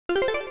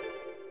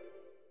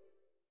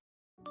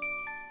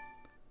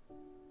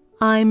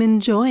I'm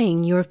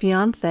enjoying your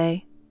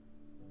fiancé.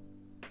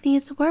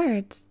 These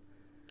words.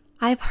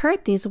 I've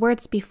heard these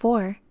words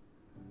before.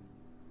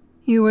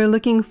 You were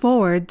looking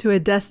forward to a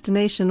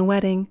destination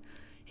wedding.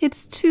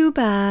 It's too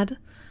bad.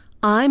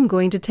 I'm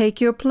going to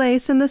take your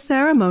place in the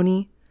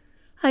ceremony.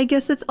 I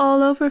guess it's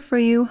all over for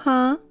you,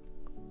 huh?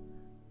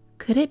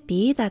 Could it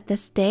be that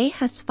this day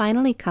has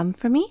finally come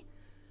for me?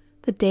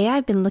 The day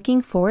I've been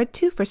looking forward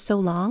to for so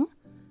long?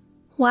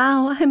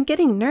 Wow, I'm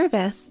getting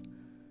nervous.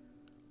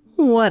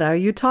 What are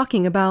you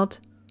talking about?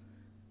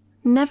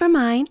 Never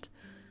mind.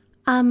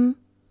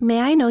 May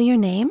I know your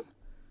name?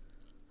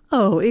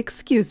 Oh,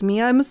 excuse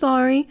me, I'm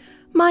sorry.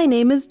 My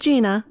name is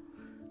Gina.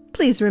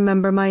 Please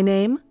remember my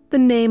name, the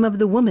name of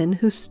the woman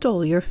who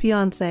stole your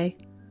fiancé.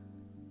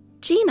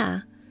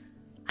 Gina.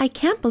 I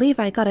can't believe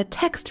I got a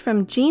text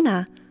from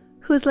Gina,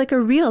 who is like a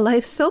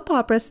real-life soap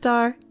opera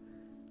star.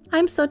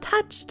 I'm so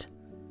touched.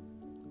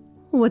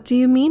 What do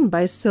you mean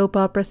by soap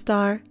opera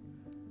star?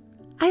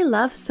 I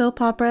love soap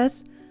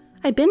operas.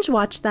 I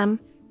binge-watch them.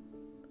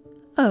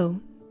 Oh,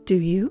 do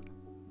you?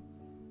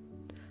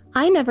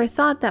 I never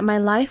thought that my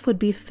life would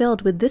be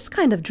filled with this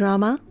kind of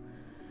drama.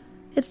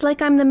 It's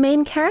like I'm the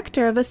main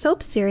character of a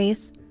soap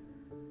series.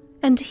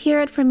 And to hear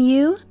it from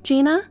you,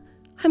 Gina,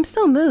 I'm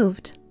so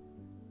moved.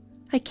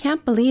 I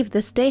can't believe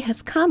this day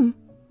has come.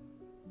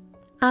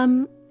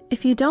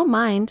 If you don't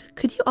mind,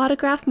 could you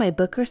autograph my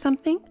book or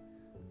something?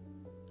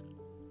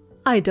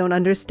 I don't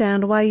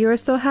understand why you're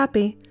so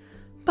happy.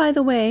 By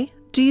the way,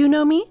 do you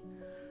know me?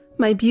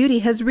 My beauty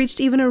has reached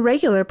even a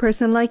regular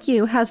person like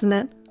you, hasn't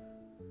it?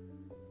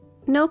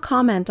 No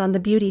comment on the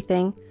beauty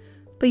thing,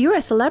 but you're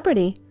a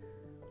celebrity.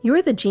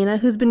 You're the Gina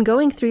who's been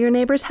going through your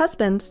neighbor's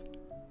husbands.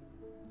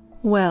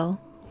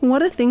 Well,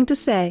 what a thing to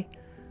say.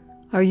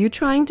 Are you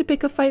trying to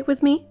pick a fight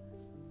with me?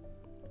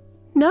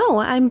 No,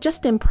 I'm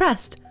just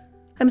impressed.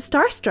 I'm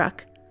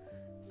starstruck.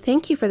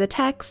 Thank you for the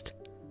text.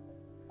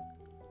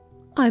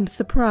 I'm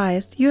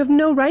surprised. You have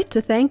no right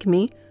to thank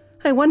me.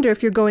 I wonder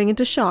if you're going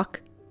into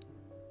shock.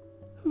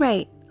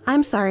 Right,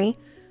 I'm sorry.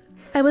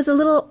 I was a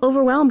little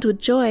overwhelmed with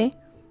joy.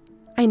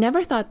 I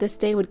never thought this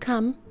day would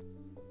come.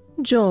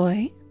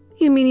 Joy?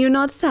 You mean you're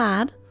not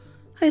sad?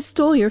 I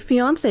stole your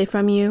fiancé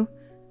from you.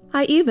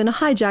 I even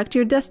hijacked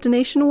your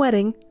destination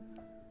wedding.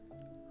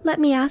 Let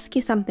me ask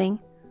you something.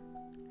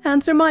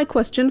 Answer my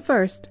question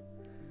first.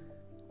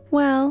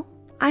 Well,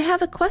 I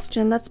have a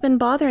question that's been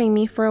bothering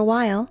me for a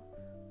while.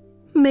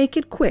 Make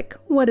it quick.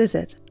 What is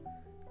it?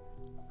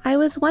 I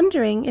was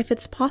wondering if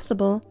it's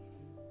possible.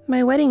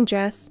 My wedding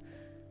dress.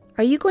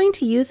 Are you going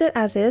to use it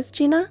as is,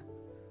 Gina?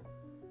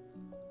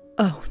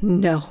 Oh,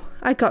 no.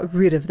 I got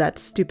rid of that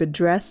stupid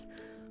dress.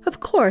 Of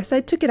course,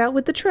 I took it out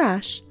with the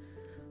trash.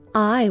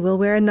 I will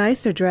wear a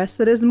nicer dress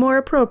that is more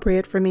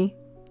appropriate for me.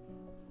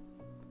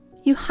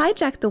 You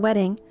hijacked the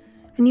wedding,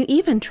 and you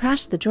even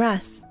trashed the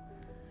dress.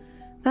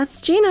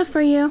 That's Gina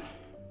for you.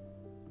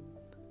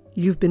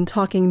 You've been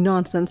talking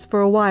nonsense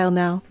for a while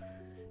now.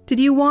 Did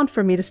you want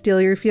for me to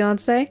steal your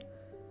fiancé?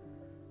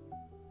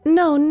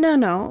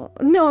 No,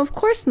 of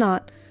course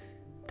not.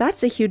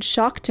 That's a huge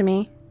shock to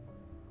me.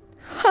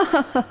 Ha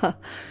ha ha ha.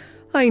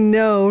 I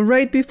know,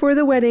 right before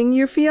the wedding,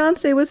 your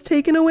fiancé was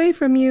taken away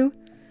from you.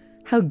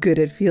 How good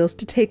it feels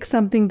to take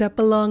something that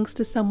belongs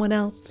to someone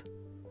else.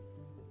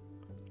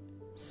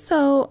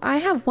 So, I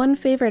have one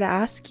favor to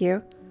ask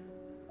you.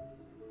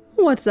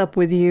 What's up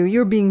with you?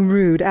 You're being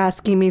rude,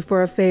 asking me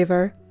for a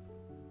favor.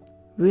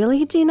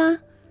 Really,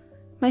 Gina?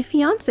 My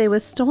fiancé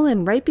was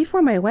stolen right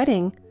before my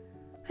wedding.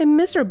 I'm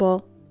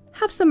miserable.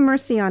 Have some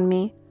mercy on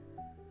me.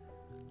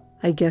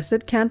 I guess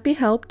it can't be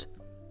helped.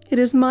 It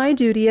is my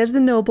duty as the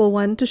noble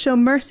one to show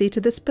mercy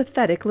to this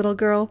pathetic little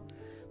girl.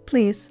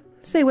 Please,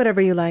 say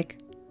whatever you like.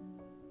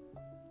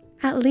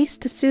 At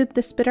least to soothe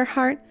this bitter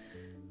heart,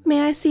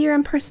 may I see your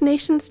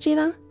impersonations,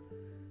 Gina?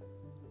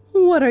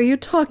 What are you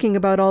talking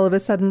about all of a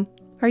sudden?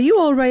 Are you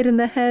all right in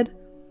the head?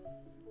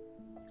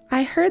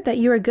 I heard that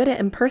you are good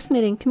at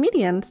impersonating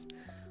comedians.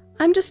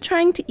 I'm just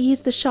trying to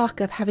ease the shock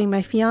of having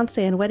my fiancé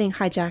and wedding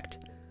hijacked.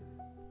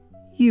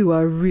 You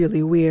are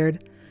really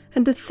weird.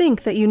 And to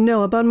think that you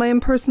know about my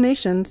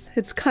impersonations,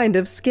 it's kind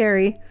of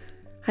scary.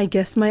 I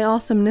guess my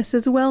awesomeness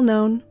is well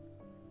known.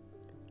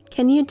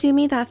 Can you do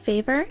me that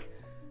favor?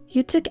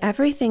 You took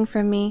everything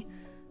from me,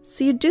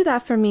 so you'd do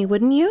that for me,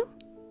 wouldn't you?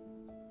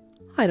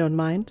 I don't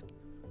mind.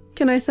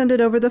 Can I send it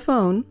over the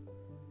phone?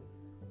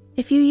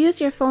 If you use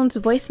your phone's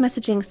voice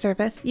messaging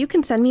service, you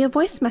can send me a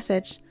voice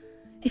message.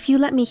 If you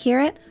let me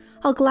hear it,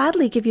 I'll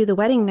gladly give you the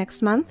wedding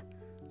next month.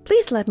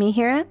 Please let me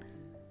hear it.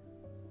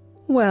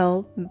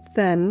 Well,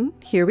 then,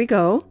 here we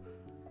go.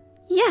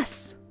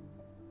 Yes.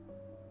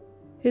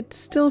 It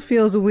still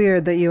feels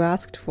weird that you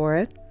asked for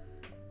it.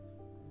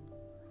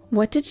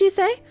 What did you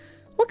say?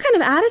 What kind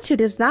of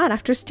attitude is that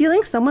after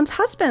stealing someone's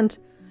husband?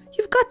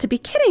 You've got to be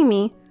kidding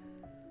me.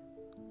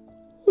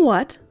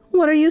 What?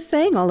 What are you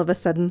saying all of a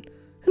sudden?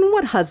 And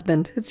what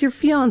husband? It's your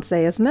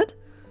fiancé, isn't it?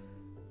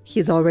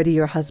 He's already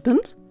your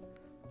husband?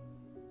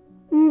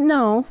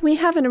 No, we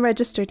haven't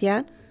registered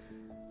yet.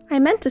 I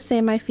meant to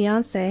say my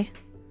fiancé.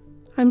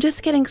 I'm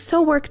just getting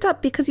so worked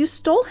up because you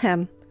stole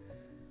him.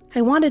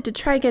 I wanted to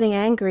try getting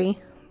angry,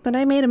 but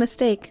I made a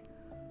mistake.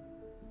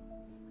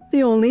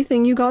 The only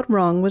thing you got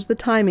wrong was the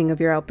timing of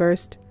your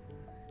outburst.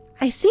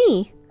 I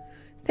see.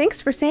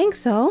 Thanks for saying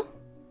so.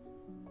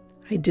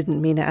 I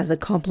didn't mean it as a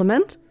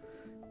compliment.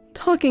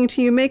 Talking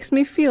to you makes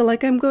me feel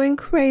like I'm going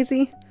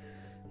crazy.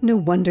 No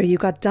wonder you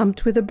got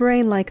dumped with a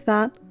brain like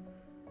that.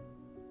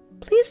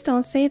 Please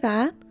don't say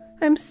that.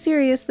 I'm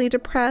seriously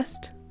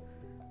depressed.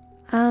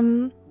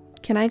 Can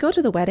I go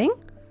to the wedding?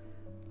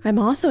 I'm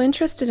also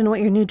interested in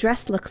what your new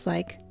dress looks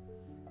like.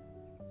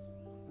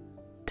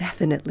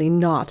 Definitely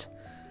not.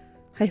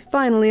 I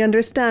finally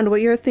understand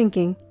what you're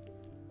thinking.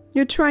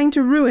 You're trying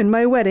to ruin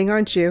my wedding,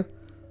 aren't you?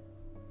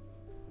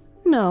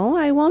 No,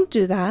 I won't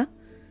do that.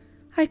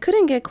 I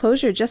couldn't get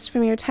closure just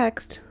from your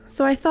text,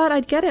 so I thought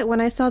I'd get it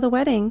when I saw the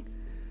wedding.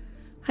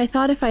 I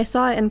thought if I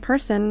saw it in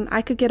person,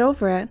 I could get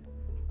over it.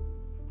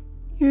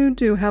 You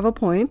do have a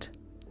point.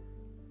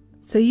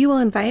 So you will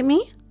invite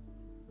me?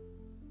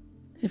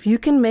 If you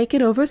can make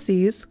it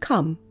overseas,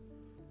 come.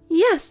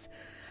 Yes,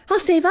 I'll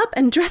save up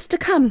and dress to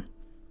come.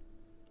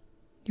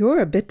 You're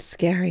a bit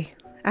scary,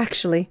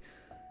 actually.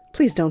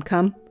 Please don't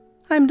come.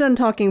 I'm done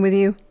talking with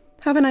you.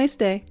 Have a nice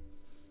day.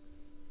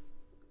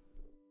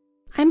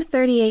 I'm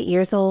 38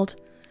 years old.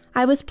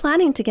 I was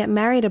planning to get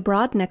married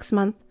abroad next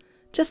month,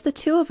 just the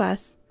two of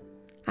us.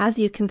 As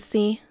you can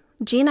see,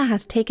 Gina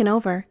has taken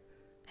over.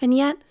 And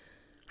yet,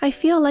 I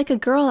feel like a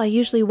girl I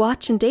usually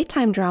watch in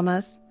daytime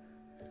dramas.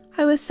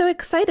 I was so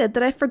excited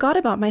that I forgot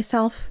about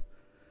myself.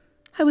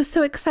 I was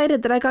so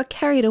excited that I got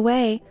carried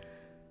away.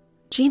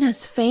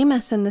 Gina's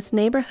famous in this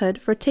neighborhood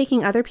for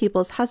taking other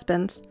people's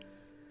husbands.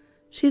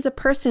 She's a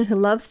person who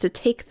loves to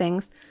take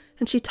things,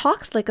 and she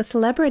talks like a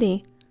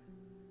celebrity.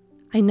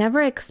 I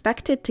never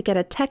expected to get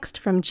a text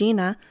from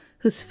Gina,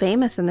 who's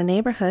famous in the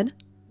neighborhood.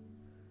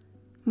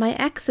 My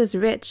ex is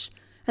rich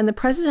and the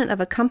president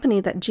of a company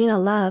that Gina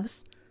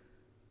loves.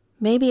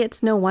 Maybe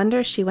it's no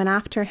wonder she went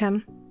after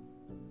him.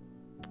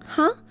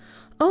 Huh?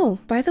 Oh,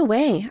 by the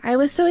way, I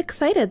was so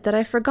excited that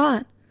I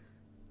forgot.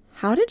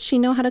 How did she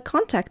know how to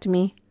contact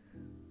me?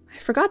 I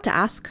forgot to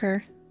ask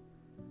her.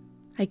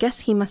 I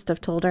guess he must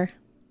have told her.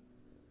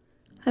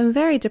 I'm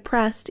very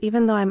depressed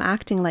even though I'm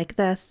acting like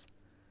this.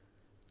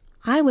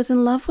 I was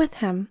in love with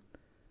him.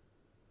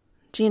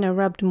 Gina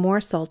rubbed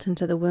more salt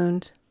into the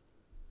wound.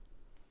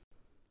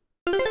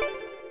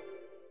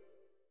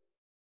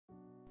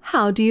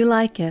 How do you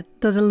like it?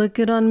 Does it look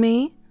good on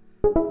me?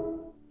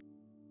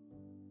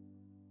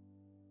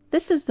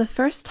 This is the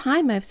first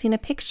time I've seen a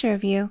picture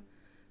of you.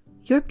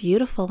 You're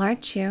beautiful,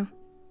 aren't you?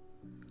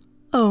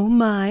 Oh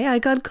my, I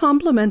got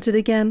complimented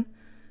again.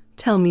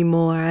 Tell me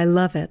more, I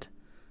love it.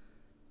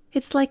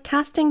 It's like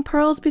casting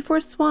pearls before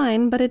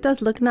swine, but it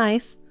does look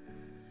nice.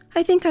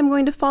 I think I'm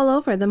going to fall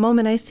over the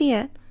moment I see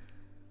it.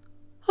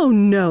 Oh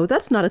no,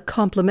 that's not a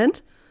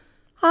compliment.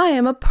 I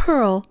am a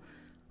pearl.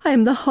 I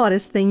am the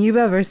hottest thing you've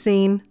ever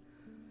seen.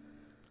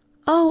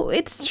 Oh,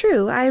 it's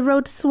true. I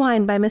wrote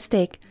swine by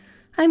mistake.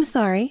 I'm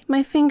sorry.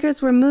 My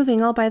fingers were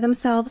moving all by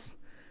themselves.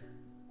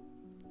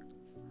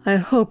 I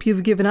hope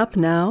you've given up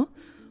now.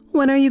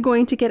 When are you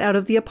going to get out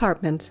of the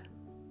apartment?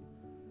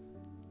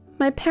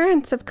 My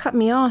parents have cut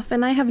me off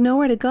and I have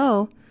nowhere to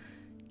go.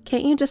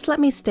 Can't you just let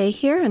me stay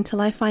here until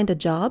I find a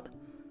job?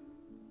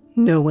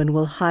 No one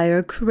will hire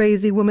a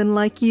crazy woman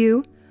like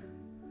you.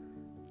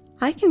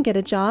 I can get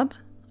a job.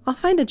 I'll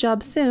find a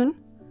job soon.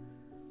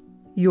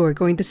 You're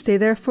going to stay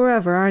there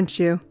forever, aren't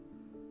you?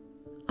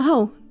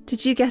 Oh,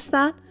 did you guess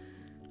that?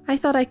 I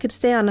thought I could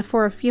stay on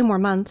for a few more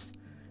months.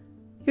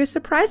 You're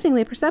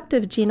surprisingly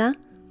perceptive, Gina.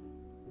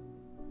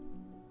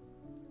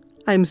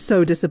 I'm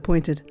so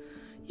disappointed.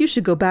 You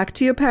should go back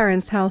to your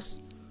parents' house.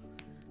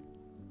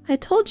 I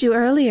told you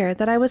earlier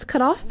that I was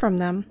cut off from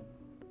them.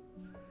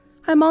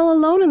 I'm all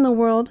alone in the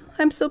world.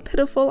 I'm so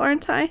pitiful,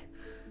 aren't I?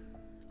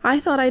 I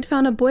thought I'd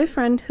found a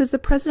boyfriend who's the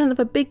president of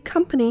a big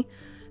company,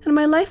 and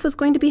my life was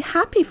going to be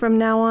happy from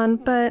now on,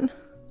 but...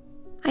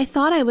 I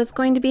thought I was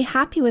going to be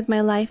happy with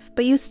my life,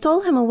 but you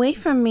stole him away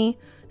from me,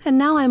 and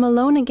now I'm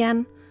alone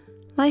again.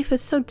 Life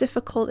is so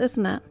difficult,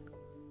 isn't it?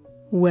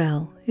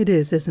 Well, it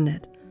is, isn't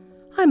it?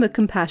 I'm a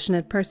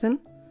compassionate person.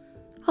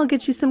 I'll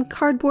get you some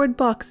cardboard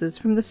boxes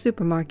from the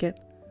supermarket.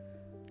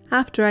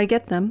 After I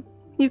get them,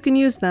 you can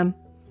use them.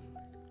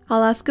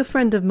 I'll ask a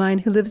friend of mine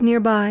who lives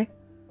nearby.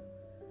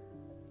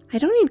 I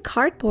don't need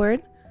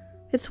cardboard.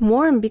 It's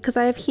warm because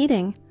I have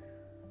heating.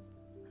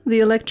 The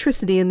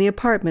electricity in the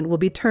apartment will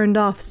be turned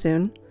off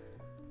soon.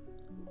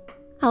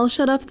 I'll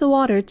shut off the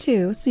water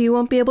too, so you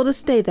won't be able to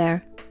stay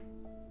there.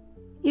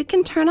 You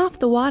can turn off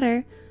the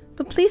water,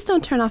 but please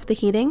don't turn off the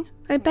heating.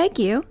 I beg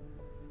you.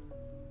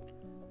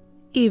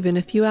 Even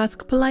if you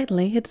ask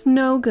politely, it's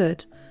no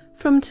good.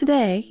 From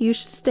today, you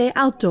should stay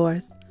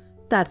outdoors.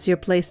 That's your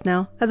place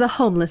now, as a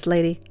homeless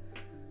lady.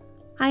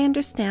 I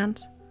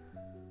understand.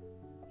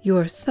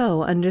 You're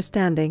so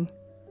understanding.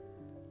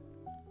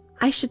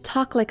 I should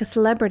talk like a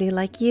celebrity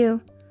like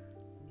you.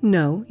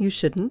 No, you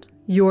shouldn't.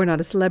 You're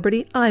not a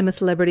celebrity. I'm a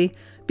celebrity.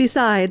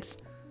 Besides...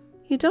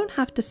 You don't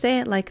have to say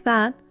it like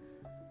that.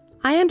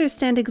 I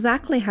understand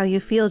exactly how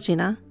you feel,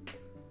 Gina.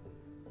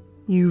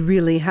 You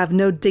really have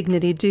no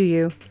dignity, do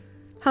you?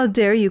 How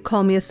dare you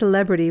call me a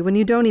celebrity when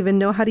you don't even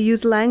know how to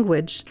use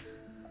language?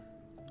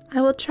 I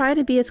will try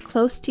to be as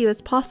close to you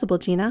as possible,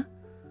 Gina.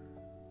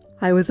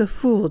 I was a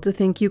fool to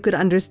think you could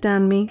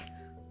understand me.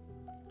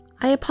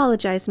 I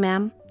apologize,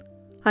 ma'am.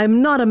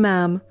 I'm not a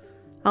ma'am.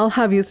 I'll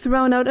have you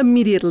thrown out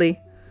immediately.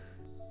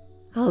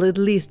 I'll at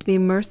least be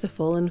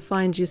merciful and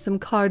find you some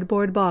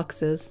cardboard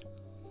boxes.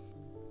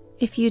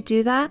 If you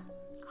do that,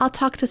 I'll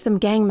talk to some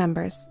gang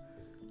members.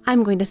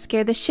 I'm going to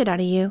scare the shit out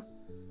of you.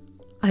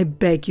 I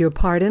beg your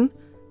pardon.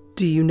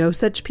 Do you know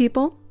such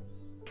people?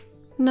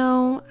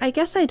 No, I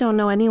guess I don't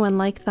know anyone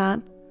like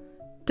that.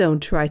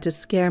 Don't try to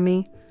scare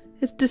me.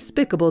 It's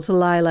despicable to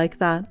lie like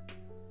that.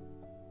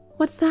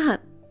 What's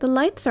that? The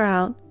lights are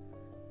out.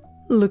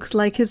 Looks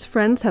like his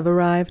friends have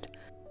arrived.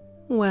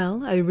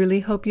 Well, I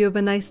really hope you have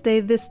a nice day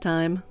this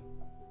time.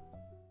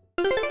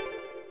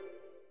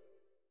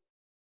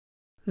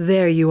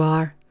 There you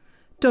are.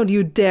 Don't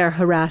you dare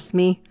harass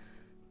me.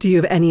 Do you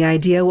have any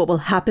idea what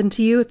will happen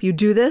to you if you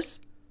do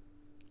this?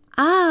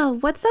 Ah,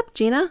 what's up,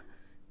 Gina?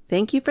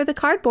 Thank you for the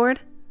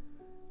cardboard.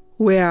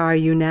 Where are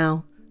you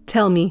now?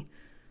 Tell me.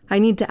 I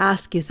need to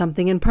ask you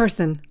something in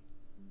person.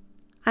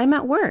 I'm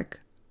at work.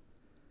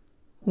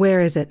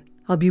 Where is it?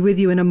 I'll be with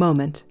you in a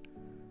moment.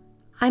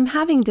 I'm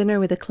having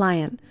dinner with a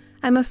client.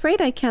 I'm afraid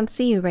I can't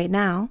see you right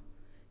now.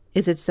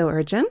 Is it so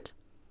urgent?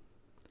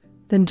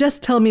 Then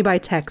just tell me by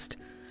text.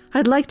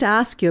 I'd like to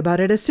ask you about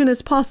it as soon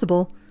as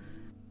possible.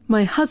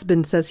 My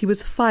husband says he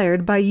was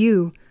fired by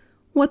you.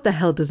 What the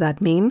hell does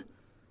that mean?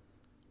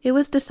 It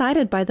was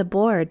decided by the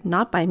board,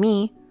 not by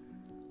me.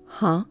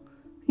 Huh?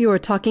 You're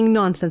talking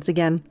nonsense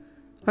again.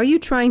 Are you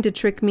trying to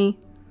trick me?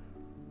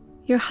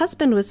 Your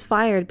husband was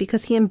fired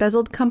because he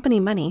embezzled company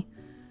money.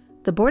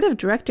 The board of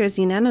directors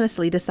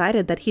unanimously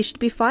decided that he should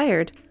be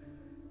fired.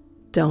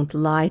 Don't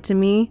lie to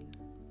me.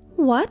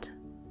 What?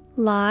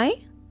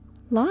 Lie?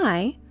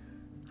 Lie?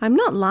 I'm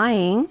not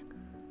lying.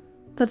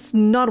 That's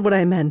not what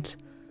I meant.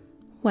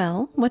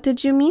 Well, what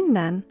did you mean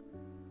then?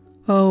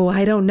 Oh,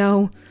 I don't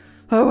know.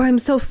 Oh, I'm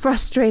so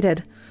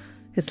frustrated.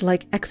 It's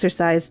like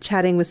exercise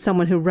chatting with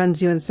someone who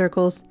runs you in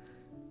circles.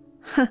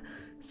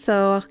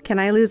 So, can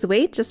I lose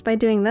weight just by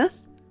doing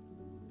this?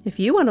 If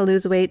you want to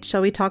lose weight,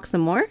 shall we talk some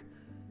more?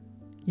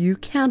 You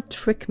can't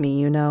trick me,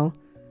 you know.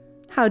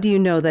 How do you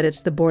know that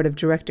it's the board of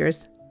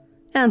directors?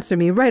 Answer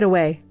me right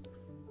away.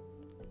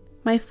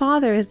 My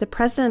father is the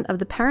president of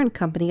the parent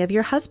company of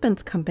your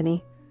husband's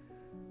company.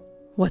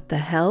 What the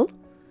hell?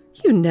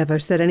 You never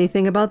said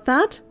anything about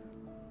that.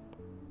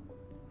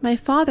 My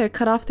father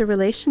cut off the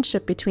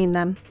relationship between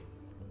them.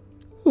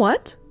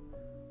 What?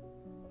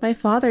 My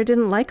father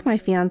didn't like my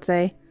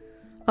fiancé.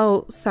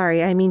 Oh,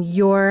 sorry, I mean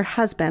your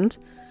husband.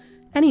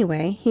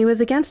 Anyway, he was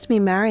against me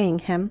marrying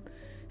him,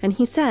 and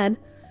he said,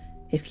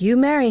 if you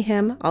marry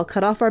him, I'll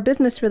cut off our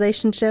business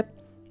relationship.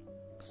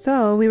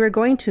 So we were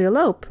going to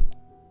elope.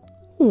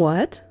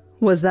 What?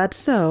 Was that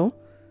so?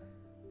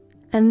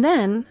 And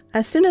then,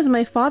 as soon as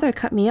my father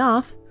cut me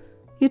off,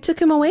 you took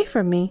him away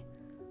from me.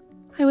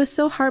 I was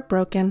so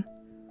heartbroken.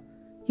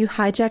 You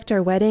hijacked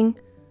our wedding,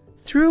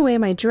 threw away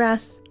my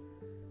dress.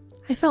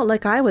 I felt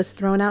like I was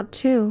thrown out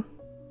too.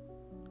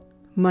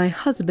 My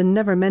husband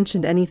never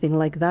mentioned anything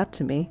like that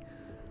to me.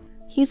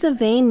 He's a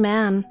vain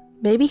man.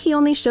 Maybe he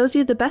only shows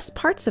you the best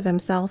parts of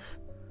himself.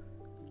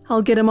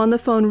 I'll get him on the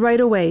phone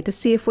right away to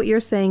see if what you're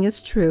saying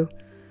is true.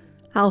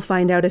 I'll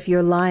find out if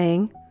you're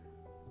lying.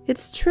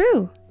 It's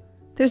true.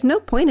 There's no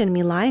point in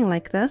me lying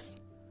like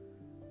this.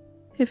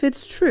 If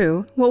it's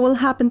true, what will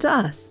happen to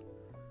us?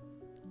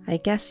 I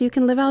guess you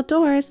can live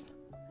outdoors.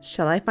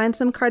 Shall I find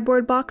some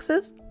cardboard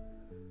boxes?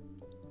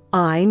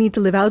 I need to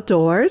live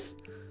outdoors?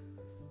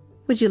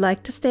 Would you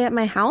like to stay at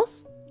my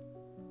house?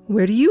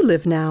 Where do you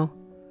live now?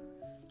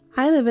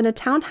 I live in a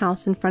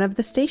townhouse in front of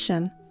the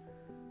station.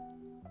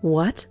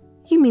 What?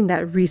 You mean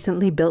that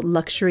recently built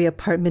luxury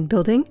apartment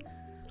building?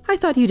 I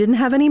thought you didn't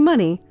have any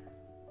money.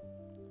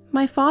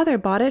 My father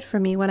bought it for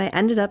me when I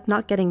ended up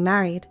not getting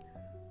married.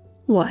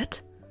 What?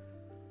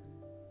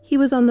 He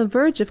was on the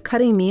verge of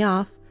cutting me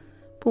off,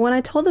 but when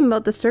I told him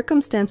about the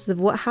circumstances of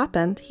what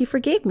happened, he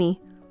forgave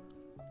me.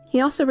 He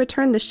also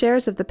returned the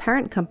shares of the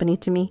parent company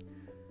to me.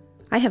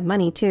 I have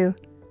money too.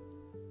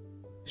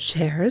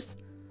 Shares?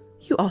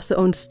 You also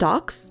own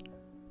stocks?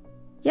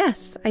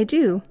 Yes, I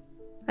do.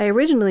 I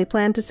originally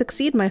planned to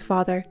succeed my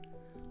father.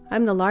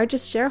 I'm the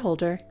largest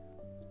shareholder.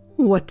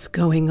 What's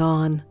going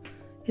on?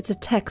 It's a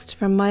text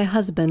from my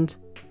husband.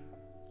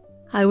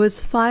 I was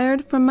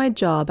fired from my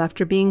job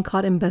after being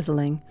caught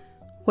embezzling.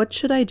 What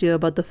should I do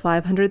about the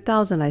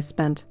 $500,000 I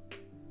spent?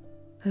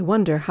 I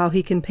wonder how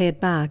he can pay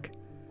it back.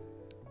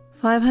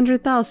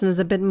 $500,000 is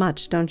a bit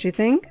much, don't you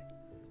think?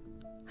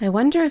 I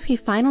wonder if he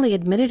finally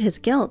admitted his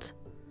guilt.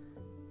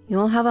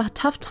 You'll have a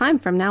tough time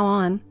from now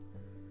on.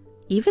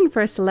 Even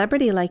for a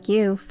celebrity like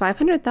you,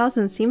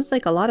 $500,000 seems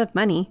like a lot of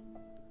money.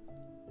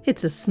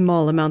 It's a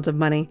small amount of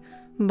money,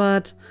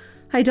 but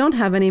I don't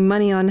have any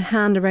money on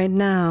hand right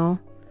now.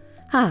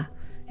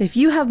 If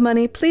you have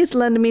money, please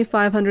lend me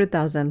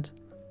 $500,000.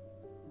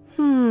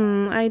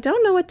 I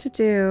don't know what to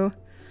do.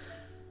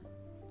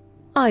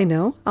 I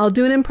know. I'll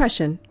do an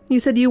impression. You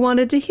said you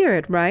wanted to hear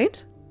it,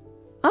 right?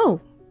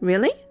 Oh,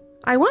 really?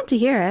 I want to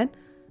hear it.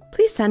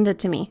 Please send it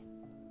to me.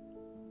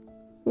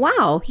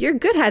 Wow, you're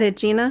good at it,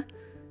 Gina.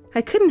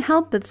 I couldn't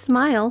help but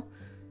smile.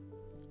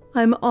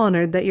 I'm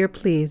honored that you're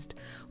pleased.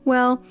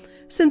 Well,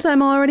 since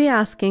I'm already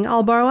asking,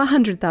 I'll borrow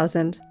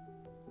 100,000.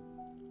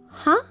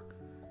 Huh?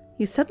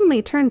 You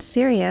suddenly turned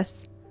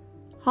serious.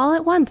 All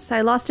at once,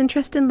 I lost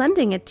interest in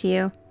lending it to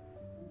you.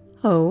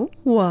 Oh,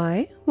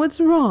 why?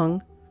 What's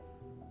wrong?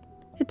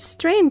 It's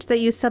strange that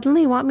you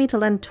suddenly want me to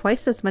lend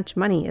twice as much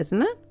money,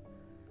 isn't it?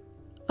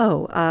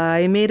 Oh,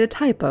 I made a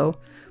typo.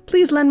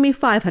 Please lend me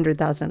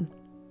 500,000.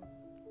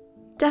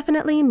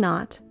 Definitely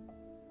not.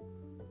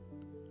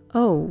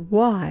 Oh,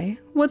 why?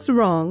 What's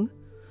wrong?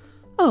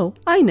 Oh,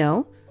 I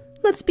know.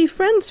 Let's be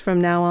friends from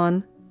now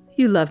on.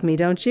 You love me,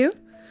 don't you?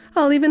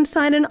 I'll even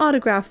sign an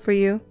autograph for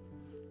you.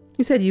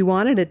 You said you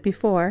wanted it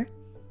before.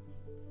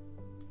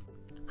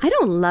 I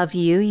don't love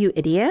you, you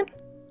idiot.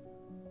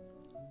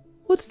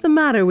 What's the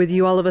matter with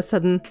you all of a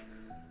sudden?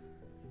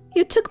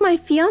 You took my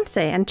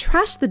fiancé and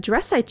trashed the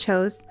dress I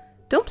chose.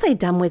 Don't play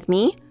dumb with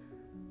me.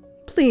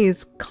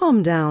 Please,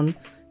 calm down.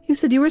 You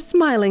said you were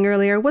smiling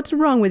earlier. What's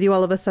wrong with you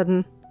all of a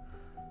sudden?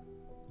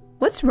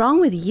 What's wrong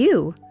with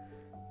you?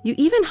 You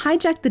even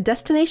hijacked the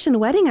destination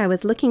wedding I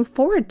was looking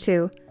forward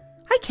to.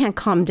 I can't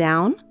calm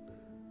down.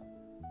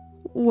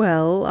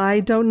 Well, I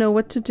don't know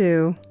what to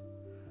do.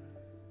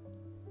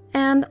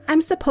 And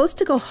I'm supposed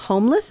to go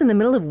homeless in the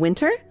middle of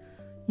winter?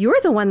 You're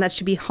the one that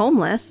should be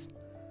homeless.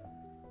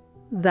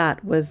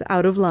 That was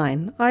out of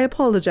line. I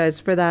apologize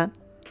for that.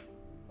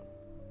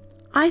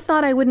 I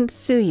thought I wouldn't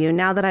sue you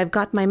now that I've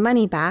got my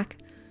money back,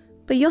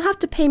 but you'll have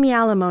to pay me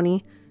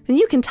alimony, and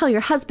you can tell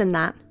your husband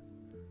that.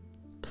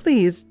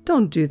 Please,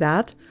 don't do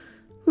that.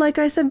 Like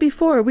I said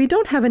before, we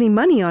don't have any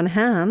money on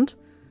hand.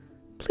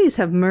 Please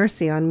have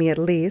mercy on me at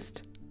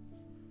least.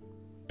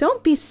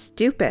 Don't be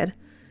stupid.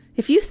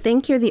 If you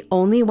think you're the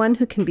only one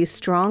who can be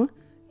strong,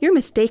 you're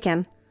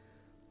mistaken.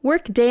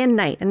 Work day and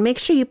night and make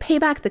sure you pay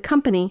back the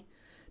company.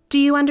 Do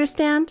you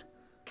understand?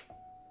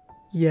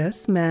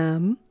 Yes,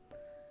 ma'am.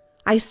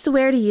 I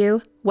swear to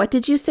you, what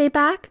did you say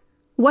back?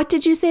 What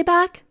did you say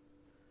back?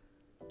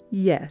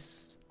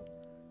 Yes.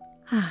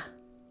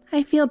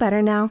 I feel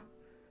better now.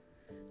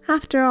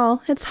 After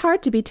all, it's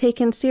hard to be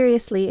taken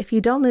seriously if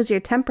you don't lose your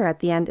temper at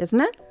the end,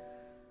 isn't it?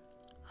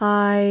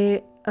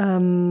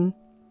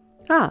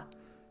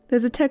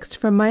 There's a text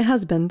from my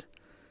husband.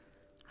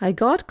 I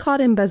got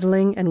caught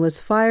embezzling and was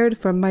fired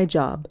from my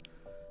job.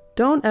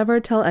 Don't ever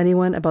tell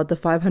anyone about the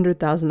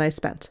 500,000 I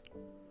spent.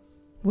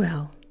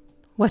 Well,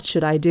 what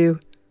should I do?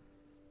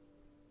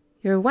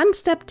 You're one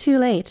step too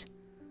late.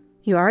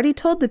 You already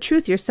told the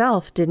truth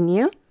yourself, didn't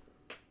you?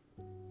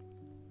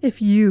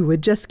 If you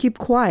would just keep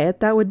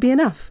quiet, that would be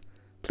enough.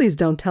 Please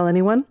don't tell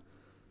anyone.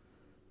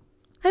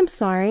 I'm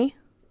sorry.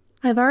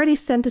 I've already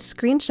sent a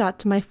screenshot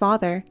to my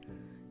father.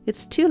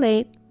 It's too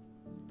late.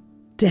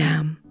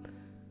 Damn.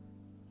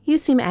 You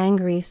seem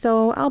angry,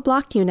 so I'll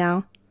block you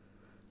now.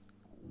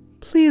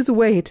 Please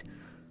wait.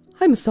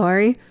 I'm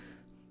sorry.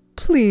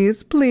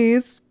 Please,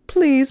 please,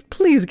 please,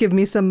 please give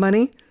me some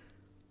money.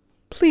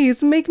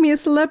 Please make me a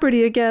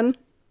celebrity again.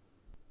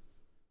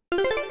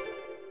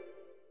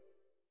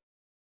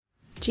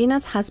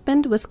 Gina's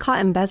husband was caught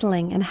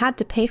embezzling and had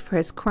to pay for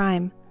his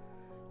crime.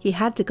 He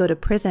had to go to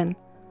prison.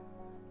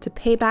 To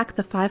pay back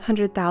the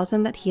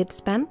 500,000 that he had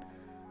spent,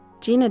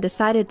 Gina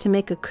decided to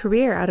make a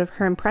career out of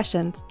her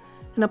impressions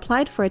and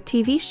applied for a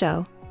TV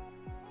show.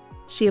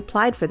 She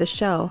applied for the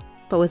show,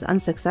 but was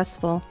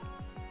unsuccessful.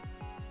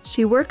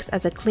 She works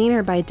as a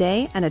cleaner by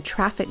day and a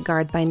traffic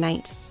guard by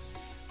night.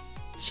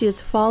 She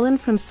has fallen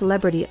from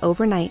celebrity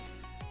overnight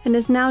and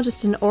is now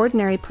just an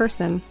ordinary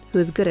person who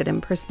is good at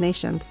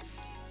impersonations.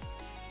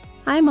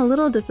 I am a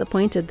little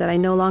disappointed that I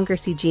no longer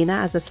see Gina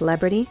as a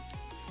celebrity.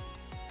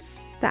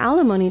 The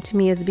alimony to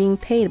me is being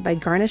paid by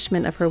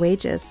garnishment of her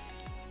wages.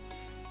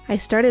 I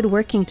started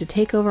working to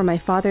take over my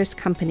father's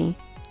company.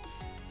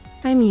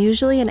 I'm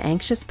usually an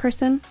anxious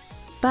person,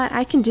 but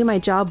I can do my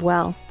job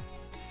well.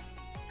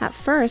 At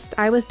first,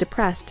 I was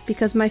depressed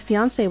because my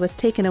fiancé was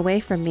taken away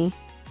from me.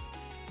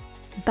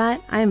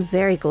 But I am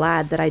very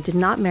glad that I did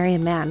not marry a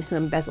man who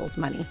embezzles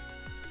money.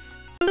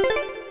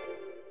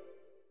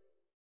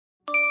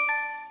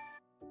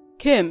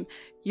 Kim,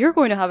 you're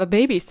going to have a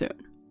baby soon.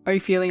 Are you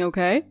feeling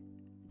okay?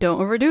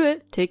 Don't overdo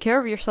it. Take care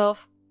of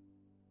yourself.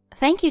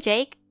 Thank you,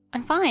 Jake.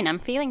 I'm fine. I'm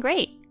feeling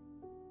great.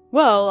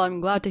 Well,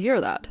 I'm glad to hear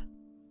that.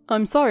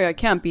 I'm sorry I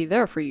can't be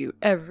there for you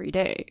every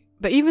day,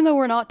 but even though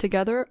we're not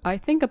together, I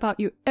think about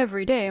you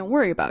every day and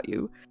worry about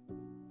you.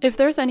 If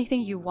there's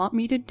anything you want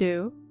me to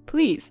do,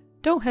 please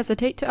don't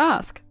hesitate to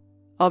ask.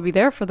 I'll be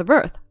there for the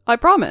birth. I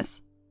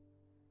promise.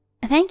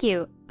 Thank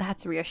you.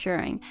 That's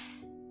reassuring.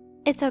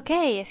 It's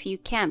okay if you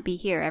can't be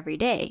here every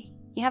day.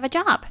 You have a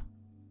job.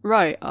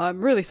 Right,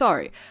 I'm really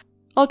sorry.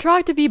 I'll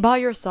try to be by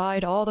your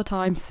side all the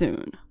time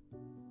soon.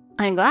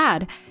 I'm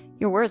glad.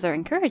 Your words are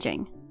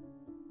encouraging.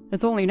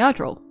 It's only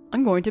natural.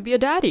 I'm going to be a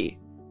daddy.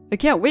 I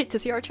can't wait to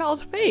see our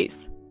child's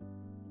face.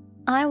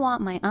 I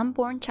want my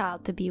unborn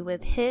child to be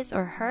with his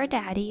or her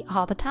daddy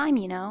all the time,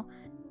 you know.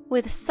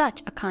 With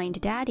such a kind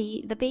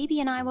daddy, the baby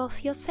and I will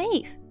feel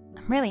safe.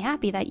 I'm really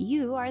happy that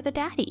you are the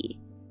daddy.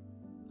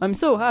 I'm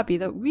so happy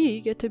that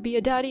we get to be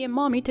a daddy and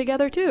mommy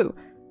together too.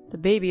 The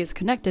baby is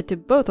connected to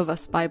both of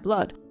us by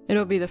blood.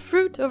 It'll be the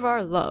fruit of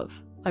our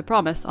love. I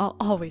promise I'll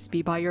always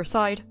be by your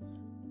side.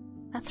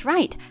 That's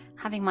right.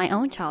 Having my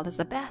own child is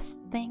the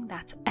best thing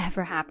that's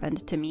ever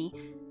happened to me.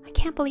 I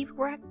can't believe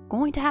we're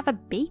going to have a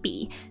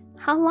baby.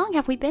 How long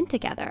have we been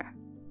together?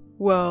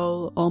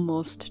 Well,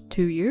 almost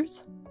 2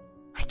 years.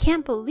 I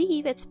can't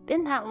believe it's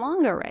been that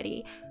long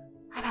already.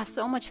 I've had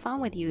so much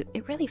fun with you.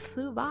 It really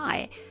flew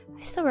by.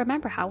 I still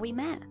remember how we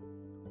met.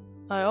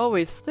 I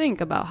always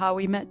think about how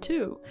we met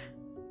too.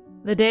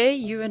 The day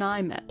you and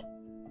I met.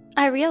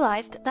 I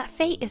realized that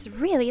fate is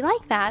really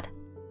like that.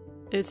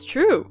 It's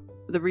true.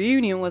 The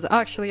reunion was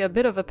actually a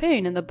bit of a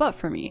pain in the butt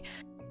for me.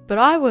 But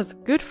I was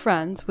good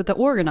friends with the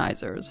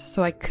organizers,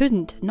 so I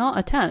couldn't not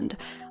attend.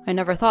 I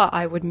never thought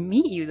I would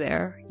meet you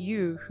there,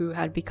 you who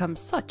had become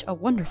such a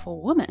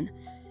wonderful woman.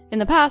 In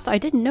the past, I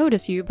didn't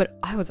notice you, but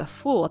I was a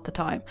fool at the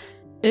time.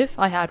 If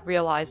I had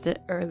realized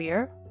it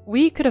earlier,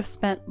 we could have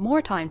spent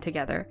more time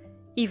together.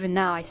 Even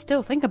now, I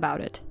still think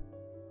about it.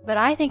 But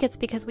I think it's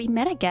because we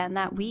met again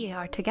that we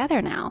are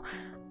together now.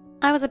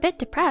 I was a bit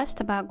depressed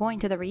about going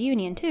to the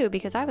reunion too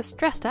because I was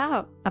stressed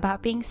out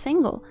about being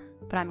single,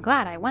 but I'm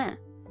glad I went.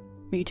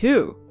 Me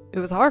too. It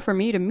was hard for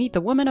me to meet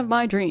the woman of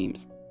my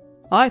dreams.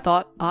 I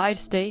thought I'd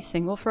stay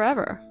single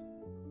forever.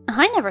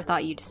 I never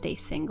thought you'd stay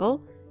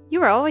single.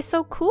 You were always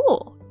so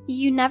cool.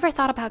 You never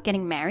thought about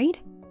getting married?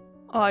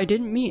 I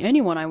didn't meet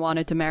anyone I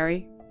wanted to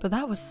marry, but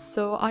that was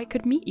so I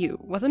could meet you,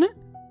 wasn't it?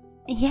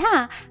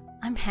 Yeah,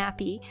 I'm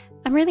happy.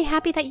 I'm really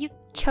happy that you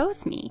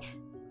chose me.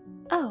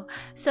 Oh,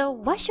 so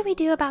what should we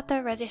do about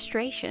the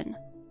registration?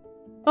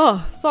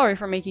 Oh, sorry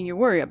for making you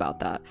worry about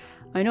that.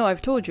 I know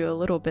I've told you a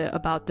little bit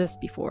about this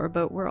before,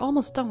 but we're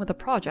almost done with the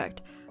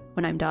project.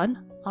 When I'm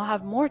done, I'll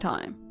have more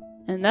time.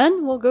 And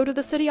then we'll go to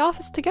the city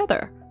office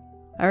together.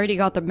 I already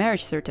got the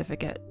marriage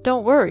certificate.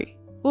 Don't worry.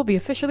 We'll be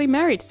officially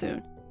married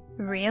soon.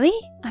 Really?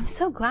 I'm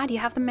so glad you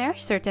have the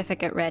marriage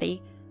certificate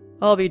ready.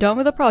 I'll be done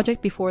with the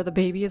project before the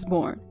baby is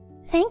born.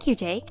 Thank you,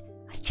 Jake.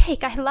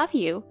 Jake, I love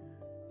you.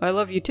 I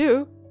love you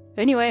too.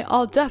 Anyway,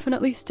 I'll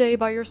definitely stay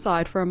by your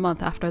side for a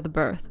month after the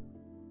birth.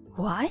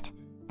 What?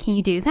 Can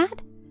you do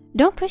that?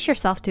 Don't push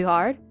yourself too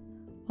hard.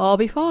 I'll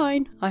be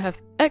fine. I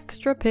have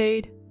extra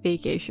paid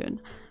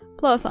vacation.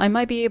 Plus, I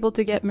might be able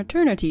to get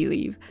maternity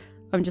leave.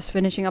 I'm just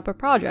finishing up a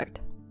project.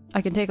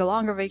 I can take a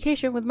longer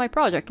vacation with my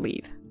project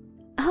leave.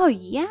 Oh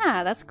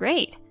yeah, that's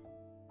great.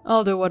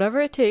 I'll do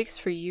whatever it takes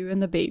for you and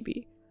the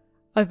baby.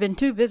 I've been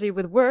too busy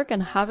with work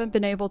and haven't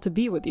been able to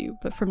be with you,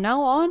 but from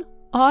now on,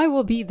 I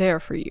will be there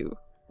for you.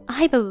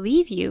 I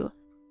believe you.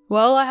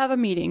 Well, I have a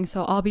meeting,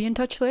 so I'll be in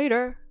touch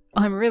later.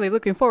 I'm really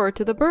looking forward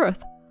to the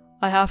birth.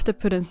 I have to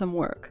put in some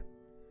work.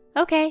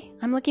 Okay,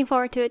 I'm looking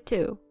forward to it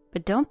too.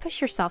 But don't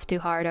push yourself too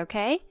hard,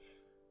 okay?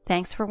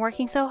 Thanks for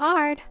working so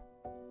hard.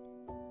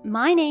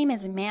 My name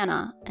is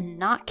Manna, and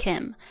not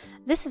Kim.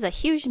 This is a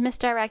huge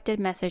misdirected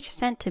message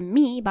sent to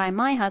me by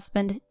my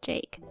husband,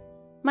 Jake.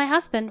 My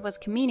husband was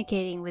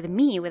communicating with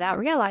me without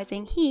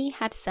realizing he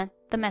had sent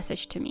the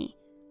message to me.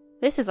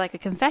 This is like a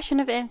confession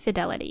of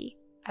infidelity.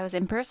 I was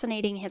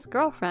impersonating his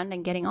girlfriend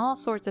and getting all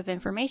sorts of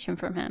information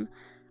from him.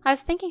 I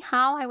was thinking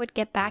how I would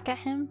get back at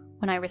him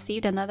when I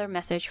received another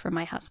message from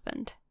my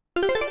husband.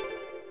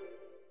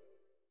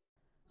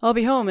 I'll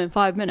be home in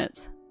 5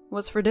 minutes.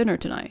 What's for dinner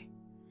tonight?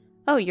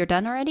 Oh, you're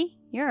done already?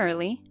 You're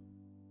early.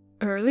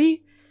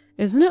 Early?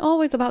 Isn't it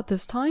always about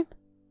this time?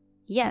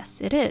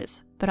 Yes, it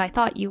is, but I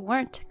thought you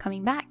weren't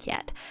coming back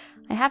yet.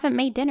 I haven't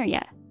made dinner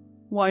yet.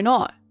 Why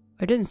not?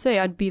 I didn't say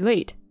I'd be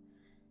late.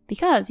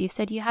 Because you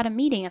said you had a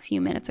meeting a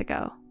few minutes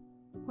ago.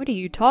 What are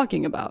you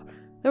talking about?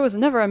 There was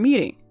never a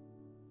meeting.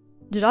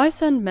 Did I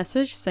send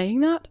message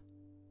saying that?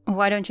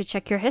 Why don't you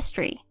check your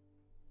history?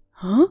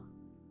 Huh?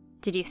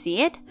 Did you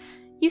see it?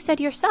 You said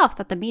yourself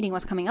that the meeting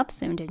was coming up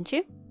soon, didn't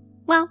you?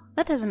 Well,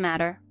 that doesn't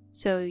matter.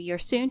 So your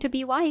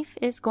soon-to-be wife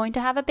is going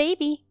to have a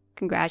baby.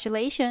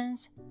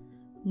 Congratulations.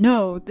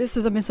 No, this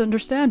is a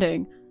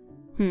misunderstanding.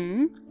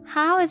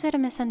 How is it a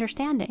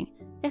misunderstanding?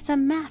 It's a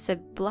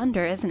massive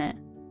blunder, isn't it?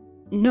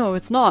 No,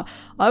 it's not.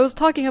 I was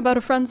talking about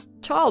a friend's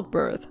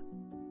childbirth.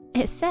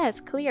 It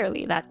says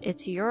clearly that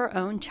it's your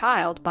own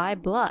child by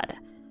blood.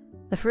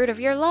 The fruit of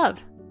your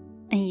love.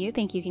 And you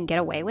think you can get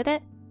away with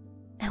it?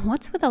 And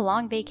what's with a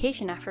long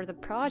vacation after the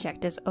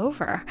project is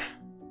over?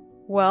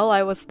 Well,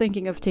 I was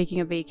thinking of taking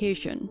a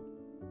vacation.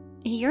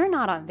 You're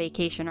not on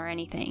vacation or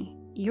anything.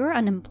 You're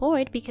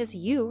unemployed because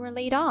you were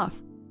laid off.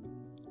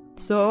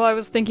 So I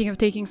was thinking of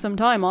taking some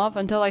time off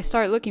until I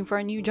start looking for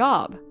a new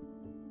job.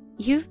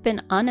 You've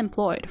been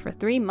unemployed for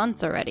 3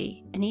 months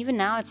already, and even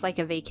now it's like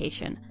a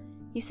vacation.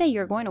 You say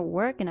you're going to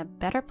work in a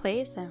better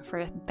place and for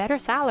a better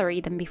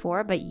salary than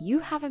before, but you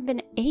haven't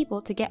been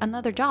able to get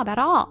another job at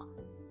all.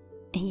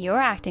 And you're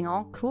acting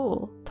all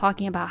cool,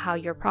 talking about how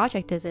your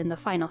project is in the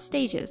final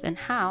stages and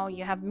how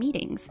you have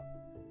meetings.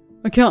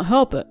 I can't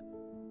help it.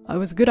 I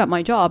was good at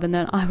my job and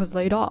then I was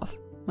laid off.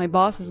 My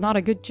boss is not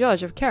a good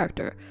judge of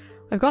character.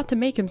 I've got to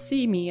make him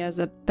see me as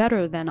a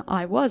better than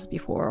I was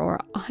before, or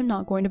I'm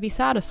not going to be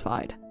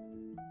satisfied.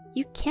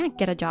 You can't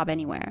get a job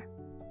anywhere.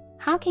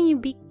 How can you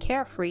be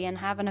carefree and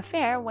have an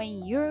affair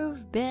when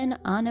you've been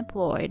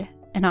unemployed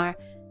and are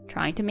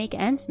trying to make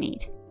ends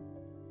meet?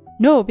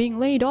 No, being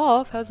laid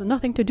off has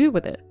nothing to do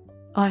with it.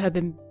 I have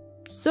been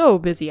so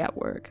busy at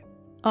work.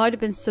 I'd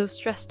been so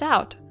stressed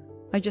out.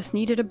 I just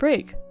needed a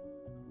break.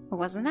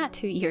 Wasn't that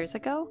 2 years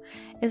ago?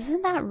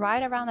 Isn't that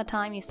right around the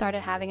time you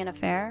started having an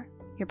affair?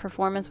 Your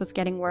performance was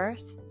getting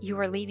worse. You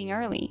were leaving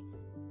early.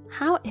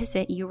 How is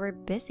it you were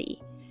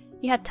busy?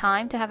 You had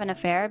time to have an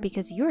affair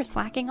because you were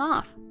slacking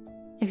off.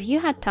 If you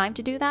had time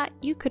to do that,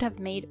 you could have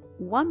made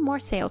one more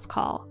sales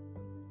call.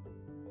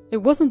 It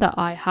wasn't that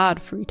I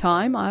had free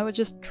time. I was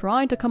just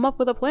trying to come up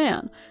with a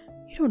plan.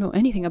 You don't know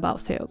anything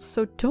about sales,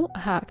 so don't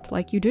act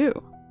like you do.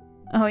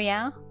 Oh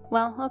yeah?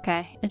 Well,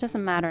 okay. It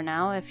doesn't matter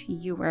now if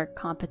you were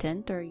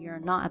competent or you're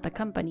not at the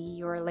company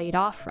you were laid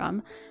off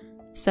from.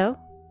 So,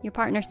 your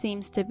partner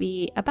seems to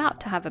be about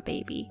to have a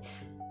baby.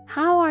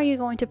 How are you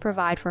going to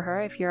provide for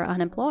her if you're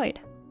unemployed?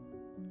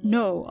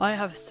 No, I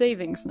have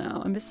savings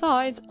now, and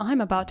besides,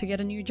 I'm about to get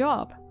a new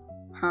job.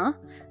 Huh?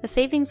 The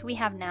savings we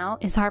have now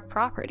is our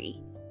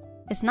property.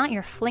 It's not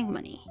your fling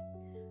money.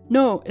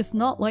 No, it's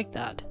not like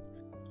that.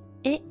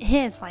 It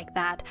is like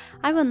that.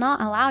 I will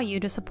not allow you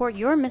to support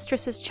your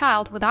mistress's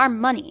child with our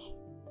money.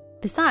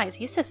 Besides,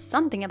 you said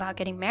something about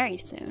getting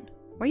married soon.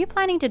 Were you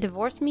planning to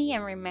divorce me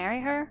and remarry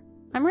her?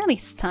 I'm really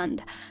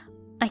stunned.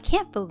 I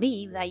can't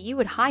believe that you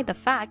would hide the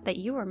fact that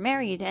you were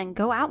married and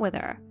go out with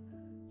her.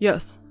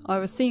 Yes, I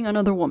was seeing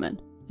another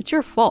woman. It's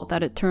your fault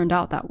that it turned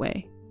out that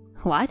way.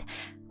 What?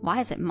 Why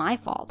is it my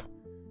fault?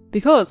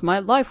 Because my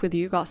life with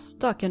you got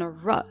stuck in a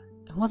rut.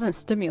 It wasn't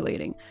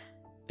stimulating.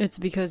 It's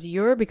because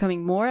you're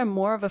becoming more and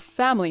more of a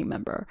family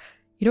member.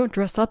 You don't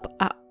dress up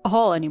at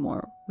all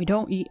anymore. We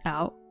don't eat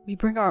out. We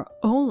bring our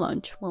own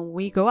lunch when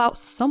we go out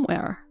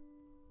somewhere.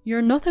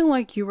 You're nothing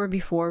like you were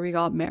before we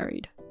got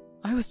married.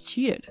 I was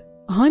cheated.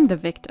 I'm the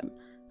victim.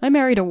 I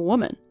married a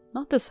woman,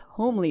 not this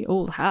homely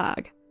old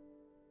hag.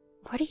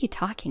 What are you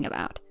talking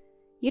about?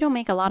 You don't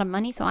make a lot of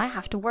money, so I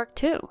have to work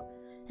too.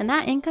 And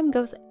that income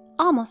goes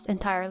almost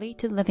entirely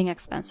to living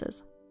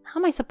expenses. How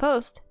am I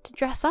supposed to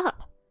dress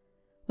up?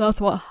 That's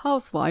what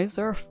housewives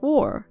are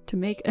for, to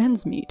make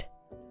ends meet.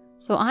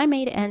 So I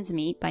made ends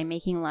meet by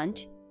making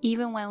lunch,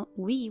 even when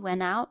we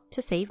went out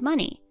to save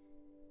money.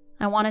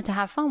 I wanted to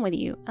have fun with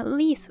you, at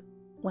least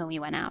when we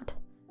went out.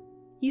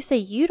 You say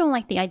you don't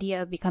like the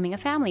idea of becoming a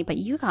family, but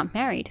you got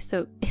married,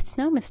 so it's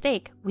no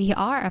mistake. We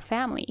are a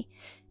family.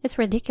 It's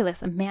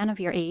ridiculous, a man of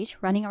your age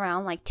running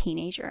around like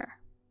teenager.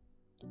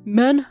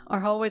 Men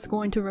are always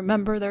going to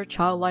remember their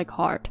childlike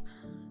heart.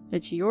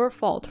 It's your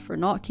fault for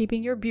not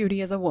keeping your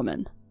beauty as a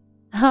woman.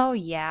 Oh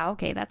yeah,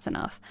 okay, that's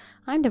enough.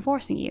 I'm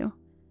divorcing you.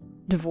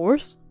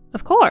 Divorce?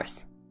 Of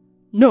course.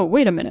 No,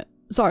 wait a minute.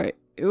 Sorry,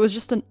 it was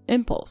just an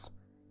impulse.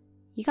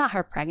 You got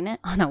her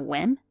pregnant on a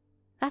whim?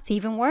 That's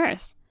even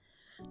worse.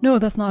 No,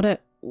 that's not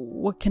it.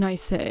 What can I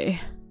say?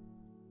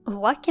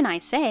 What can I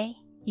say?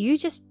 You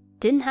just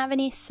didn't have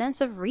any sense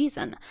of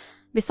reason.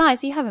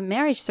 Besides, you have a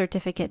marriage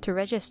certificate to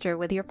register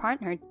with your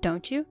partner,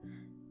 don't you?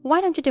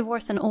 Why don't you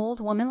divorce an old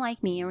woman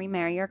like me and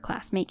remarry your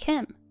classmate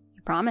Kim?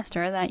 You promised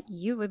her that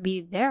you would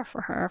be there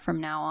for her from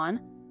now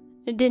on.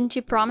 Didn't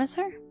you promise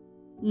her?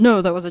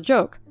 No, that was a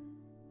joke.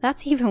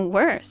 That's even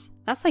worse.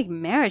 That's like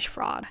marriage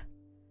fraud.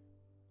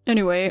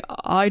 Anyway,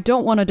 I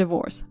don't want a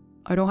divorce.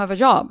 I don't have a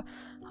job.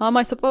 How am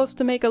I supposed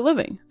to make a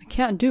living? I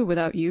can't do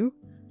without you.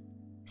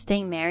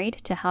 Staying married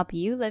to help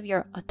you live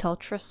your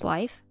adulterous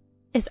life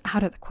is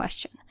out of the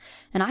question,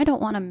 and I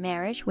don't want a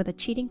marriage with a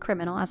cheating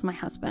criminal as my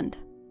husband.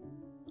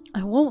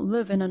 I won't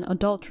live in an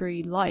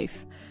adultery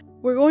life.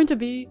 We're going to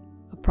be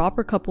a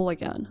proper couple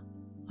again.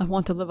 I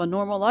want to live a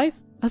normal life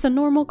as a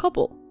normal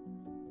couple.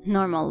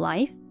 Normal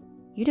life?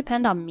 You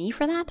depend on me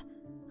for that?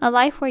 A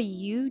life where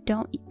you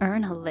don't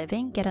earn a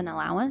living, get an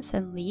allowance,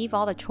 and leave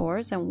all the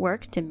chores and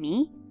work to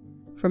me?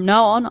 From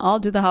now on, I'll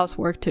do the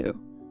housework too.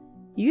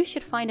 You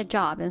should find a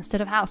job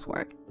instead of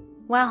housework.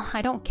 Well,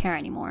 I don't care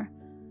anymore.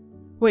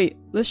 Wait,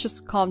 let's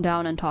just calm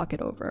down and talk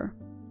it over.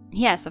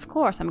 Yes, of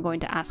course I'm going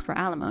to ask for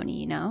alimony,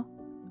 you know.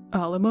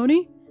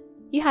 Alimony?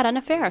 You had an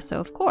affair, so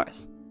of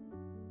course.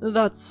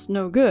 That's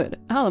no good.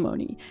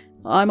 Alimony.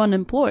 I'm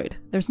unemployed.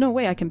 There's no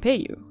way I can pay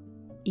you.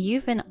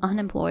 You've been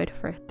unemployed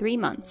for 3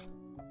 months.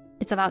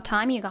 It's about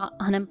time you got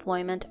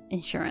unemployment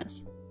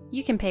insurance.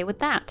 You can pay with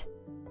that.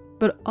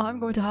 But I'm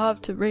going to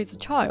have to raise a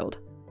child.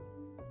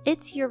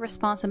 It's your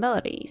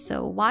responsibility,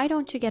 so why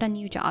don't you get a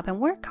new job and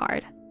work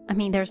hard? I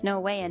mean, there's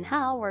no way in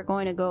hell we're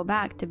going to go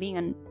back to being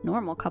a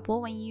normal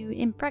couple when you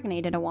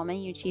impregnated a woman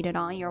you cheated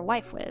on your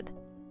wife with.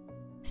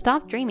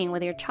 Stop dreaming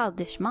with your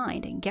childish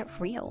mind and get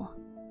real.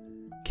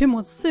 Kim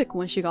was sick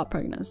when she got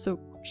pregnant, so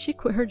she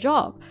quit her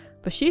job,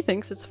 but she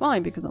thinks it's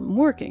fine because I'm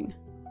working.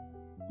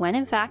 When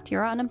in fact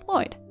you're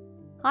unemployed.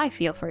 I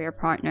feel for your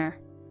partner.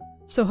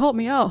 So help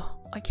me out.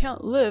 I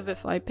can't live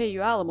if I pay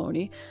you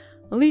alimony.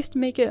 At least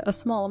make it a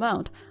small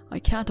amount. I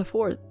can't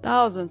afford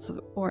thousands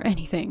or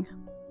anything.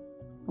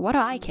 What do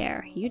I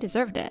care? You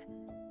deserved it.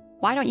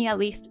 Why don't you at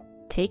least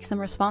take some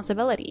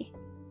responsibility?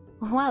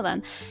 Well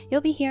then,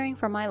 you'll be hearing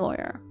from my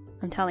lawyer.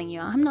 I'm telling you,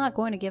 I'm not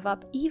going to give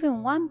up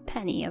even 1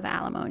 penny of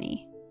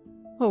alimony.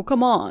 Oh,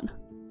 come on.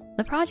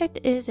 The project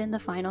is in the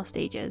final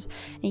stages,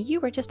 and you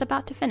were just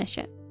about to finish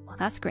it. Well,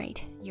 that's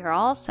great. You're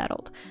all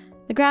settled.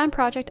 The grand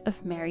project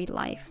of married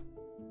life.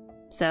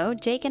 So,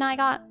 Jake and I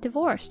got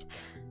divorced.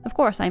 Of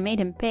course, I made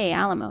him pay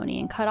alimony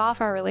and cut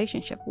off our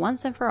relationship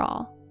once and for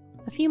all.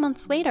 A few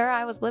months later,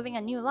 I was living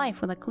a new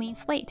life with a clean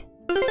slate.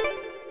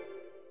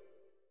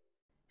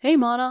 Hey,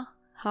 Mana.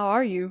 How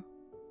are you?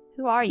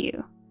 Who are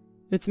you?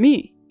 It's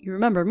me. You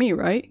remember me,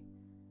 right?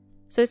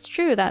 So it's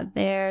true that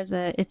there's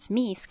a "it's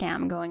me"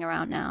 scam going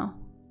around now.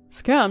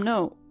 Scam?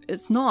 No,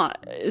 it's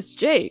not. It's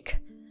Jake.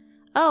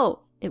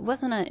 Oh, it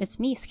wasn't a "it's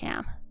me"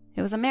 scam.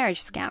 It was a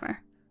marriage scammer.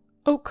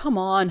 Oh, come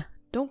on.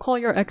 Don't call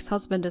your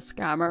ex-husband a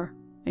scammer.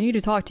 I need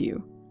to talk to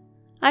you.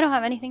 I don't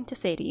have anything to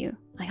say to you.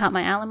 I got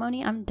my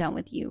alimony, I'm done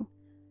with you.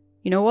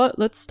 You know what?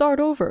 Let's start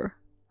over.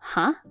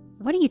 Huh?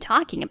 What are you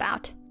talking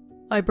about?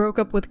 I broke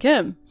up with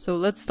Kim, so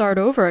let's start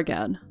over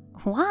again.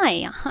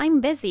 Why? I'm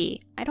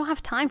busy. I don't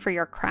have time for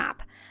your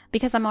crap.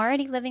 Because I'm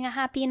already living a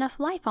happy enough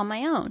life on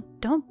my own.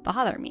 Don't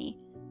bother me.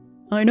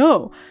 I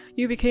know.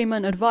 You became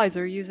an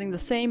advisor using the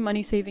same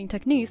money-saving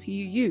techniques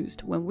you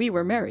used when we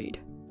were married.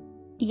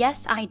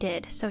 Yes, I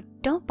did, so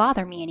don't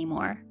bother me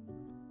anymore.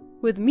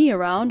 With me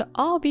around,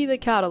 I'll be the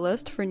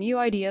catalyst for new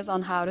ideas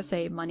on how to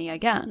save money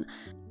again.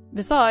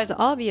 Besides,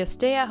 I'll be a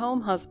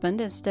stay-at-home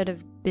husband instead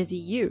of busy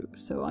you,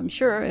 so I'm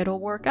sure it'll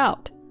work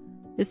out.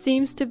 It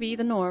seems to be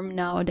the norm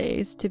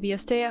nowadays to be a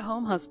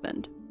stay-at-home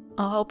husband.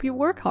 I'll help you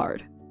work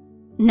hard.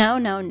 No.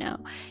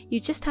 You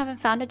just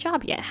haven't found a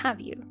job yet,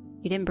 have you?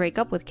 You didn't break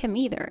up with Kim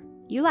either.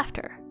 You left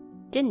her,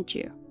 didn't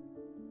you?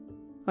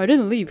 I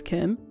didn't leave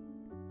Kim.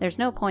 There's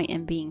no point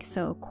in being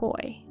so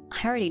coy.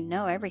 I already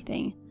know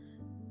everything.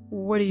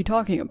 What are you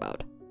talking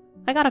about?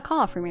 I got a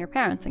call from your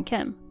parents and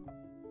Kim.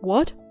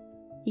 What?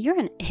 You're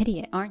an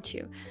idiot, aren't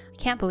you? I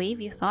can't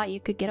believe you thought you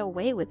could get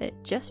away with it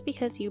just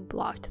because you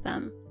blocked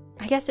them.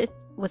 I guess it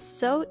was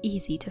so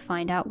easy to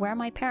find out where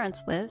my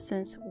parents live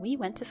since we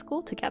went to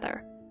school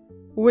together.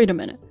 Wait a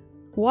minute.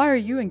 Why are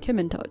you and Kim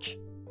in touch?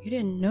 You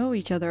didn't know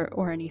each other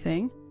or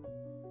anything.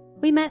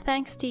 We met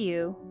thanks to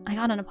you. I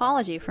got an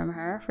apology from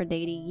her for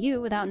dating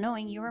you without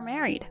knowing you were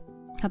married.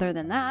 Other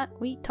than that,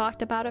 we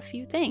talked about a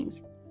few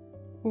things.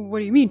 What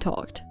do you mean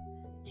talked?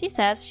 She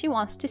says she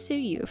wants to sue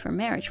you for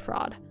marriage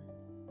fraud.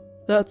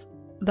 That's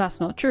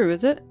not true,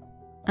 is it?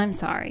 I'm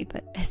sorry,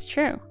 but it's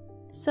true.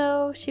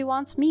 So she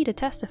wants me to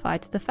testify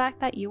to the fact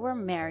that you were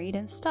married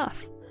and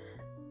stuff.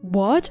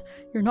 What?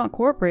 You're not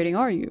cooperating,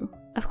 are you?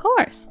 Of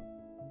course.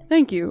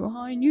 Thank you.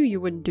 I knew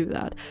you wouldn't do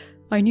that.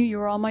 I knew you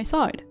were on my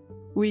side.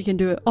 We can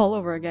do it all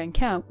over again,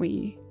 can't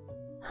we?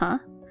 Huh?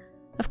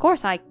 Of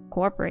course I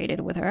cooperated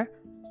with her.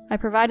 I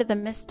provided the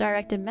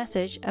misdirected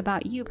message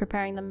about you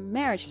preparing the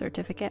marriage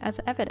certificate as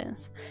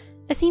evidence.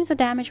 It seems the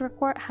damage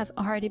report has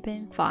already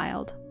been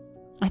filed.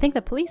 I think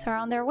the police are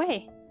on their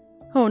way.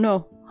 Oh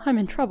no, I'm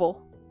in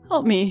trouble.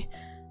 Help me.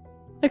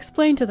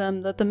 Explain to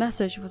them that the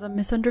message was a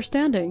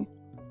misunderstanding.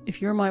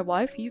 If you're my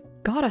wife, you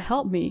gotta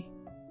help me.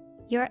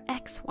 Your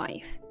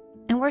ex-wife.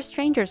 And we're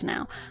strangers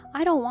now.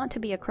 I don't want to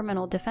be a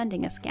criminal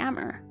defending a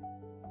scammer.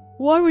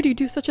 Why would you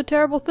do such a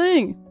terrible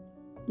thing?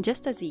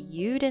 Just as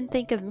you didn't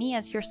think of me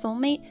as your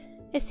soulmate,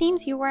 it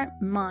seems you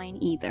weren't mine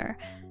either.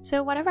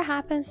 So whatever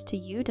happens to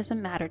you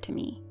doesn't matter to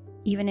me.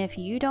 Even if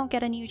you don't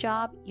get a new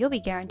job, you'll be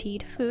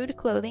guaranteed food,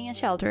 clothing, and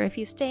shelter if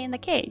you stay in the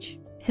cage.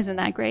 Isn't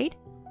that great?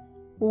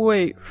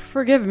 Wait,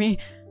 forgive me.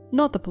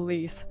 Not the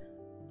police.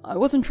 I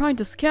wasn't trying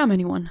to scam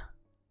anyone.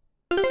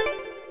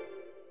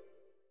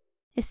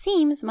 It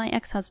seems my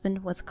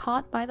ex-husband was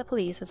caught by the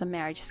police as a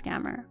marriage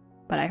scammer,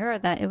 but I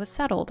heard that it was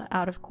settled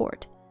out of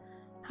court.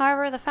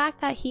 However, the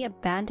fact that he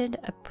abandoned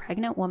a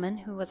pregnant woman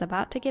who was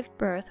about to give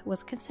birth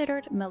was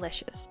considered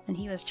malicious, and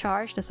he was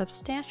charged a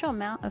substantial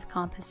amount of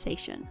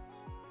compensation.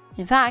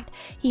 In fact,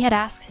 he had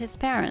asked his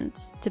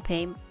parents to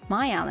pay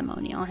my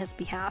alimony on his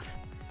behalf.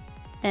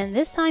 And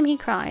this time he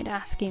cried,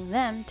 asking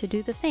them to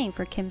do the same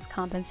for Kim's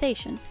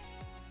compensation.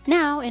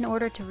 Now, in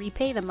order to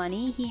repay the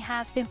money, he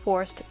has been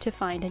forced to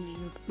find a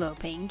new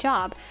low-paying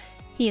job.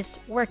 He is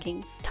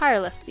working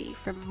tirelessly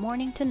from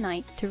morning to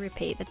night to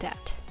repay the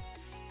debt.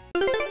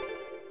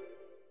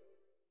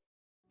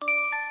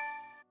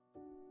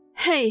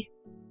 Hey,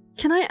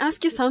 can I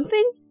ask you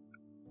something?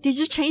 Did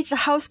you change the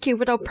house key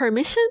without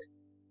permission?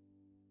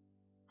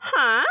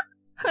 Huh?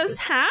 Whose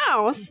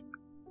house?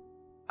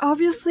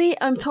 Obviously,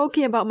 I'm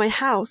talking about my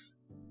house.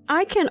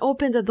 I can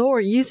open the door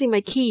using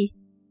my key.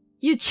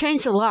 You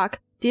changed the lock,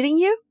 didn't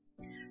you?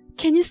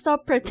 Can you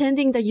stop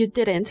pretending that you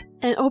didn't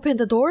and open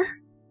the door?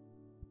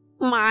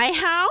 My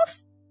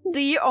house? Do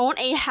you own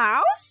a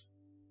house?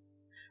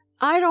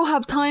 I don't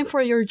have time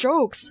for your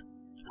jokes.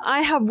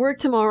 I have work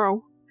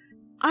tomorrow.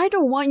 I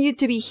don't want you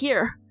to be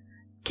here.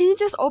 Can you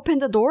just open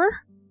the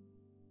door?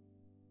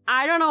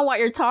 I don't know what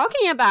you're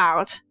talking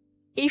about.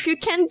 If you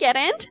can't get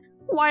in,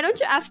 why don't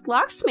you ask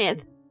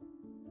locksmith?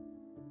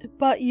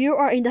 But you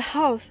are in the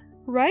house,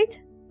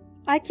 right?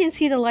 I can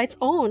see the lights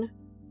on.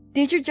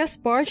 Did you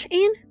just barge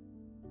in?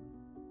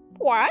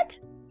 What?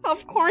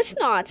 Of course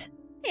not.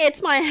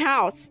 It's my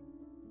house.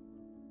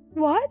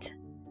 What?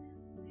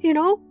 You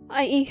know,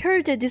 I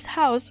inherited this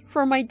house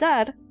from my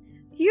dad.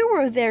 You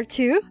were there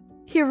too.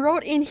 He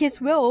wrote in his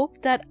will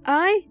that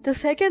I, the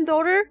second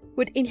daughter,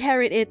 would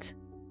inherit it.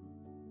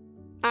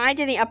 I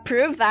didn't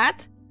approve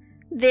that.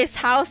 This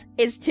house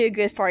is too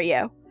good for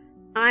you.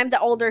 I'm the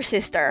older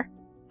sister.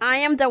 I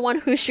am the one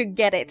who should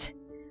get it.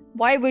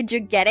 Why would you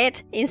get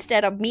it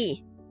instead of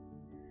me?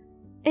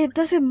 It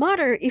doesn't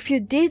matter if you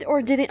did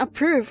or didn't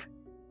approve.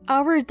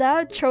 Our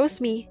dad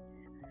chose me.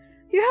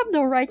 You have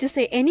no right to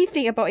say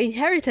anything about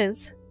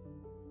inheritance.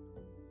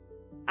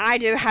 I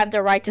do have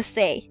the right to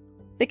say,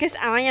 because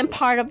I am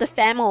part of the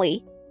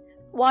family.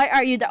 Why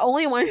are you the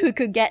only one who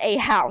could get a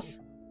house?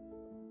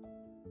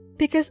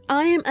 Because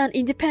I am an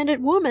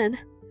independent woman.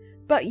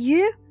 But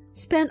you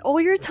spend all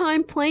your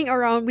time playing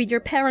around with your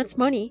parents'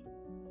 money.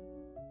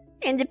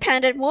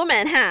 Independent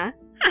woman, huh?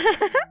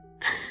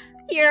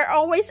 You're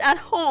always at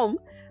home.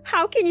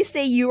 How can you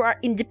say you are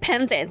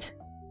independent?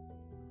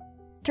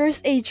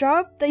 There's a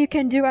job that you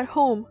can do at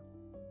home.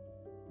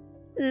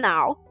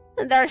 No,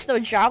 there's no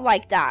job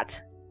like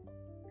that.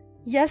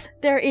 Yes,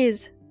 there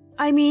is.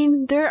 I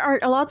mean, there are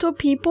a lot of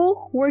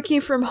people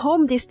working from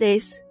home these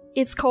days.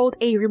 It's called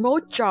a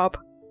remote job.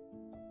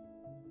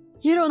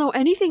 You don't know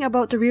anything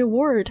about the real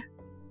world.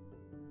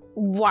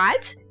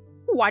 What?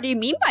 What do you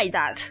mean by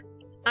that?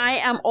 I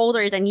am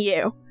older than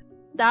you.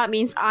 That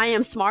means I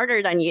am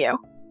smarter than you.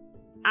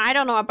 I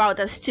don't know about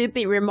the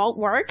stupid remote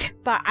work,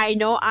 but I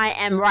know I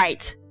am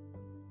right.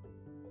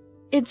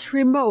 It's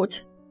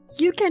remote.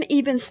 You can't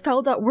even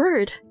spell that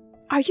word.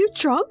 Are you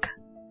drunk?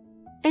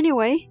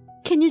 Anyway,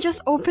 can you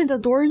just open the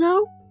door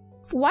now?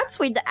 What's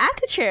with the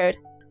attitude?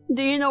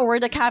 Do you know where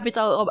the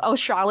capital of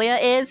Australia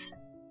is?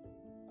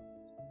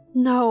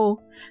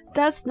 No,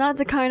 that's not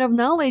the kind of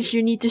knowledge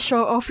you need to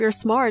show off your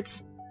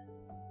smarts.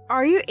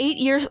 Are you 8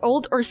 years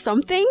old or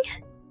something?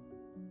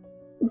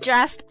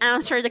 Just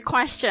answer the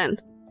question.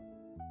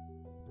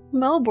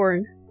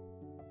 Melbourne.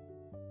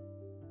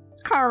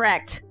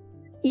 Correct.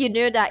 You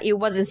knew that it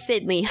wasn't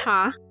Sydney,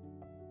 huh?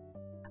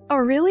 Oh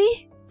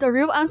really? The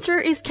real answer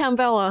is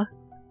Canberra.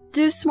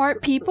 Do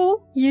smart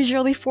people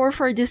usually fall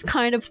for this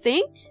kind of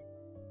thing?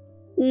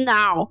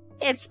 No,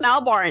 it's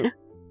Melbourne.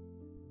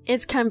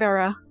 It's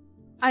Canberra.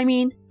 I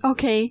mean,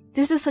 okay,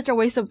 this is such a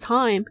waste of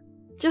time.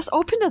 Just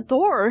open the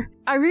door.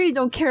 I really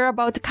don't care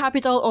about the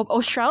capital of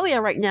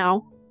Australia right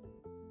now.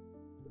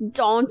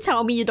 Don't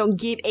tell me you don't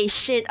give a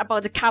shit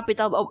about the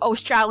capital of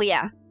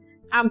Australia.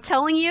 I'm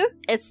telling you,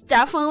 it's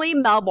definitely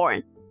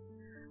Melbourne.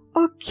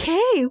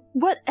 Okay,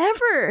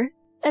 whatever.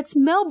 It's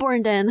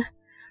Melbourne then.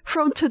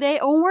 From today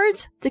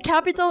onwards, the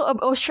capital of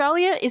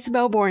Australia is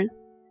Melbourne.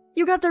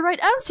 You got the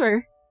right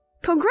answer.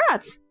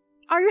 Congrats.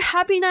 Are you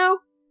happy now?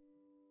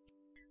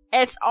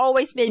 It's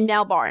always been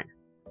Melbourne.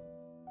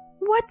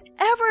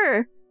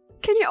 Whatever.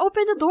 Can you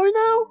open the door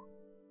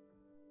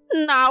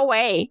now? No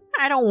way.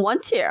 I don't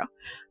want to.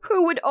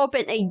 Who would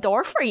open a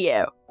door for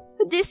you?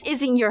 This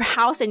isn't your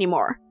house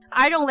anymore.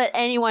 I don't let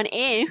anyone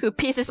in who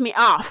pisses me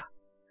off.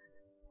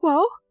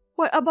 Well,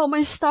 what about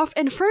my stuff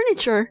and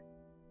furniture?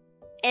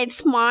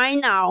 It's mine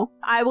now.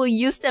 I will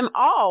use them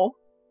all.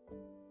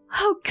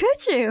 How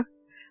could you?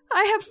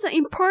 I have some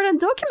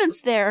important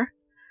documents there.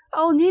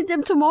 I'll need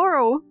them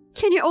tomorrow.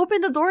 Can you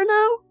open the door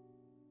now?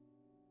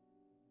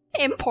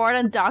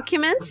 Important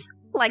documents?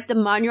 Like the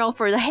manual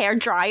for the hair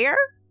dryer?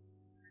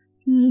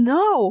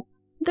 No,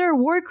 they're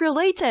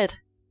work-related.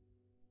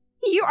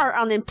 You are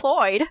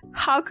unemployed.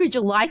 How could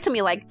you lie to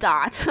me like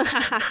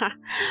that?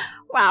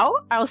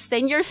 Well, I'll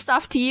send your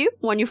stuff to you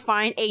when you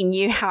find a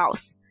new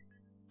house.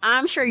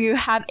 I'm sure you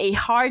have a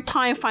hard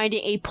time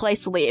finding a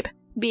place to live,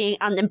 being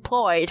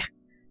unemployed.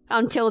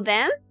 Until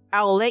then,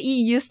 I'll let you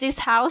use this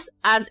house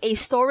as a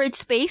storage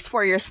space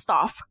for your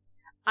stuff.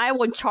 I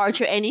won't charge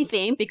you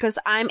anything because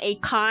I'm a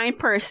kind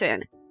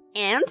person.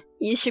 And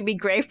you should be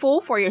grateful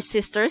for your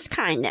sister's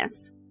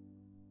kindness.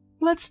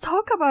 Let's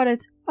talk about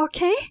it,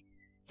 okay?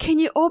 Can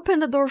you open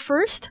the door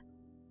first?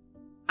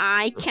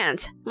 I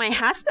can't. My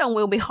husband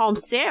will be home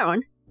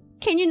soon.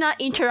 Can you not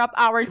interrupt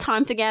our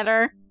time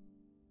together?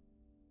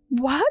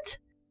 What?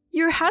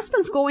 Your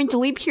husband's going to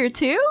live here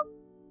too?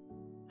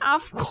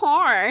 Of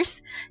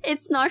course.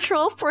 It's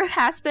natural for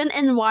husband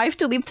and wife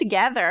to live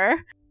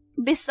together.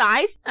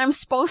 Besides, I'm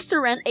supposed to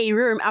rent a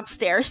room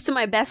upstairs to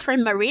my best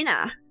friend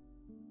Marina.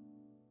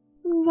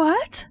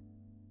 What?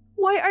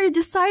 Why are you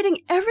deciding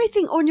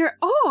everything on your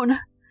own?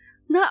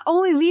 Not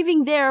only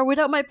living there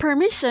without my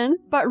permission,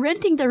 but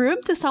renting the room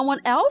to someone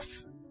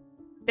else?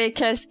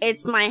 Because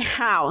it's my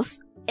house.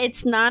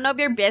 It's none of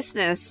your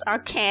business,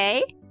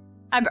 okay?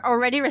 I've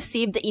already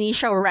received the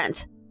initial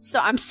rent, so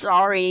I'm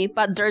sorry,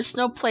 but there's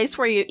no place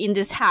for you in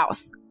this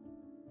house.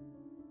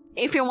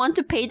 If you want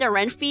to pay the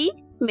rent fee,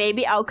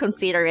 maybe I'll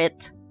consider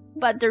it.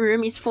 But the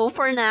room is full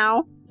for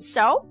now,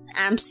 so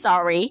I'm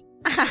sorry.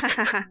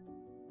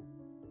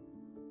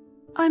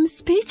 I'm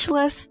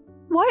speechless.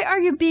 Why are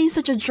you being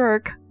such a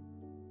jerk?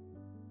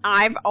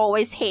 I've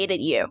always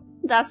hated you.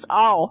 That's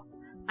all.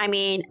 I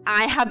mean,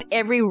 I have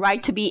every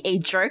right to be a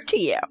jerk to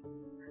you.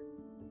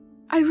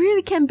 I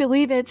really can't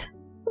believe it.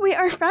 We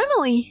are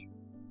family.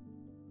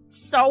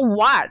 So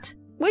what?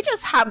 We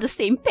just have the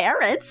same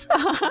parents.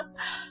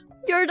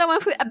 You're the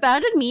one who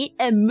abandoned me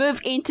and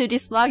moved into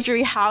this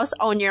luxury house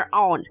on your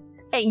own.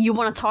 And you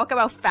want to talk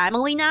about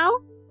family now?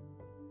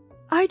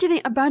 I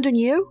didn't abandon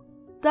you.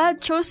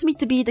 Dad chose me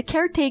to be the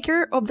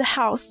caretaker of the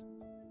house.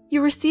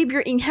 You received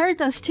your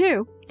inheritance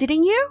too,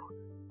 didn't you?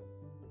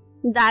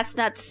 That's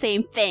not the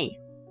same thing.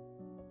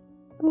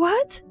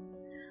 What?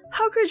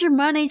 How could you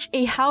manage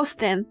a house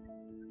then?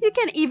 You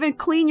can't even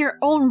clean your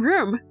own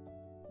room.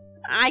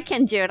 I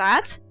can do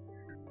that.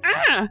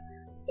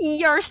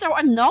 You're so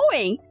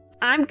annoying.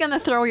 I'm gonna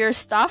throw your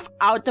stuff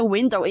out the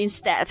window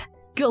instead.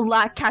 Good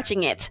luck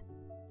catching it.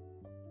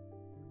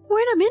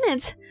 Wait a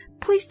minute.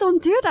 Please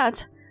don't do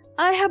that.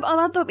 I have a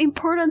lot of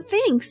important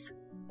things.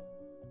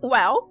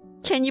 Well,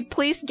 can you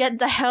please get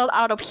the hell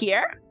out of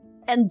here?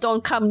 And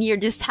don't come near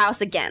this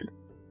house again.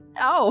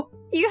 Oh,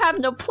 you have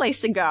no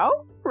place to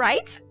go,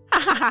 right?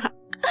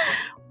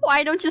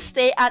 Why don't you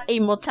stay at a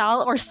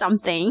motel or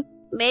something?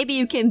 Maybe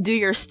you can do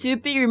your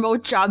stupid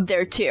remote job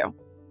there too.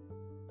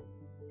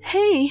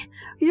 Hey,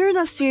 you're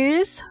not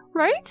serious,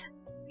 right?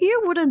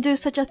 You wouldn't do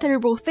such a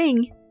terrible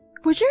thing,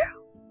 would you?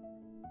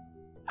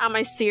 Am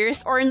I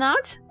serious or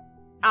not?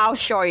 I'll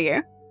show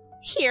you.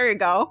 Here you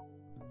go.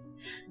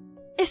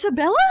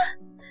 Isabella?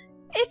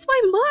 It's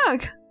my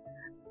mug!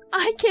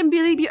 I can't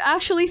believe you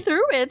actually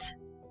threw it.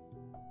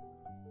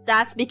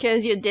 That's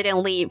because you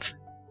didn't leave.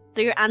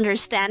 Do you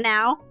understand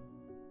now?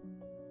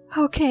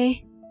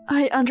 Okay,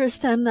 I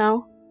understand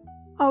now.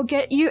 I'll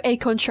get you a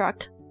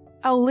contract.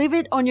 I'll leave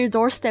it on your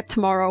doorstep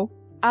tomorrow.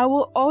 I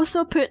will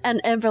also put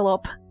an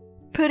envelope.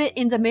 Put it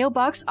in the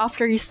mailbox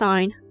after you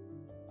sign.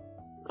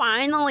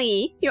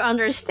 Finally, you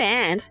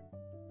understand.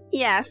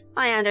 Yes,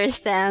 I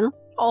understand.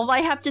 All I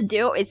have to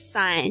do is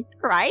sign,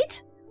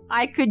 right?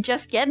 I could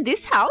just get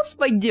this house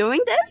by doing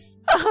this?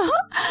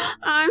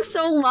 I'm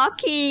so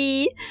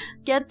lucky.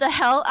 Get the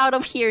hell out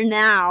of here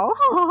now.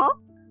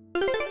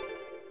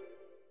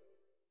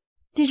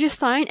 Did you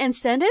sign and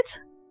send it?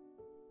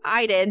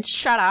 I did.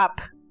 Shut up.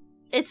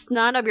 It's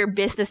none of your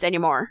business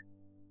anymore.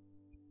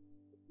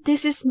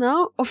 This is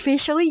now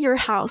officially your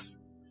house.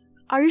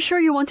 Are you sure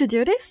you want to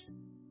do this?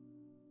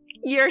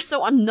 You're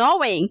so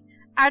annoying.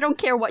 I don't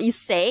care what you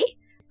say.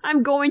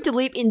 I'm going to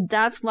live in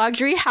Dad's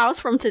luxury house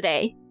from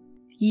today.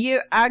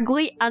 You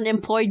ugly,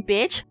 unemployed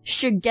bitch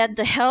should get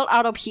the hell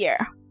out of here.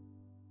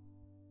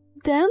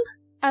 Then,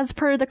 as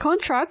per the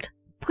contract,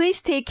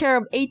 please take care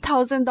of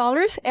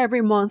 $8,000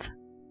 every month.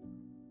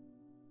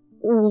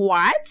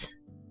 What?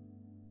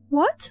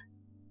 What?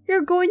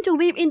 You're going to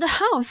live in the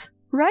house,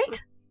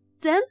 right?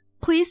 Then,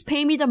 please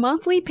pay me the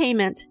monthly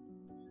payment.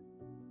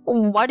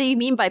 What do you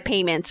mean by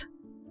payment?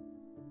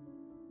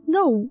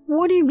 No,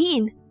 what do you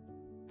mean?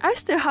 I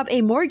still have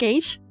a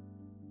mortgage.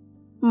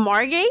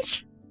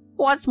 Mortgage?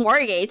 What's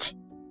mortgage?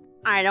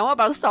 I know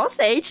about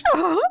sausage.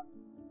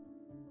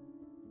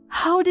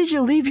 How did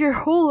you live your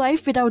whole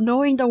life without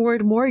knowing the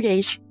word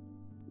mortgage?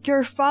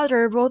 Your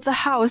father bought the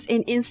house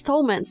in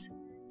installments,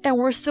 and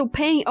we're still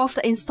paying off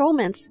the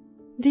installments.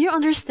 Do you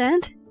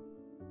understand?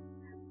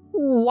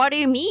 What do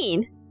you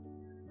mean?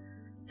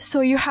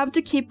 So you have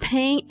to keep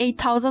paying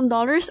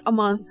 $8,000 a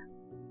month.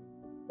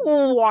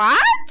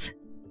 What?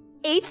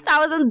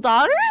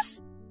 $8,000?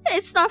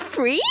 It's not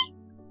free?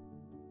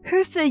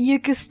 Who said you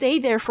could stay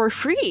there for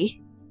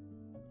free?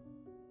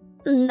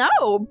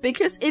 No,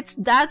 because it's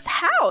Dad's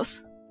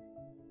house.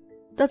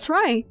 That's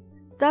right.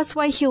 That's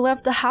why he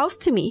left the house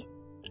to me.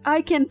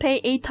 I can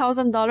pay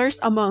 $8,000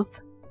 a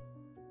month.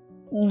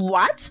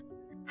 What?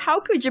 How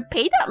could you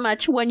pay that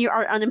much when you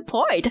are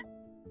unemployed?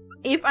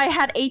 If I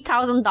had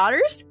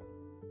 $8,000,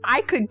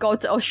 I could go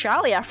to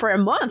Australia for a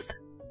month.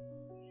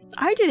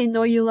 I didn't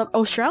know you loved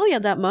Australia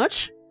that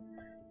much.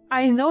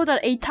 I know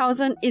that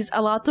 $8,000 is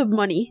a lot of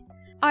money.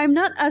 I'm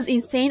not as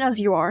insane as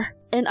you are,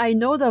 and I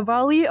know the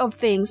value of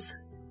things.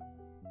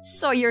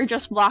 So you're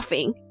just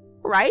bluffing,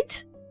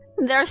 right?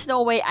 There's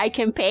no way I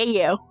can pay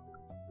you.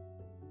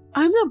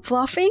 I'm not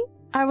bluffing.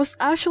 I was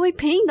actually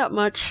paying that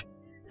much.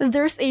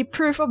 There's a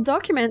proof of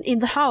document in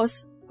the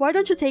house. Why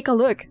don't you take a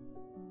look?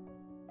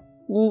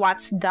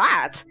 What's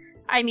that?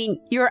 I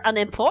mean, you're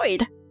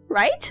unemployed,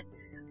 right?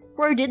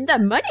 Where did that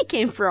money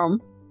came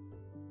from?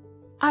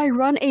 I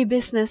run a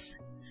business.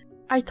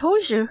 I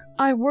told you,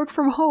 I work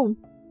from home.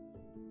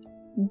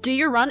 Do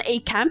you run a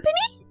company?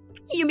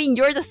 You mean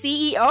you're the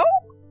CEO?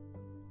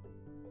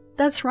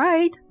 That's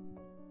right.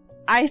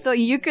 I thought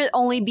you could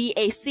only be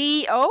a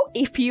CEO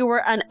if you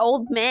were an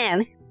old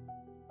man.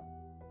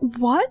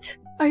 What?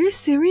 Are you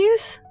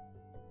serious?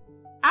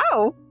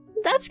 Oh,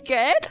 that's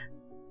good.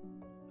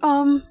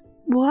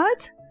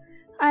 What?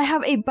 I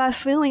have a bad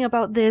feeling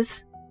about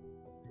this.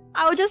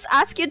 I'll just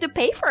ask you to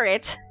pay for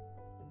it.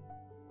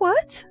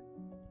 What?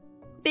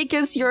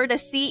 Because you're the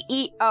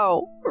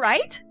CEO,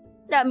 right?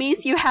 That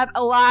means you have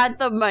a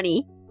lot of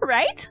money,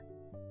 right?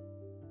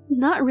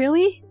 Not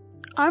really.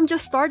 I'm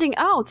just starting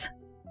out.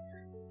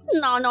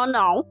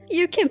 No.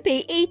 You can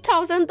pay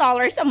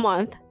 $8,000 a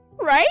month,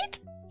 right?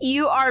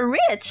 You are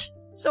rich,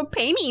 so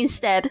pay me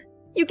instead.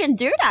 You can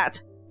do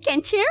that,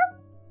 can't you?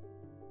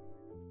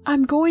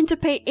 I'm going to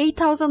pay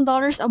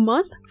 $8,000 a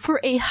month for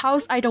a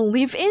house I don't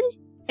live in,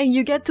 and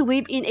you get to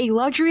live in a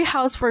luxury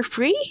house for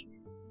free?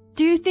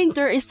 Do you think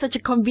there is such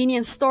a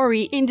convenient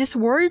story in this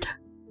world?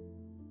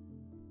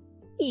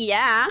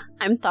 Yeah,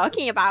 I'm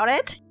talking about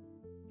it.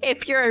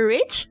 If you're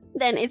rich,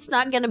 then it's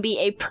not gonna be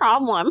a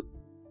problem.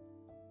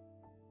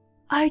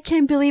 I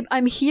can't believe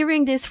I'm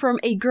hearing this from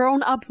a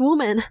grown-up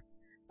woman.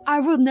 I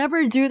would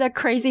never do that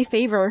crazy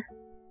favor.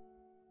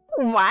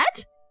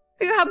 What?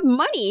 You have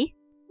money,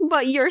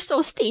 but you're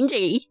so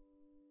stingy.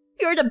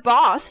 You're the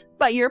boss,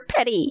 but you're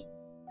petty.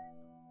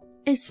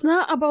 It's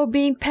not about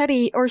being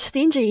petty or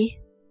stingy.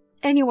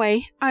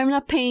 Anyway, I'm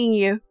not paying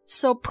you,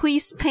 so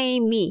please pay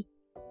me.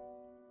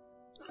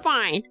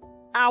 Fine.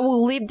 I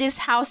will leave this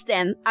house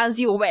then, as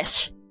you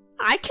wish.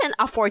 I can't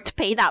afford to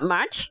pay that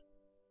much.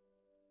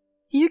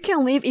 You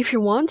can leave if you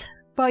want,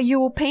 but you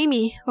will pay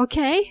me,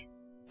 okay?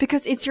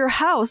 Because it's your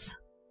house.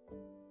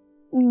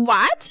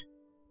 What?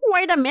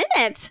 Wait a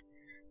minute.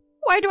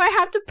 Why do I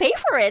have to pay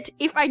for it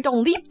if I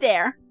don't live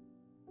there?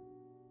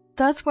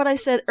 That's what I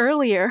said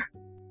earlier.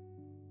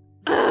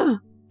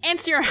 Ugh,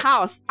 it's your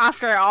house,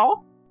 after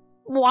all.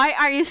 Why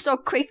are you so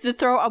quick to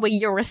throw away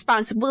your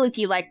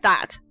responsibility like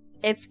that?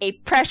 It's a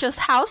precious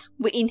house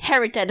we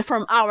inherited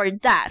from our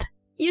dad.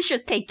 You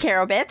should take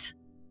care of it.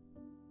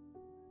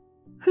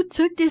 Who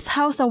took this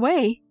house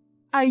away?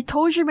 I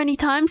told you many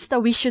times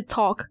that we should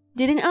talk,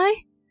 didn't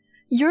I?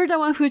 You're the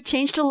one who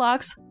changed the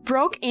locks,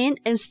 broke in,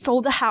 and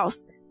stole the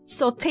house.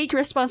 So take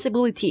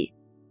responsibility.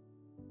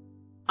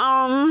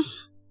 Why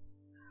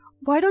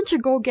don't you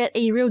go get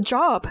a real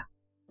job?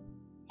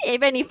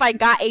 Even if I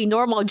got a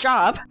normal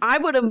job, I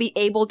wouldn't be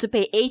able to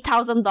pay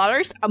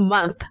 $8,000 a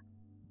month.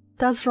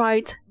 That's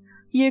right.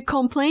 You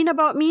complain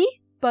about me,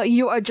 but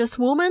you are just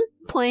a woman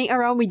playing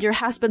around with your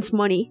husband's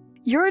money.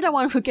 You're the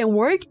one who can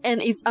work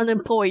and is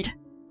unemployed.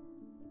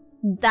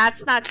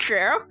 That's not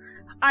true.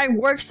 I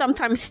work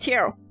sometimes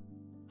too.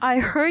 I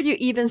heard you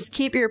even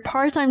skip your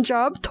part-time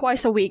job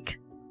twice a week.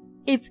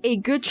 It's a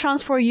good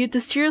chance for you to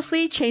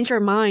seriously change your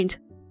mind.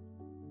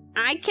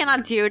 I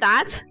cannot do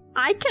that.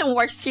 I can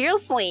work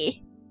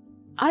seriously.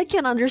 I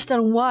can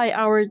understand why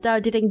our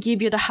dad didn't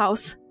give you the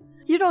house.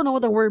 You don't know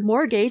the word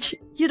mortgage.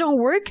 You don't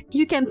work,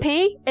 you can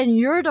pay, and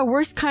you're the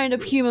worst kind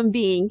of human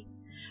being.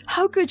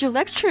 How could you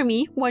lecture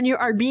me when you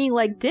are being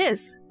like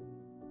this?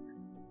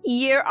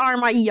 You are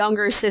my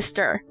younger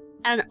sister.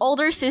 An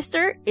older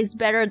sister is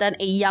better than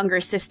a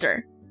younger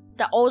sister.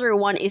 The older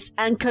one is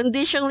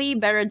unconditionally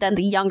better than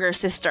the younger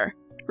sister,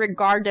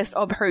 regardless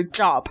of her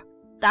job.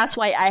 That's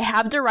why I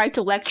have the right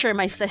to lecture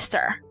my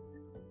sister.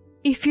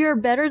 If you're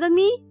better than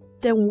me,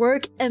 then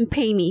work and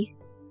pay me.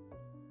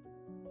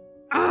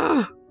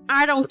 Ugh,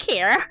 I don't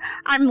care.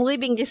 I'm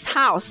leaving this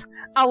house.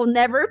 I will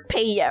never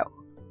pay you.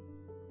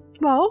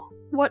 Well,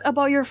 what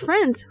about your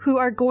friends who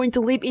are going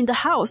to live in the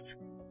house?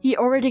 You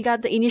already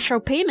got the initial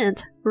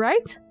payment,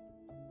 right?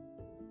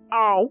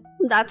 Oh,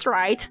 that's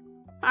right.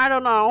 I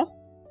don't know.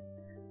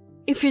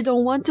 If you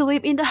don't want to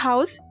live in the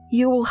house,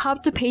 you will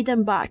have to pay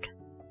them back.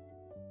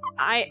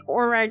 I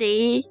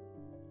already...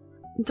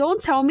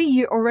 Don't tell me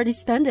you already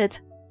spent it.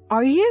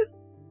 Are you?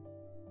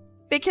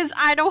 Because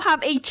I don't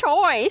have a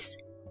choice.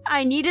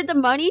 I needed the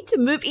money to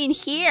move in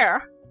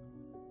here.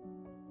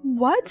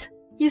 What?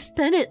 You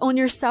spent it on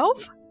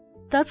yourself?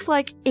 That's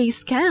like a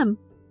scam.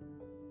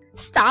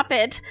 Stop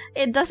it.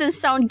 It doesn't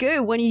sound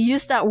good when you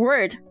use that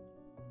word.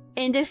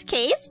 In this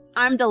case,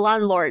 I'm the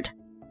landlord.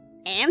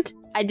 And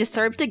I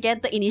deserve to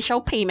get the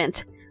initial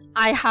payment.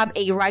 I have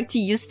a right to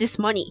use this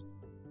money.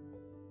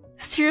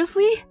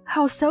 Seriously?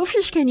 How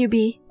selfish can you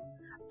be?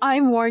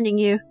 I'm warning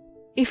you.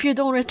 If you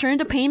don't return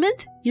the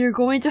payment, you're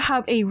going to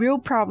have a real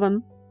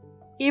problem.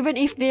 Even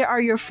if they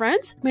are your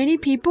friends, many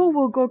people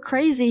will go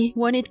crazy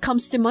when it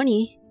comes to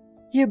money.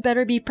 You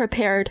better be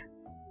prepared.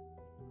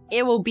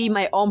 It will be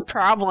my own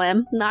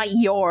problem, not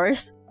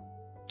yours.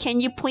 Can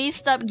you please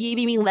stop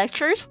giving me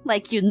lectures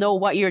like you know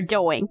what you're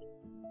doing?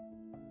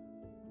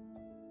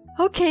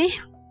 Okay,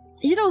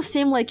 you don't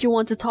seem like you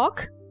want to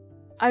talk.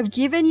 I've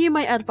given you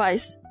my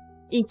advice,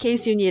 in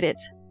case you need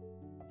it.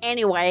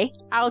 Anyway,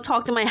 I'll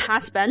talk to my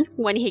husband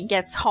when he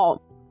gets home.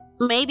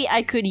 Maybe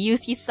I could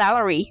use his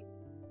salary.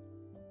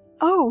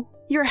 Oh,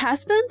 your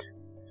husband?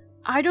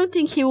 I don't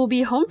think he will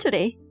be home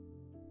today.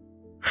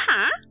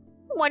 Huh?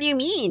 What do you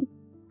mean?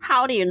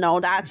 How do you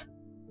know that?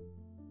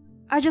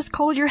 I just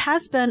called your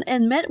husband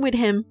and met with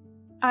him.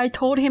 I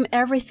told him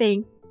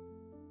everything.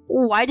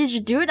 Why did you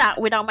do that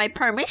without my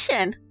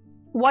permission?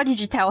 What did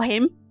you tell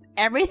him?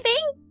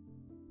 Everything?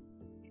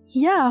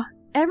 Yeah,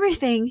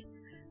 everything.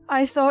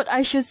 I thought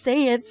I should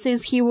say it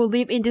since he will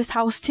live in this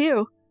house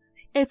too.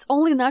 It's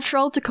only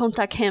natural to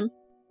contact him.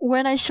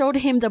 When I showed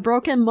him the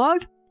broken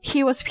mug,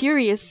 he was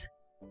furious.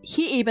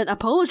 He even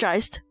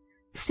apologized,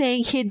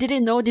 saying he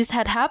didn't know this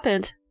had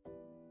happened.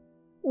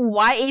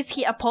 Why is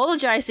he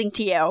apologizing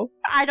to you?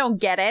 I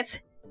don't get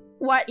it.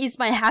 What is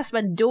my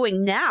husband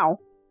doing now?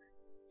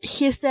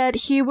 He said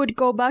he would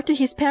go back to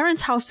his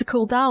parents' house to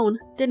cool down.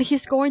 Then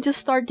he's going to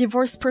start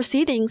divorce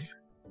proceedings.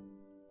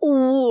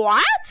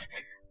 What?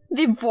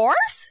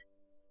 Divorce?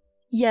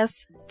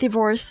 Yes,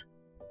 divorce.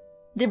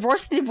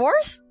 Divorce?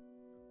 Divorce.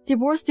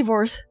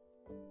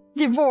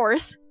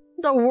 Divorce?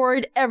 The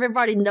word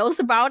everybody knows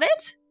about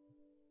it?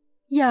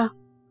 Yeah,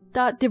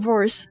 that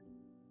divorce.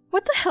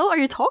 What the hell are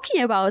you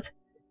talking about?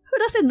 Who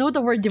doesn't know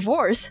the word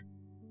divorce?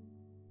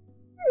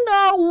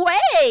 No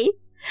way!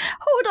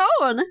 Hold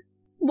on.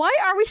 Why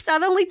are we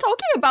suddenly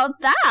talking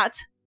about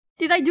that?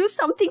 Did I do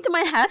something to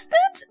my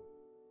husband?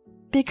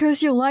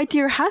 Because you lied to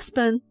your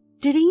husband,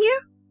 didn't you?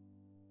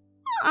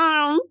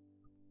 I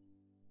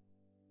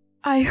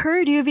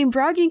heard you've been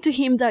bragging to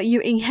him that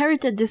you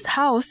inherited this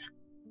house.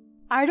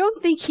 I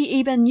don't think he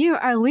even knew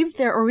I lived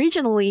there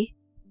originally.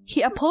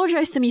 He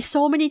apologized to me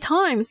so many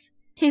times.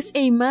 He's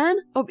a man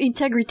of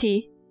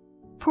integrity.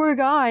 Poor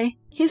guy.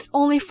 His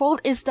only fault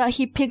is that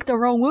he picked the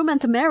wrong woman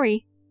to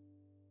marry.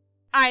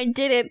 I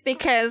did it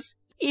because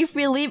if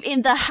we live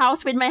in the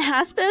house with my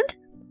husband,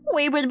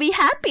 we would be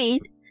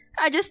happy.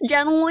 I just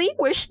genuinely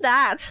wish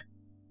that.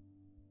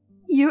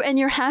 You and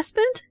your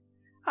husband?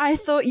 I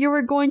thought you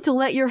were going to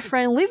let your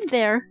friend live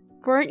there,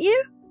 weren't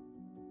you?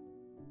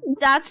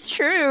 That's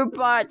true,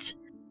 but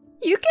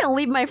you can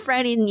leave my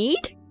friend in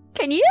need,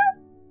 can you?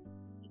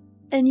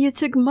 And you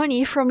took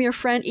money from your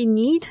friend in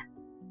need?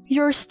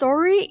 Your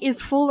story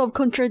is full of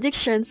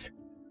contradictions.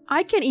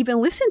 I can't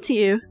even listen to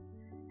you.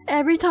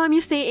 Every time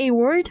you say a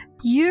word,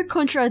 you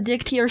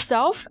contradict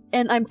yourself,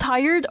 and I'm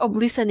tired of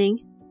listening.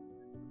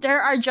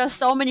 There are just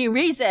so many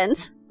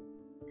reasons.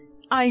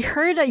 I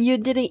heard that you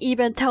didn't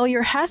even tell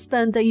your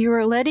husband that you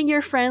were letting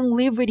your friend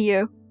live with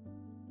you.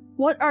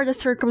 What are the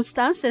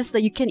circumstances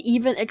that you can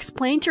even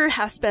explain to your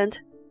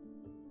husband?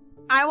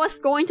 I was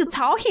going to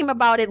tell him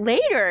about it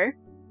later,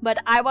 but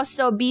I was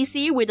so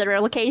busy with the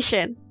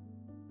relocation.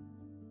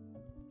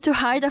 To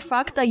hide the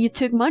fact that you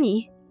took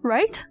money,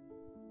 right?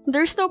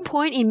 There's no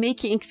point in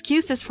making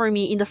excuses for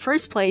me in the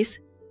first place.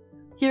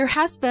 Your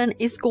husband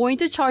is going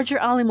to charge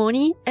your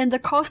alimony and the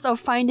cost of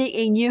finding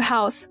a new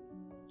house.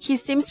 He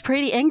seems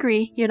pretty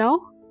angry, you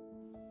know?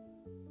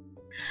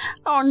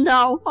 Oh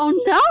no!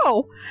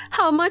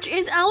 How much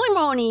is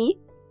alimony?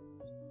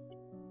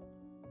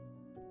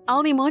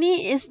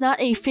 Alimony is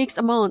not a fixed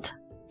amount.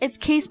 It's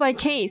case by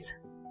case.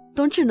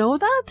 Don't you know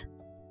that?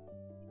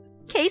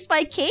 Case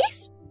by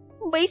case?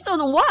 Based on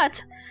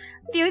what?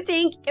 Do you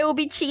think it will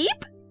be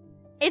cheap?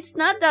 It's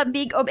not that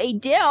big of a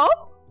deal.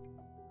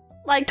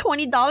 Like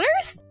 $20?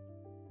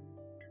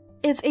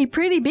 It's a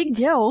pretty big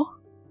deal.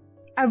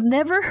 I've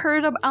never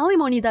heard of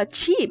alimony that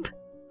cheap.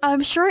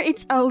 I'm sure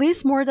it's at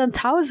least more than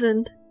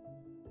 $1,000.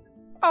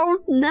 Oh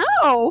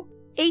no!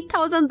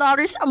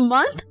 $8,000 a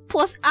month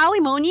plus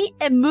alimony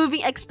and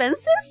moving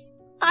expenses?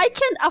 I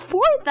can't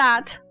afford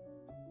that.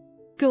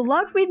 Good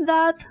luck with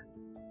that.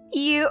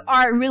 You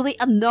are really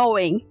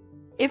annoying.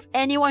 If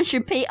anyone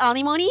should pay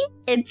alimony,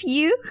 it's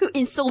you who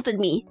insulted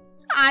me.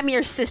 I'm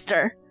your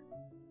sister.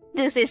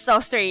 This is so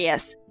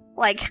serious.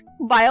 Like,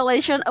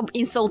 violation of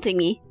insulting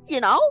me, you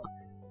know?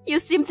 You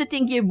seem to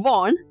think you've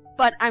won,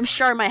 but I'm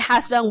sure my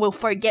husband will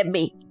forgive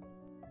me.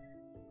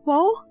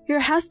 Well, your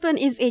husband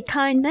is a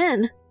kind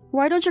man.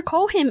 Why don't you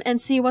call him and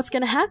see what's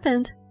gonna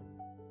happen?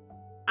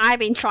 I've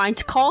been trying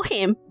to call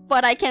him,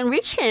 but I can't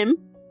reach him.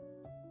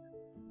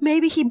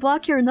 Maybe he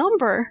blocked your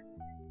number.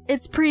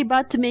 It's pretty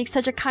bad to make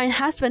such a kind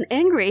husband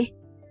angry.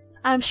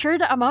 I'm sure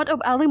the amount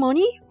of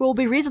alimony will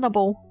be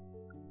reasonable.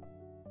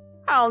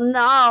 Oh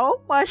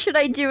no, what should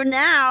I do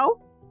now?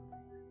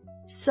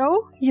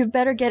 So, you've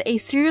better get a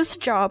serious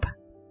job.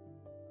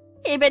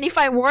 Even if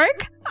I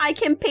work, I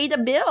can pay the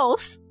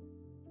bills.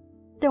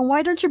 Then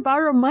why don't you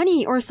borrow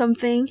money or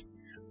something?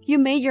 You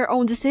made your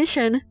own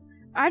decision.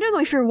 I don't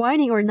know if you're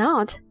whining or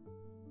not.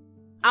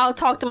 I'll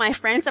talk to my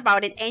friends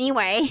about it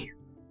anyway.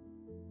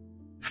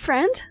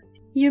 Friend?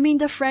 You mean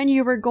the friend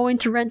you were going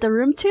to rent the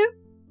room to?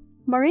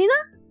 Marina?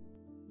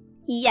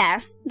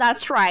 Yes,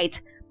 that's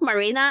right.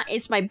 Marina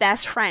is my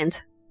best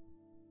friend.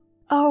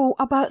 Oh,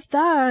 about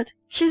that.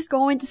 She's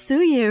going to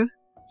sue you.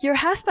 Your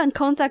husband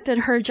contacted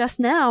her just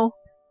now,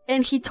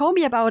 and he told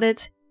me about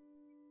it.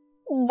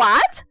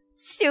 What?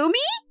 Sue me?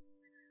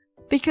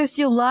 Because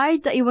you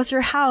lied that it was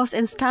your house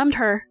and scammed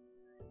her.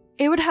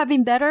 It would have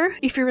been better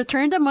if you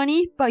returned the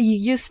money, but you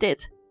used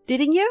it,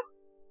 didn't you?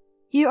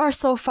 You are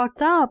so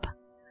fucked up.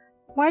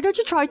 Why don't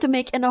you try to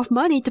make enough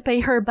money to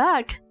pay her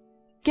back?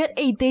 Get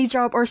a day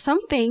job or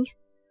something.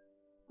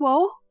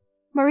 Well,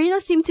 Marina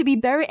seemed to be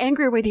very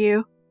angry with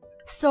you,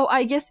 so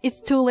I guess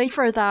it's too late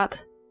for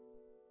that.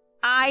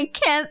 I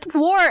can't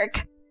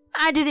work.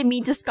 I didn't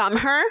mean to scam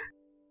her.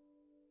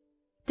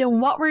 Then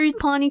what were you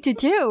planning to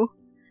do?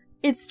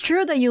 It's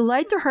true that you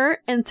lied to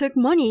her and took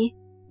money.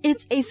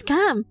 It's a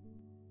scam.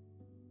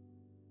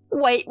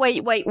 Wait.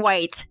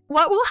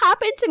 What will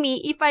happen to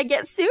me if I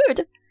get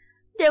sued?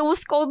 They will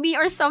scold me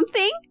or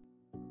something?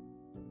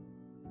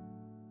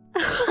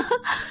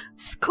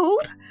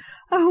 Scold?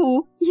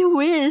 Oh, you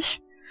wish.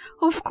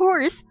 Of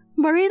course,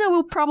 Marina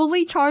will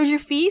probably charge you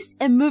fees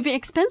and moving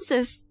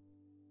expenses.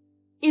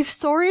 If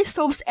sorry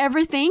solves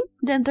everything,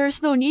 then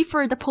there's no need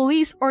for the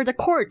police or the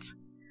courts.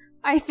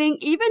 I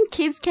think even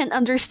kids can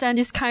understand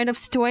this kind of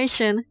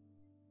situation.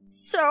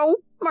 So,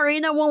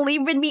 Marina won't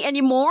live with me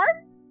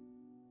anymore?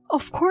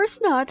 Of course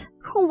not.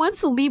 Who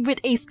wants to live with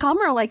a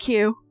scammer like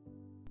you?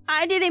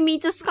 I didn't mean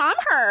to scam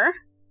her.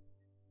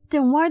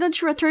 Then why don't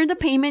you return the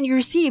payment you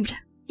received?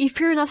 If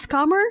you're not a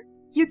scammer,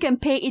 you can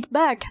pay it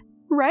back,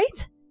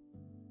 right?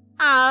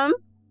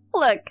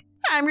 Look,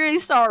 I'm really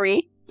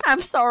sorry.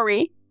 I'm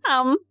sorry.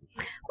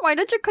 Why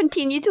don't you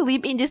continue to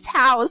live in this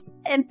house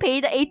and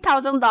pay the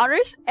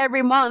 $8,000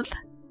 every month?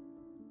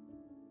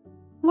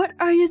 What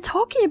are you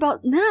talking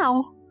about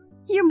now?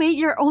 You made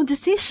your own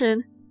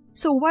decision,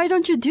 so why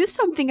don't you do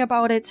something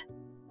about it?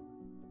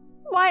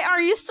 Why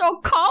are you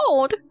so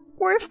cold?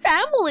 We're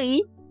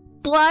family.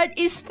 Blood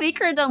is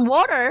thicker than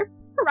water,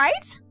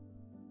 right?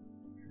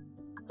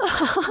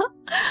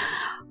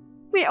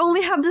 We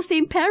only have the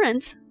same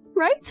parents,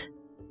 right?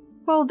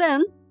 Well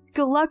then,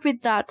 good luck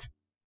with that.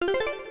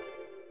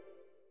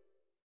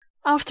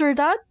 After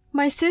that,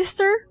 my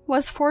sister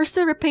was forced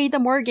to repay the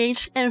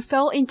mortgage and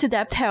fell into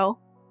debt hell.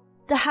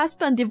 The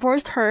husband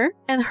divorced her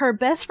and her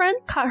best friend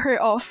cut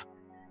her off.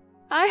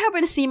 I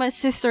haven't seen my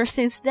sister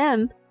since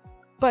then,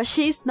 but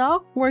she is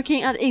now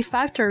working at a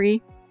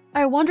factory.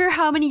 I wonder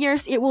how many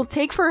years it will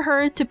take for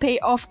her to pay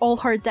off all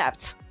her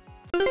debts.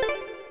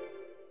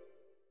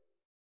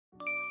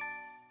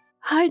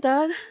 Hi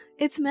Dad,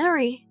 it's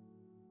Mary.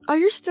 Are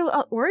you still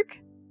at work?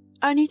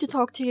 I need to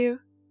talk to you.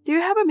 Do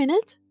you have a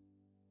minute?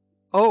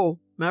 Oh,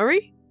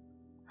 Mary?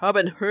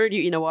 Haven't heard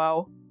you in a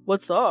while.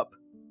 What's up?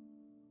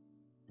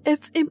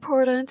 It's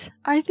important.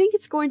 I think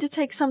it's going to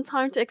take some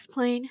time to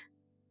explain.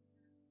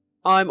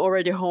 I'm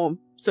already home,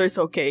 so it's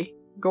okay.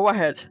 Go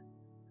ahead.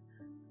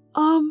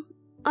 I'm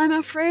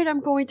afraid I'm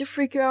going to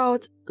freak you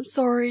out. I'm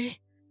sorry.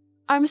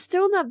 I'm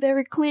still not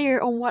very clear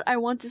on what I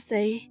want to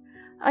say.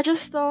 I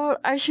just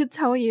thought I should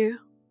tell you.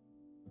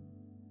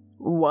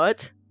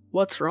 What?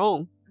 What's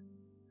wrong?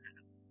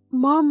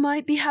 Mom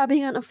might be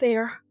having an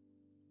affair.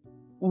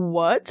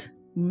 What?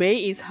 May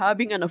is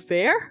having an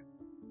affair?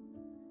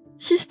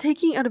 She's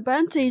taking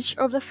advantage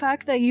of the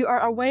fact that you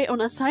are away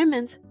on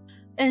assignment,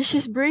 and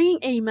she's bringing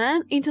a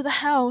man into the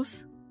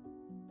house.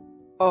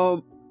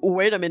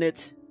 Wait a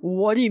minute.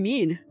 What do you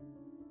mean?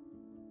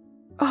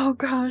 Oh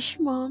gosh,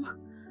 Mom.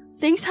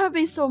 Things have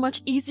been so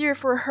much easier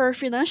for her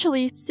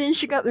financially since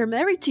she got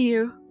married to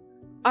you.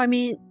 I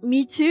mean,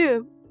 me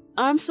too.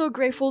 I'm so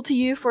grateful to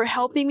you for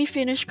helping me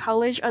finish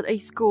college at a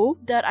school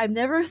that I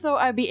never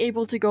thought I'd be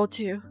able to go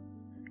to.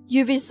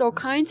 You've been so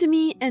kind to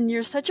me and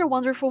you're such a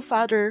wonderful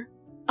father.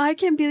 I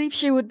can't believe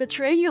she would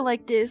betray you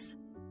like this.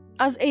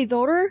 As a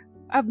daughter,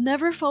 I've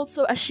never felt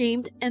so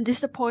ashamed and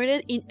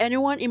disappointed in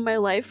anyone in my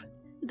life.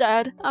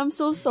 Dad, I'm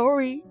so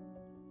sorry.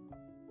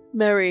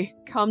 Mary,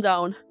 calm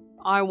down.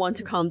 I want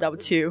to calm down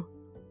too.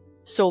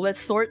 So let's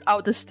sort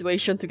out the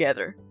situation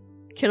together.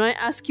 Can I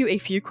ask you a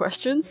few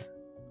questions?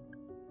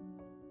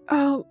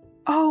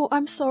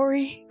 I'm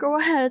sorry. Go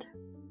ahead.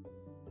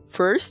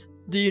 First,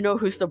 do you know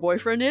who's the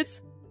boyfriend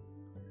is?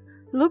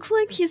 Looks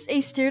like he's a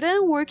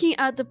student working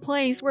at the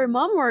place where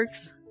Mom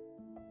works.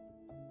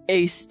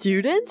 A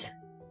student?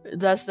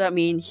 Does that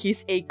mean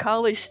he's a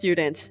college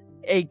student?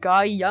 A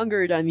guy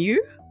younger than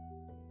you?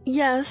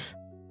 Yes.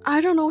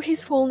 I don't know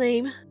his full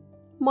name.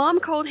 Mom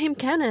called him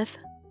Kenneth.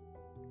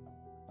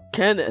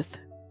 Kenneth.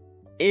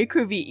 It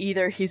could be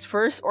either his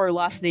first or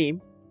last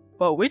name.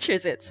 But which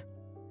is it?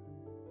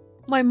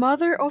 My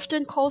mother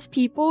often calls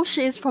people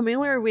she is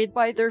familiar with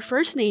by their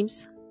first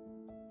names.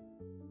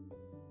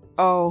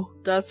 Oh,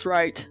 that's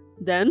right.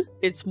 Then,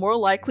 it's more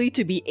likely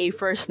to be a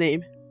first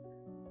name.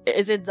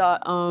 Is it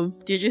that,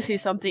 did you see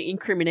something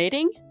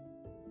incriminating?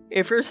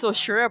 If you're so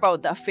sure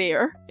about the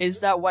affair, is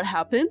that what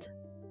happened?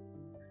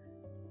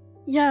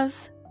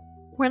 Yes.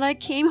 When I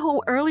came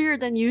home earlier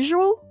than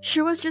usual,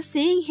 she was just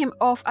seeing him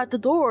off at the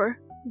door.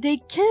 They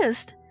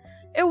kissed.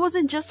 It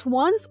wasn't just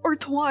once or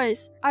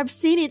twice. I've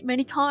seen it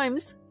many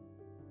times.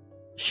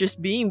 She's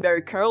being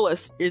very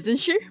careless, isn't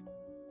she?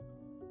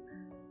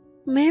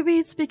 Maybe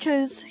it's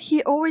because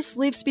he always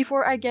leaves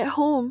before I get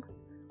home.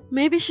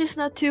 Maybe she's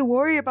not too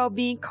worried about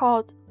being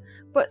caught.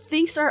 But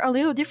things are a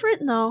little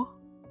different now.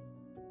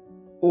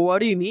 What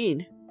do you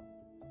mean?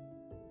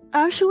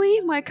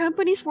 Actually, my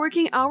company's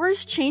working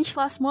hours changed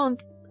last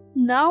month.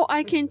 Now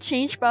I can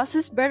change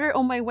buses better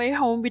on my way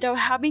home without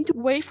having to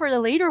wait for the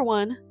later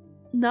one.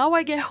 Now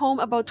I get home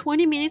about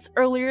 20 minutes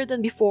earlier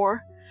than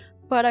before.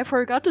 But I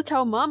forgot to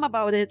tell Mom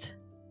about it.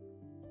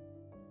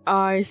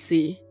 I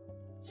see.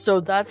 So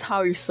that's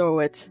how you saw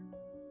it.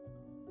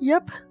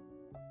 Yep.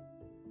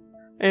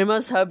 It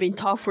must have been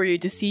tough for you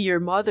to see your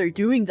mother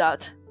doing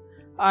that.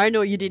 I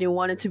know you didn't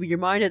want it to be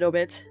reminded of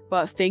it,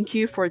 but thank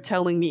you for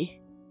telling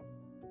me.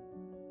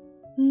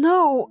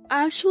 No,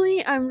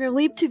 actually, I'm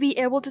relieved to be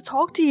able to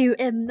talk to you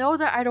and know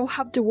that I don't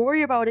have to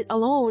worry about it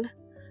alone.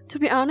 To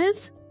be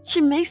honest,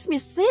 she makes me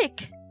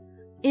sick.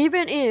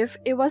 Even if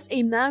it was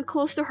a man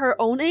close to her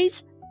own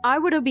age, I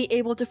wouldn't be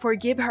able to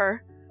forgive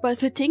her. But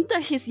to think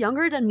that he's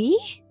younger than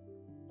me?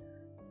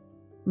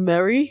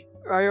 Mary,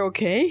 are you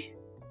okay?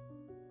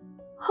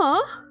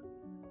 Huh?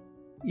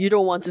 You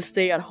don't want to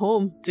stay at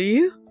home, do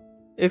you?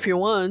 If you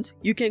want,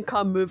 you can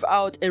come move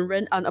out and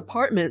rent an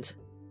apartment.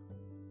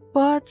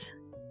 But...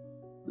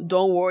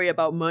 Don't worry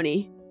about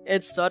money.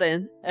 It's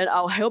sudden, and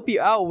I'll help you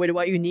out with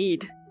what you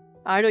need.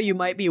 I know you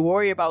might be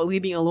worried about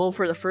living alone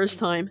for the first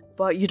time,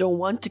 but you don't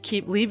want to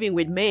keep living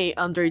with May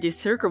under these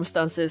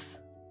circumstances.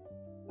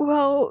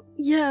 Well,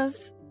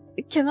 yes.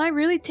 Can I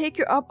really take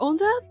you up on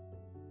that?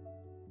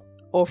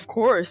 Of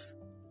course.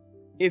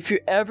 If you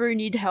ever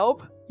need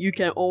help, you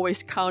can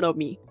always count on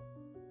me.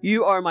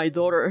 You are my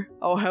daughter.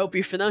 I'll help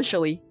you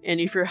financially,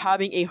 and if you're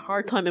having a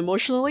hard time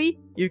emotionally,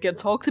 you can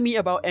talk to me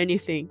about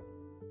anything.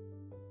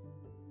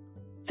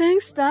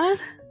 Thanks,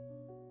 Dad.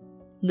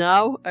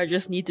 Now, I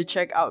just need to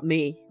check out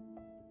May.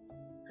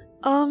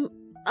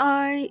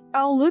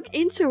 I'll look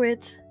into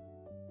it.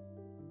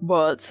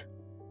 But...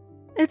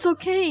 It's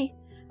okay.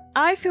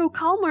 I feel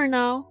calmer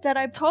now that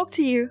I've talked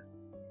to you.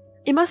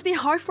 It must be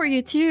hard for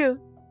you too,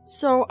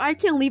 so I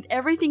can leave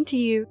everything to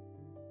you.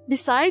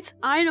 Besides,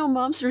 I know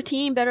Mom's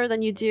routine better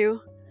than you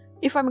do.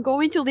 If I'm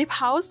going to leave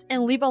house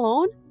and live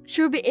alone,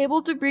 she'll be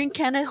able to bring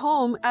Kenneth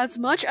home as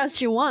much as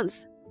she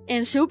wants,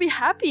 and she'll be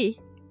happy.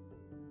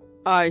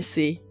 I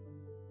see.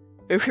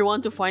 If you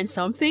want to find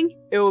something,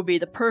 it will be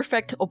the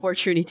perfect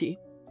opportunity.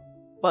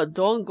 But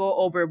don't go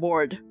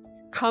overboard.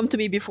 Come to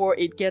me before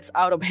it gets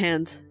out of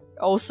hand.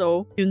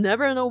 Also, you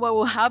never know what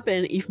will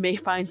happen if May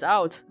finds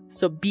out,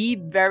 so be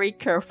very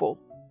careful.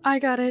 I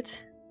got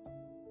it.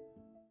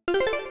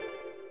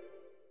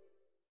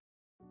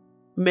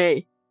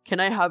 May, can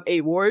I have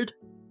a word?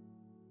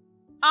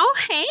 Oh,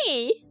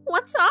 hey!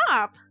 What's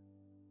up?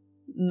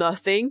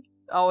 Nothing.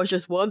 I was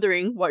just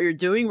wondering what you're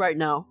doing right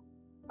now.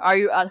 Are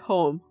you at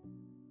home?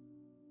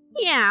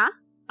 Yeah,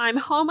 I'm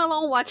home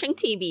alone watching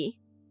TV.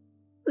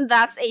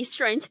 That's a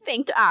strange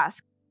thing to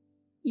ask.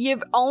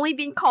 You've only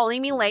been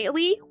calling me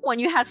lately when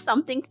you had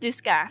something to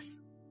discuss.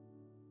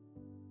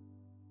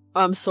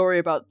 I'm sorry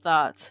about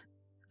that.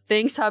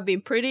 Things have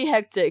been pretty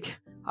hectic.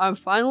 I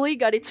finally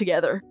got it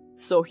together,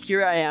 so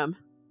here I am.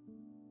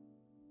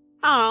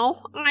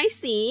 Oh, I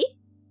see.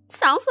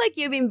 Sounds like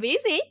you've been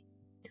busy.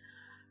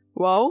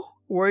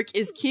 Well, work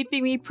is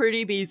keeping me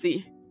pretty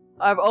busy.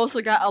 I've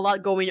also got a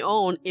lot going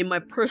on in my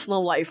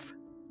personal life.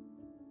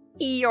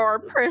 Your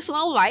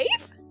personal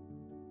life?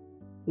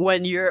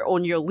 When you're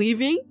on your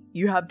leaving,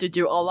 you have to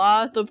do a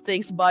lot of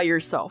things by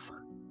yourself.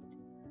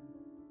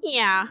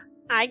 Yeah,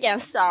 I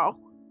guess so.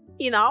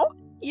 You know,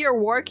 you're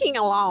working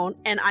alone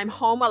and I'm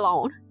home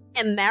alone.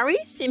 And Mary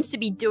seems to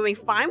be doing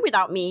fine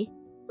without me.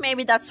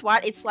 Maybe that's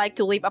what it's like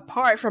to live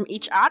apart from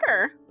each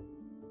other.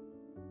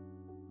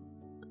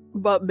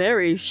 But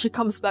Mary, she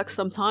comes back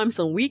sometimes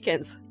on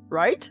weekends,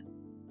 right?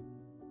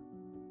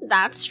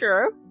 That's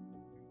true.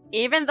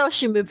 Even though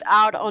she moved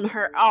out on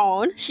her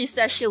own, she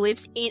says she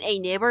lives in a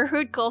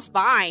neighborhood close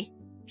by.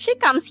 She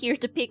comes here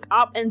to pick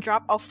up and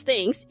drop off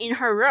things in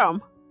her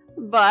room.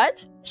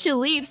 But she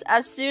leaves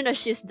as soon as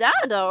she's done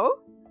though.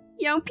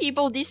 Young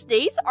people these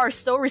days are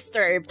so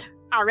reserved,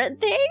 aren't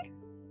they?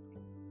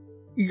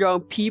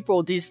 Young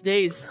people these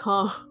days,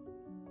 huh?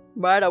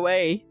 By the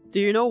way,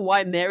 do you know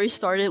why Mary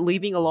started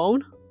living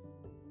alone?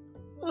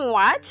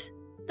 What?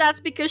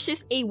 That's because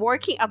she's a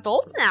working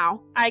adult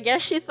now. I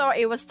guess she thought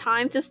it was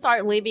time to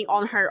start living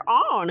on her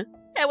own.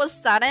 It was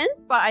sudden,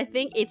 but I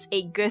think it's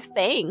a good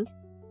thing.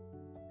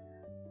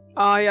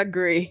 I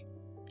agree.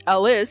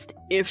 At least,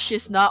 if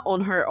she's not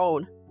on her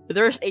own,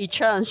 there's a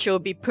chance she'll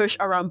be pushed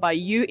around by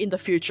you in the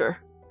future.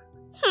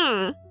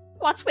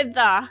 What's with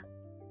the...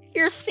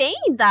 You're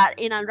saying that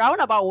in a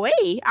roundabout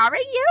way,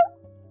 aren't you?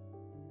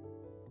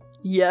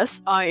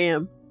 Yes, I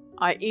am.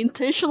 I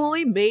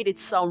intentionally made it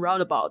sound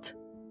roundabout.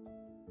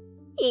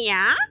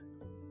 Yeah?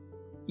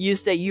 You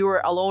say you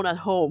were alone at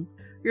home.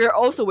 You're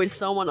also with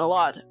someone a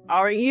lot,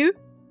 aren't you?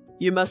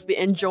 You must be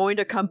enjoying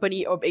the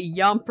company of a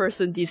young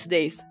person these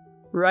days,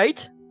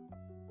 right?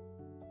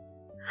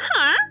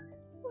 Huh?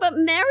 But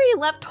Mary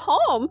left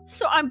home,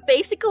 so I'm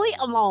basically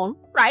alone,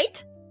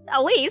 right?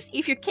 At least,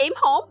 if you came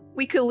home,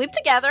 we could live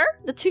together,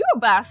 the two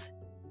of us.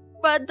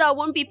 But that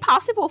won't be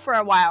possible for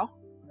a while,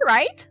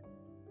 right?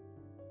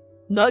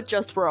 Not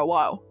just for a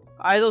while.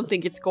 I don't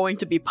think it's going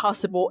to be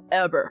possible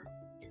ever.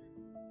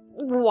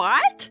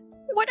 What?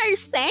 What are you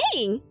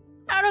saying?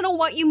 I don't know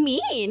what you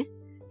mean.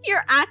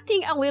 You're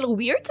acting a little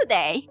weird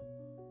today.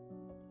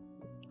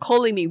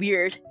 Calling me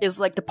weird is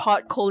like the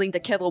pot calling the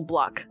kettle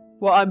black.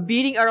 Well, I'm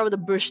beating around the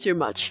bush too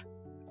much.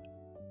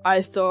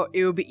 I thought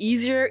it would be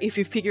easier if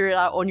you figure it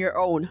out on your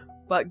own,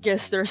 but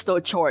guess there's no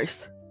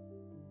choice.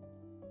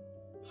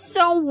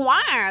 So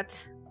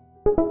what?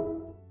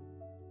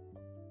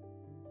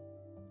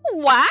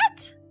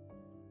 What?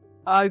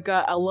 I've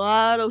got a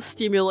lot of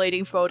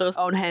stimulating photos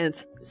on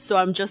hand, so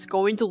I'm just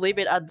going to leave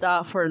it at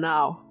that for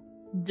now.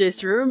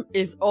 This room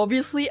is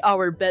obviously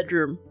our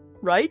bedroom,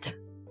 right?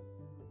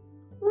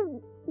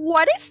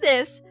 What is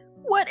this?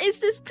 What is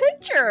this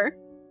picture?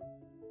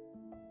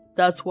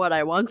 That's what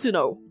I want to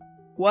know.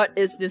 What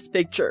is this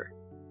picture?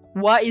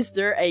 Why is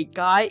there a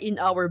guy in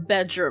our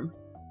bedroom?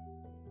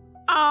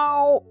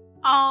 Oh,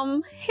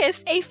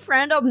 he's a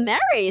friend of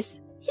Mary's.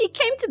 He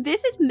came to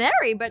visit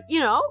Mary, but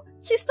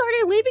she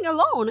started living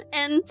alone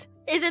and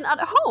isn't at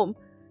home.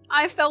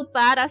 I felt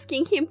bad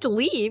asking him to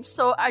leave,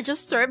 so I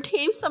just served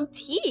him some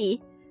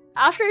tea.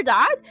 After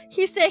that,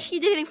 he said he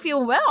didn't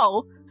feel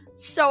well,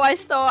 so I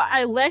thought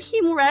I'd let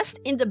him rest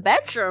in the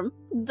bedroom.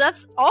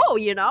 That's all,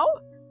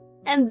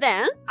 And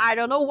then, I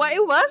don't know what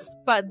it was,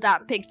 but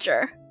that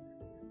picture.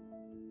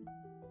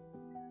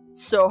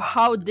 So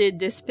how did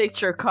this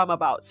picture come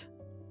about?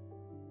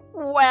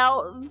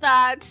 Well,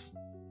 that's...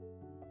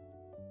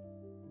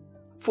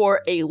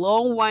 For a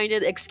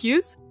long-winded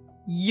excuse,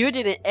 you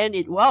didn't end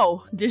it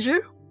well, did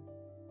you?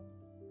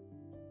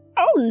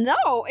 Oh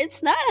no,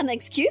 it's not an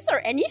excuse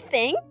or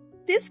anything.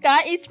 This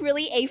guy is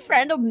really a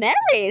friend of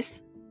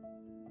Mary's.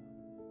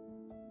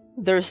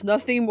 There's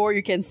nothing more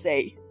you can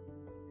say.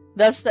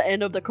 That's the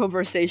end of the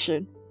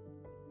conversation.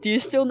 Do you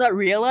still not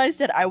realize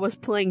that I was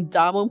playing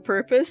dumb on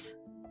purpose?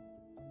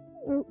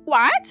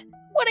 What?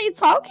 What are you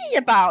talking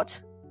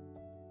about?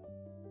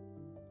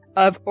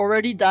 I've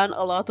already done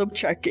a lot of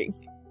checking.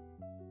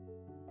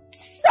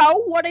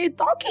 So, what are you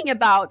talking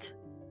about?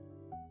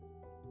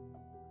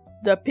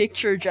 The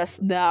picture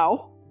just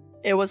now.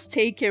 It was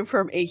taken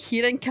from a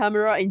hidden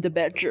camera in the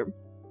bedroom.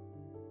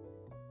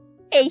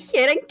 A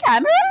hidden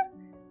camera?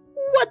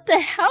 What the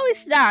hell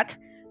is that?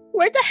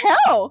 Where the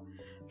hell?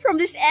 From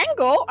this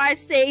angle, I'd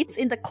say it's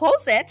in the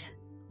closet.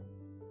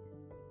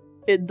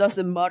 It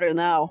doesn't matter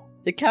now.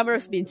 The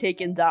camera's been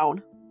taken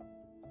down.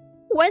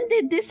 When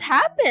did this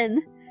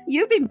happen?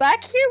 You've been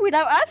back here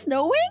without us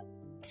knowing?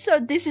 So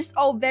this is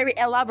all very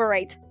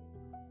elaborate.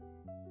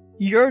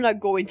 You're not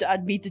going to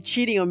admit to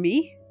cheating on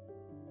me?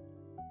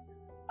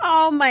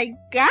 Oh my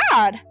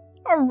god!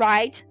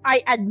 Alright,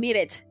 I admit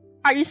it.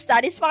 Are you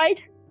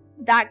satisfied?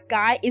 That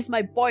guy is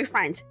my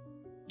boyfriend.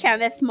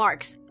 Kenneth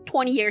Marks,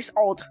 20 years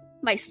old.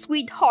 My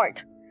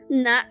sweetheart.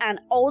 Not an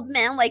old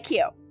man like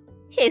you.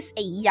 He's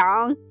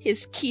young,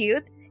 he's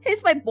cute,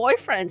 he's my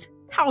boyfriend.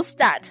 How's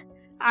that?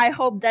 I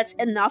hope that's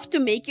enough to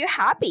make you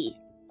happy.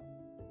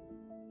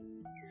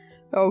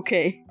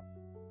 Okay.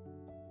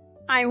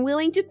 I'm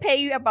willing to pay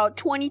you about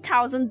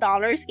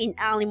 $20,000 in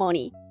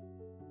alimony.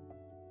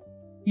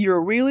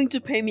 You're willing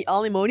to pay me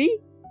alimony?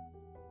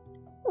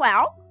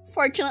 Well,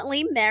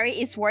 fortunately, Mary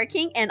is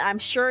working and I'm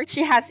sure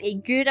she has a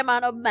good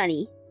amount of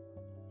money.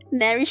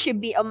 Mary should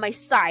be on my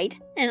side,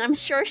 and I'm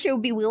sure she'll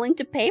be willing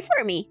to pay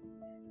for me.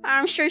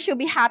 I'm sure she'll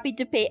be happy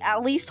to pay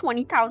at least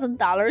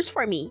 $20,000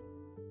 for me.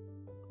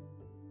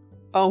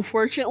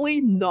 Unfortunately,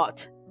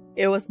 not.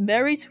 It was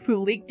Mary who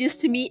leaked this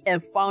to me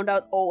and found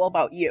out all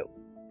about you.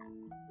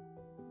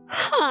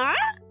 Huh?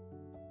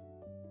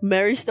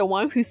 Mary's the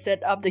one who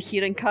set up the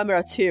hidden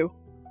camera too.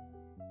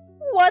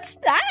 What's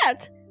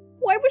that?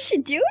 Why would she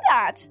do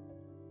that?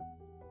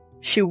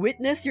 She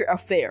witnessed your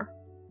affair.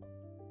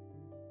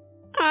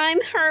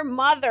 I'm her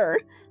mother.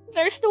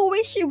 There's no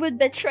way she would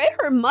betray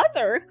her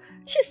mother.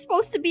 She's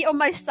supposed to be on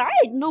my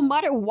side no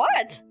matter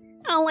what.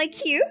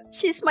 Unlike you,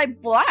 she's my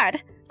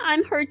blood.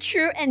 I'm her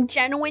true and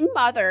genuine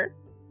mother.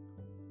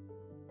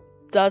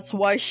 That's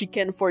why she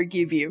can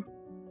forgive you.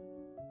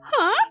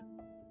 Huh?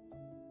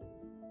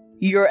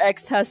 Your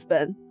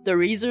ex-husband, the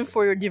reason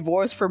for your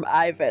divorce from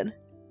Ivan.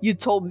 You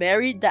told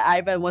Mary that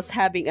Ivan was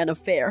having an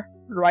affair,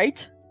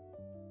 right?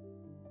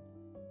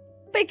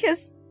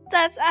 Because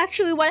that's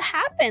actually what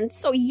happened,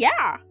 so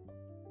yeah.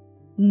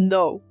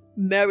 No,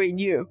 Mary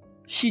knew.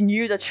 She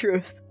knew the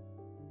truth.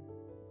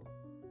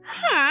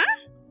 Huh?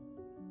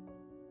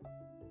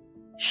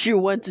 She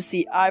went to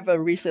see Ivan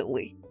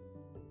recently.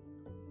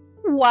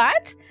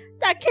 What?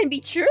 That can be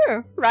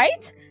true,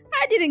 right?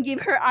 I didn't give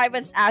her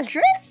Ivan's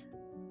address.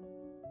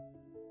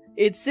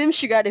 It seems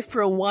she got it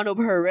from one of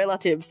her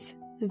relatives.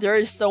 There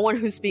is someone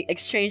who's been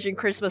exchanging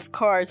Christmas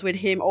cards with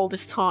him all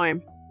this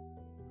time.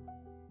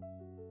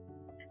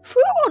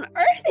 Who on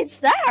earth is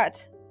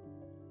that?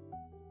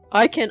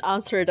 I can't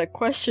answer that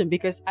question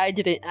because I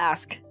didn't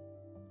ask.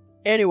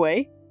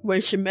 Anyway,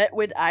 when she met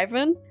with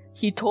Ivan,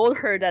 he told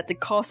her that the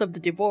cause of the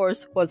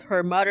divorce was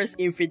her mother's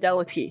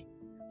infidelity.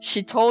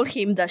 She told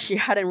him that she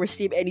hadn't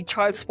received any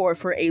child support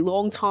for a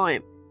long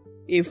time.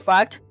 In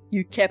fact,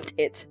 you kept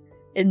it,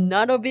 and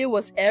none of it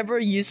was ever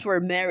used for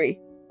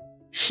Mary.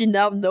 She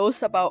now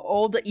knows about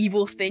all the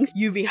evil things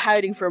you've been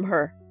hiding from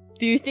her.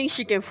 Do you think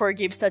she can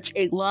forgive such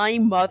a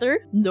lying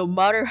mother, no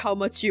matter how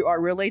much you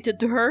are related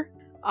to her?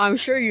 I'm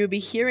sure you'll be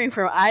hearing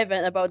from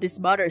Ivan about this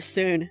matter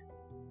soon.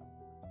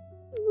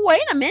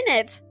 Wait a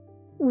minute.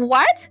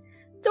 What?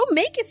 Don't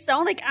make it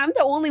sound like I'm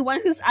the only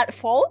one who's at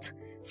fault.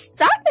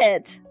 Stop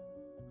it.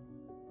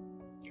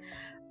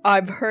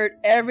 I've heard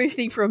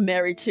everything from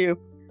Mary too.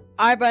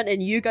 Ivan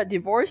and you got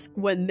divorced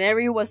when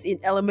Mary was in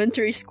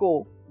elementary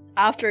school.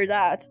 After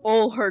that,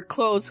 all her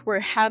clothes were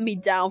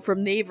hand-me-down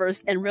from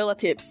neighbors and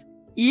relatives.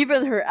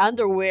 Even her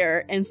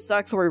underwear and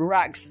socks were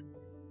rags.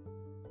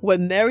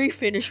 When Mary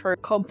finished her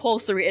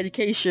compulsory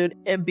education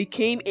and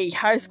became a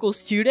high school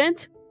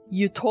student,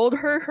 you told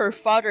her her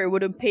father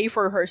wouldn't pay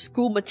for her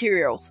school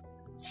materials.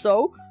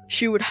 So,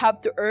 She would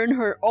have to earn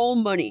her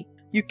own money.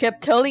 You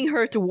kept telling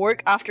her to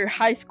work after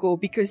high school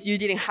because you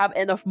didn't have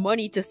enough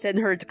money to send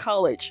her to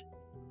college.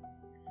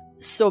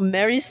 So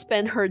Mary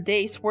spent her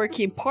days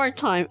working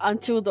part-time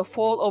until the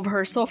fall of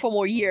her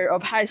sophomore year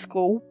of high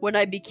school when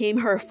I became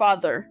her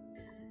father.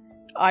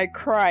 I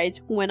cried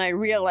when I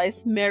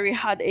realized Mary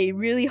had a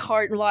really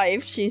hard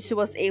life since she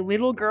was a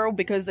little girl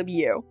because of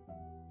you.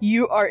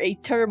 You are a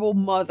terrible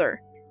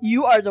mother.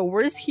 You are the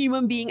worst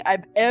human being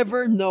I've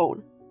ever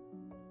known.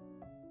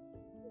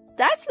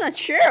 That's not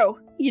true,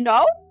 you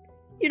know?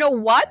 You know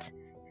what?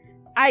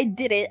 I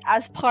did it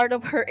as part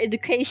of her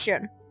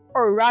education.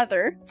 Or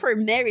rather, for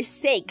Mary's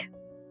sake.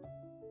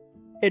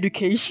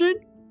 Education?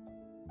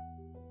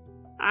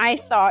 I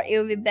thought it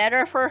would be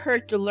better for her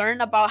to learn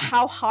about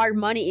how hard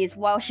money is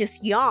while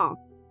she's young.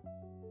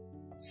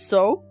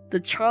 So, the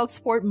child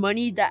support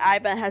money that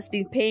Ivan has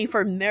been paying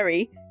for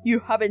Mary, you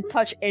haven't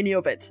touched any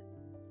of it.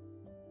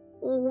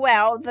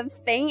 Well, the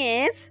thing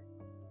is...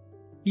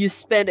 You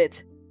spent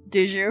it,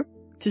 did you?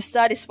 To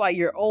satisfy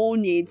your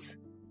own needs.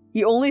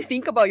 You only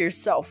think about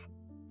yourself.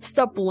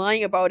 Stop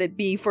lying about it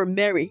being for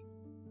Mary.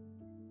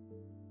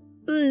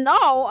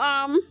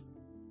 No,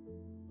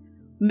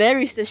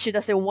 Mary says she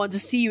doesn't want to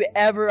see you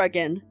ever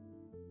again.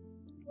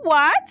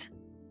 What?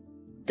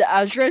 The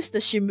address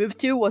that she moved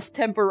to was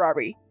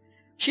temporary.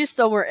 She's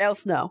somewhere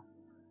else now.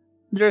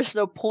 There's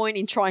no point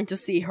in trying to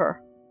see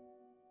her.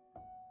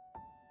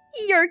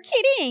 You're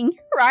kidding,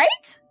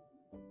 right?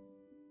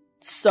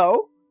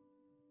 So?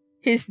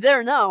 He's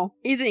there now,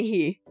 isn't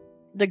he?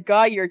 The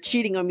guy you're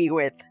cheating on me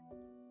with.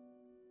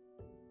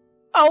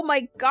 Oh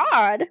my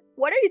god,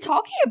 what are you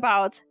talking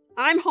about?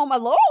 I'm home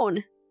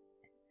alone.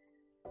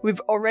 We've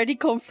already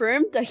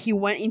confirmed that he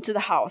went into the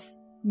house.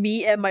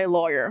 Me and my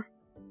lawyer.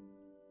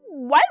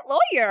 What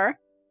lawyer?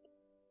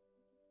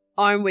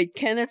 I'm with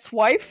Kenneth's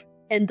wife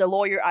and the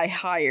lawyer I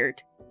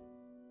hired.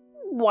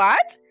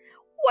 What?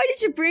 Why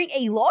did you bring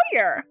a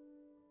lawyer?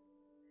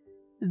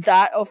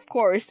 That, of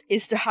course,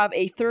 is to have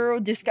a thorough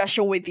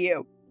discussion with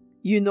you.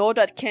 You know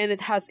that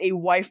Kenneth has a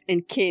wife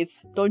and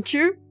kids, don't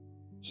you?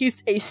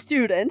 He's a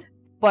student,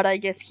 but I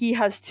guess he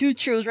has 2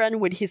 children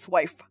with his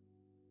wife.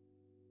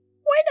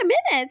 Wait a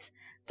minute!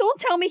 Don't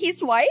tell me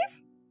his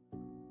wife?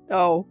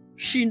 Oh,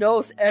 she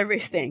knows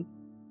everything.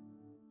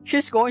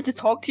 She's going to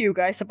talk to you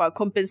guys about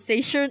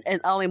compensation and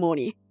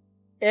alimony.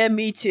 And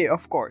me too,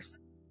 of course.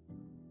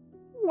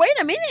 Wait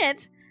a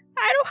minute!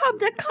 I don't have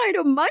that kind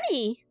of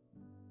money!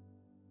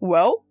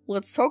 Well,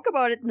 let's talk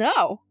about it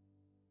now.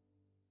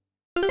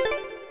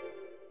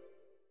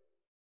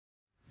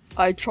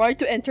 I tried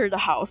to enter the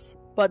house,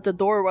 but the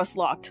door was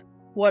locked.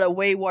 What a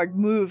wayward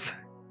move.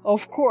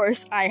 Of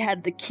course, I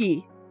had the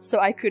key, so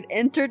I could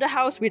enter the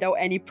house without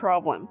any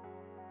problem.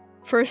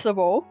 First of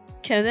all,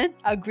 Kenneth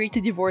agreed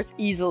to divorce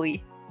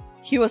easily.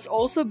 He was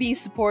also being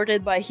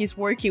supported by his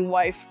working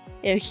wife,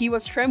 and he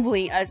was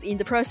trembling as in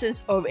the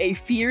presence of a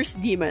fierce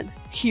demon.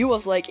 He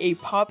was like a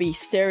puppy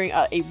staring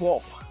at a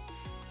wolf.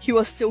 He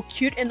was still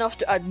cute enough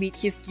to admit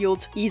his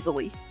guilt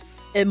easily.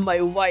 And my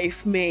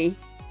wife,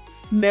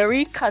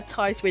 Mary cut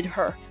ties with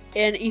her,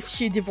 and if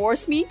she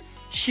divorced me,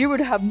 she would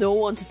have no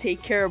one to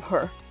take care of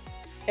her.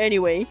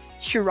 Anyway,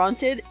 she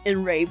ranted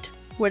and raved.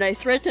 When I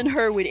threatened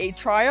her with a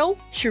trial,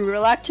 she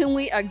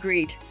reluctantly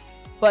agreed.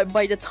 But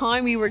by the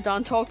time we were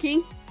done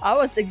talking, I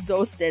was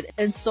exhausted,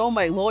 and so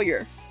my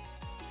lawyer.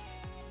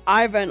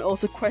 Ivan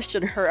also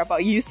questioned her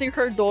about using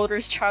her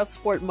daughter's child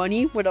support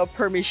money without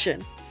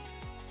permission.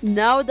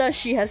 Now that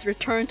she has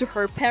returned to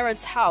her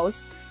parents'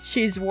 house,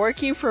 she is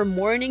working from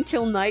morning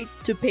till night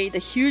to pay the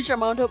huge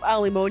amount of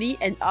alimony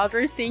and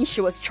other things she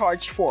was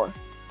charged for.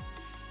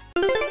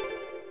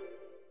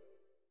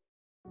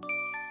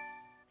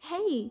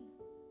 Hey,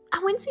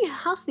 I went to your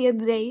house the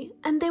other day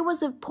and there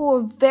was a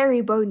poor, very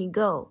bony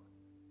girl.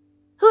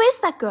 Who is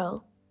that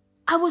girl?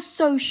 I was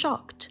so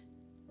shocked.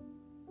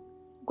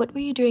 What were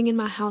you doing in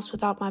my house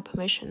without my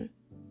permission?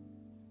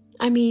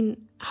 I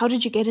mean, how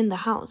did you get in the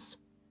house?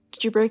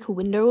 Did you break a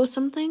window or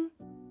something?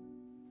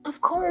 Of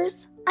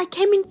course, I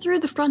came in through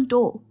the front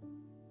door.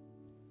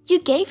 You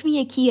gave me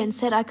a key and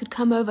said I could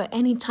come over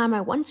any time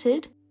I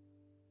wanted.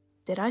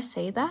 Did I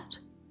say that?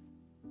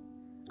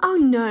 Oh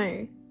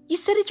no, you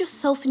said it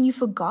yourself and you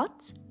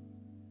forgot?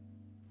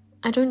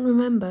 I don't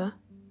remember.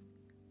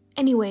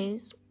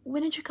 Anyways,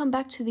 when did you come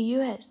back to the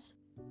US?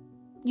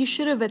 You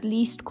should have at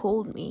least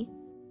called me.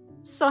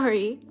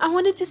 Sorry, I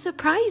wanted to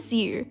surprise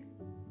you.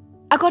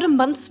 I got a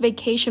month's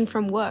vacation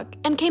from work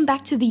and came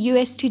back to the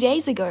US 2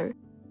 days ago.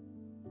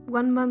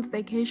 1 month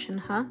vacation,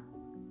 huh?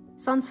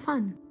 Sounds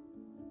fun.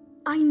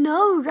 I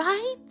know,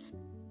 right?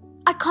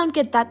 I can't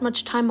get that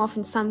much time off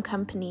in some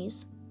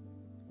companies.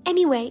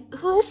 Anyway,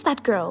 who is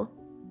that girl?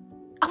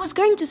 I was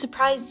going to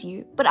surprise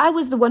you, but I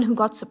was the one who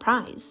got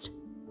surprised.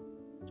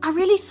 I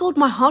really thought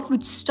my heart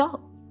would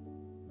stop.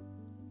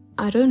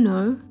 I don't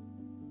know.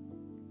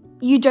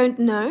 You don't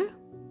know?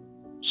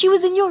 She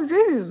was in your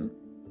room.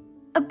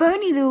 A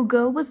bony little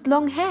girl with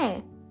long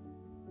hair.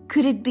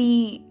 Could it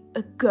be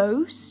a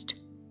ghost?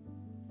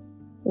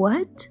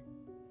 What?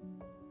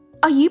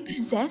 Are you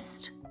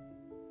possessed?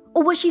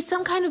 Or was she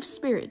some kind of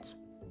spirit?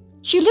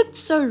 She looked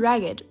so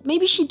ragged.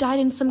 Maybe she died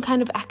in some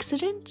kind of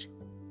accident?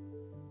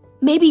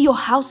 Maybe your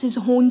house is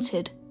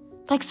haunted,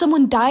 like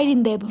someone died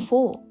in there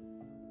before.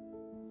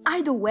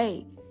 Either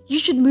way, you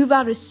should move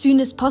out as soon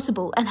as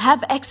possible and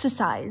have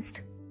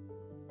exercised.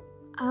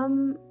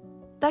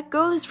 That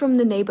girl is from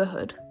the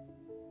neighborhood.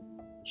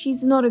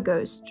 She's not a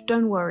ghost,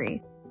 don't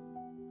worry.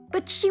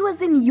 But she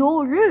was in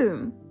your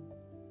room.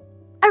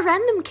 A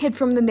random kid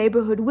from the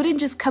neighborhood wouldn't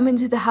just come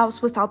into the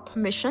house without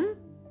permission.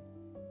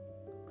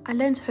 I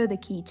lent her the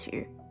key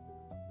too.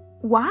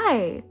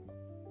 Why?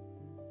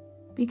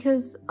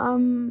 Because,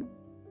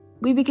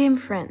 we became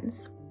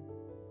friends.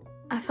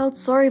 I felt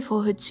sorry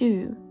for her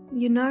too,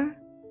 you know?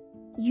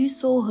 You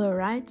saw her,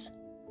 right?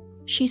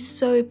 She's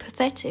so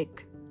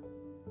pathetic.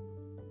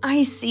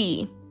 I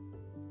see.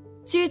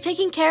 So you're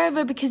taking care of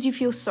her because you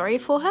feel sorry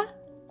for her?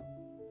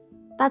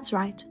 That's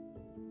right.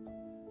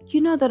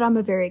 You know that I'm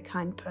a very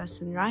kind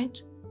person,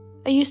 right?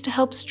 I used to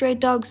help stray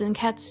dogs and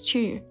cats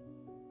too.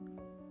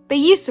 But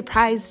you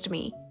surprised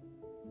me.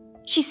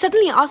 She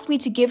suddenly asked me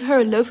to give her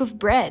a loaf of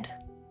bread.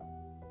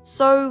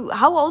 So,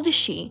 how old is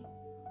she?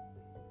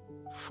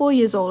 4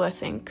 years old, I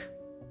think.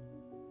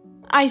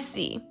 I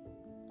see.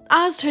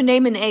 I asked her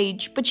name and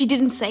age, but she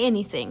didn't say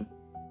anything.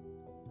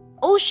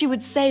 All she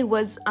would say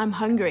was, "I'm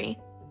hungry."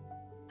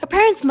 Her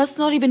parents must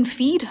not even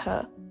feed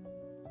her.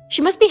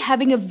 She must be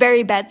having a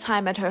very bad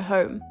time at her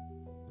home.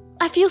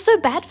 I feel so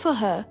bad for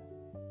her.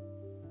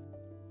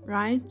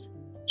 Right?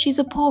 She's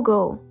a poor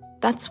girl,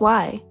 that's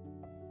why.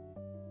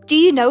 Do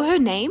you know her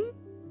name?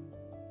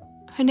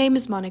 Her name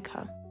is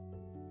Monica.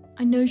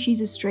 I know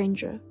she's a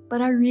stranger,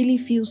 but I really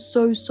feel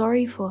so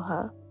sorry for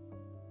her.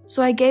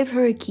 So I gave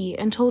her a key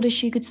and told her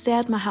she could stay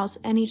at my house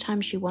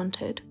anytime she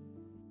wanted.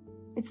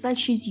 It's like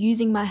she's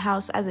using my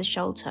house as a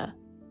shelter.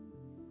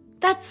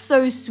 That's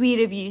so sweet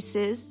of you,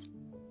 sis.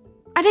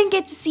 I didn't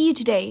get to see you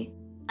today,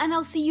 and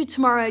I'll see you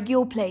tomorrow at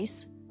your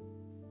place.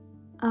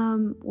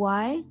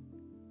 Why?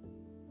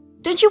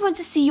 Don't you want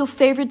to see your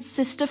favorite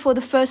sister for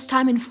the first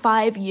time in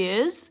 5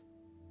 years?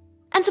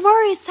 And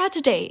tomorrow is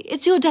Saturday.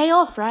 It's your day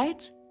off,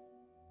 right?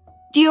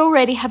 Do you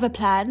already have a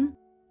plan?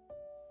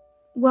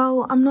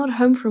 Well, I'm not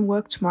home from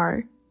work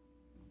tomorrow.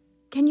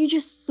 Can you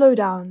just slow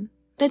down?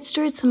 Let's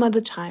do it some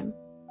other time.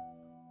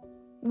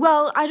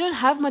 Well, I don't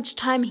have much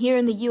time here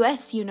in the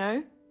US, you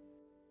know.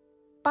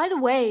 By the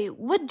way,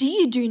 what do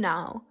you do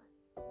now?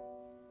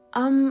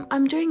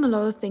 I'm doing a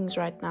lot of things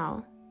right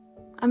now.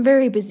 I'm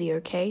very busy,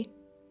 okay?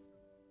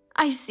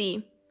 I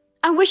see.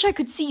 I wish I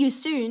could see you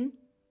soon.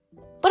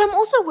 But I'm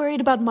also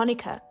worried about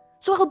Monica,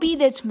 so I'll be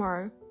there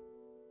tomorrow.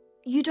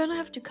 You don't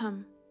have to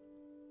come.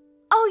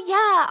 Oh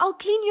yeah, I'll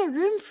clean your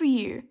room for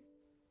you.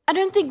 I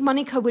don't think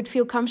Monica would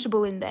feel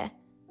comfortable in there.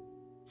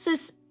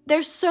 Sis,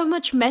 there's so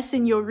much mess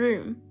in your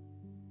room.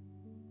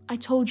 I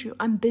told you,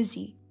 I'm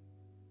busy.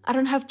 I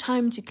don't have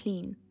time to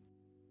clean.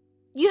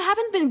 You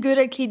haven't been good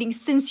at cleaning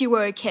since you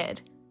were a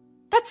kid.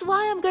 That's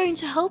why I'm going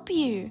to help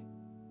you.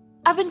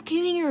 I've been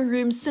cleaning your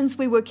room since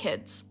we were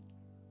kids.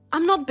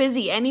 I'm not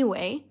busy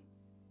anyway.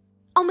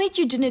 I'll make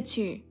you dinner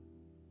too.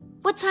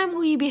 What time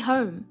will you be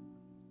home?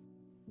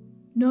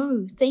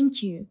 No,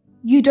 thank you.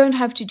 You don't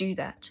have to do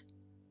that.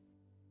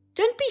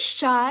 Don't be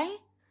shy.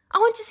 I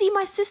want to see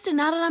my sister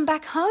now that I'm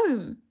back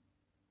home.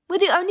 We're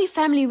the only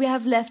family we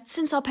have left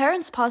since our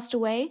parents passed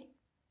away.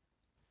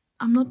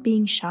 I'm not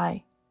being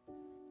shy.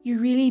 You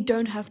really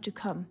don't have to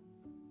come.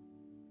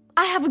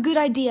 I have a good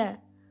idea.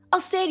 I'll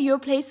stay at your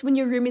place when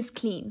your room is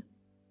clean.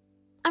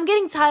 I'm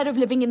getting tired of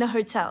living in a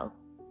hotel.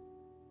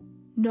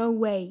 No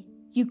way.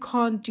 You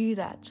can't do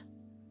that.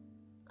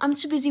 I'm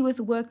too busy with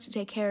work to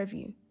take care of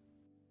you.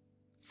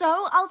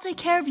 So I'll take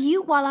care of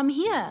you while I'm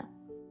here.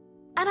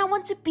 And I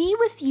want to be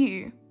with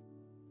you.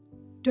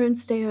 Don't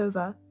stay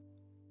over.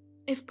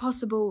 If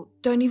possible,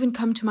 don't even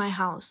come to my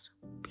house.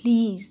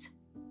 Please.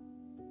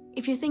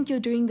 If you think you're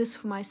doing this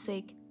for my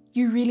sake,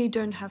 you really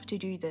don't have to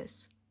do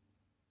this.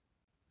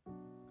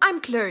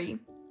 I'm Chloe,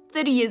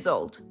 30 years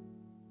old.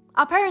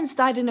 Our parents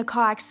died in a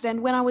car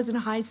accident when I was in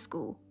high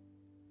school.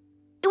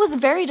 It was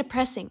very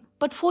depressing,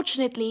 but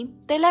fortunately,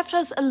 they left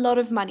us a lot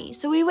of money,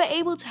 so we were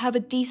able to have a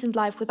decent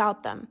life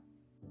without them.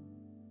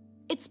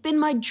 It's been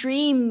my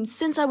dream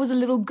since I was a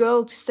little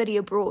girl to study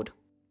abroad.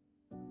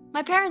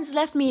 My parents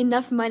left me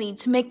enough money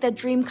to make that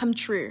dream come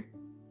true.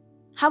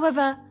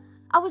 However,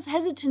 I was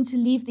hesitant to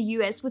leave the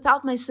US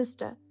without my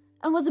sister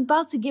and was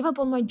about to give up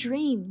on my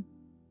dream.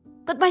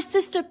 But my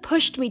sister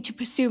pushed me to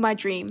pursue my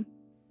dream.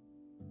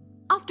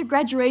 After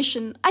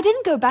graduation, I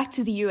didn't go back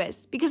to the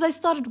US because I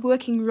started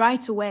working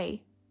right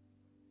away.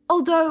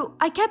 Although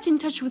I kept in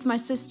touch with my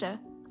sister,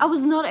 I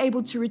was not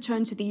able to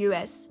return to the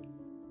US.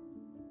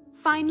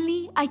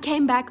 Finally, I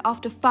came back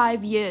after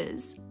 5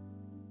 years.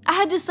 I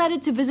had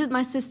decided to visit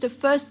my sister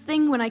first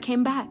thing when I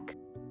came back.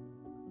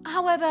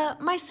 However,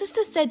 my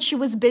sister said she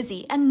was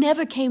busy and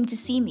never came to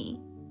see me.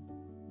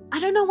 I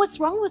don't know what's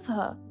wrong with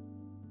her.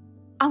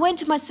 I went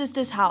to my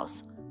sister's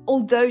house,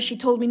 although she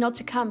told me not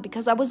to come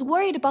because I was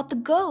worried about the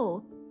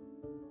girl.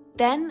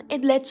 Then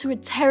it led to a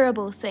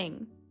terrible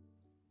thing.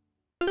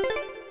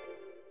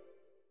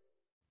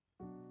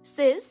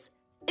 Sis,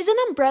 is an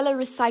umbrella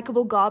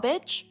recyclable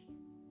garbage?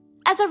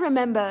 As I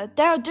remember,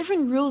 there are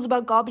different rules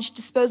about garbage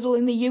disposal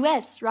in the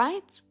US,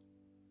 right?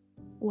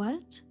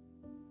 What?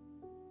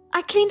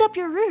 I cleaned up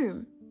your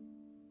room.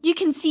 You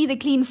can see the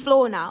clean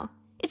floor now.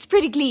 It's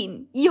pretty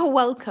clean. You're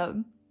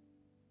welcome.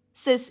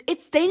 Sis,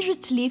 it's dangerous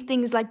to leave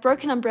things like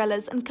broken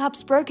umbrellas and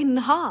cups broken in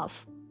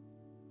half.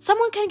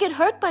 Someone can get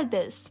hurt by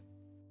this.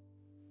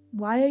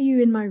 Why are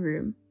you in my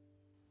room?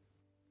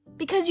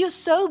 Because you're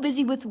so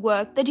busy with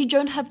work that you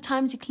don't have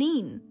time to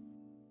clean.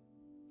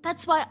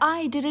 That's why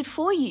I did it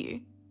for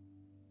you.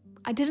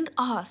 I didn't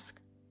ask.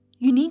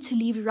 You need to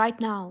leave right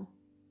now.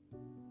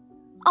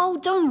 Oh,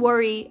 don't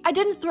worry. I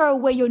didn't throw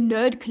away your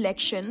nerd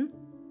collection.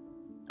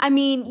 I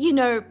mean, you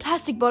know,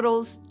 plastic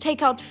bottles,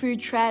 take out food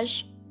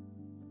trash.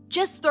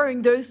 Just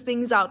throwing those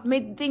things out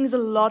made things a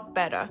lot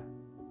better.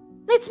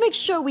 Let's make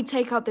sure we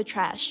take out the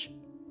trash.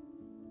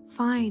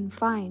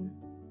 Fine.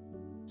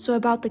 So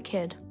about the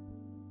kid.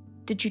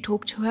 Did you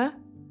talk to her?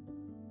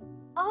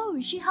 Oh,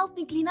 she helped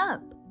me clean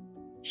up.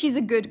 She's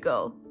a good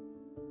girl.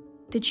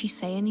 Did she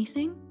say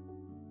anything?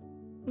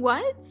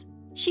 What?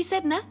 She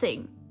said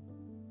nothing.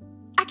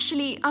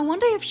 Actually, I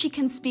wonder if she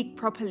can speak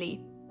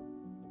properly.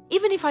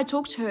 Even if I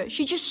talk to her,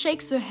 she just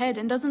shakes her head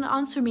and doesn't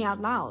answer me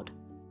out loud.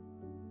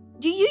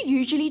 Do you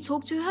usually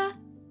talk to her?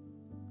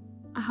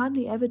 I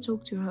hardly ever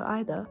talk to her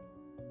either.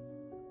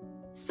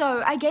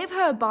 So, I gave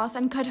her a bath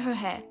and cut her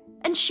hair,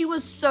 and she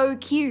was so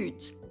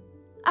cute.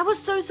 I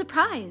was so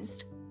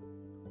surprised.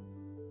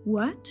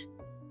 What?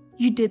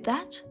 You did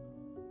that?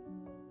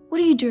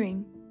 What are you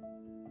doing?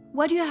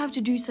 Why do you have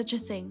to do such a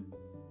thing?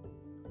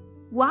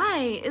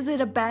 Why? Is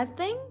it a bad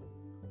thing?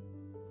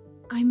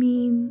 I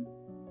mean...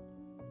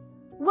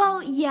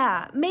 Well,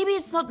 yeah, maybe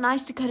it's not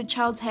nice to cut a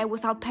child's hair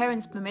without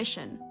parents'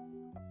 permission.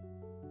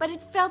 But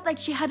it felt like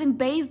she hadn't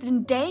bathed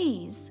in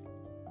days.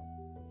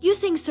 You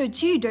think so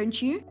too, don't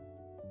you?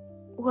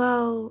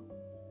 Well...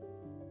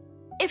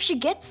 If she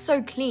gets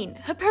so clean,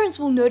 her parents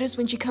will notice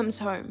when she comes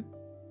home.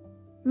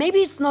 Maybe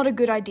it's not a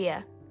good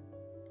idea.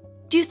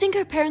 Do you think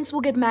her parents will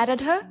get mad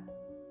at her?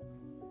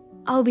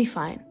 I'll be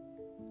fine.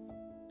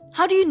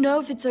 How do you know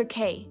if it's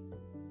okay?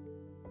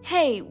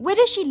 Hey, where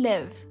does she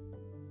live?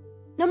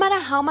 No matter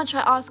how much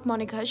I ask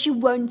Monica, she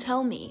won't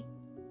tell me.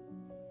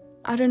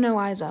 I don't know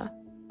either.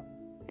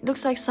 It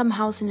looks like some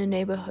house in a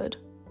neighborhood.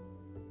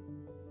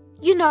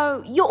 You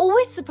know, you're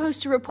always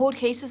supposed to report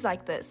cases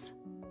like this.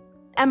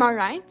 Am I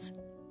right?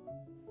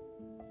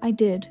 I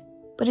did,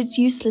 but it's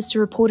useless to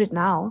report it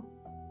now.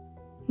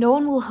 No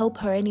one will help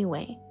her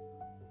anyway.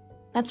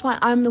 That's why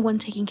I'm the one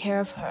taking care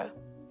of her.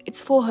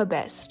 It's for her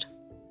best.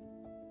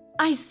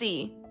 I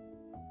see.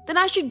 Then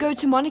I should go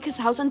to Monica's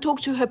house and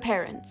talk to her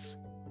parents.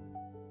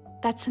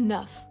 That's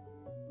enough.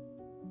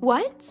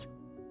 What?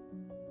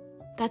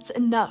 That's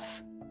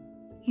enough.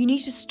 You need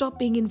to stop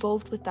being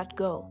involved with that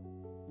girl.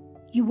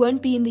 You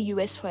won't be in the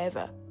US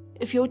forever.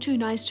 If you're too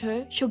nice to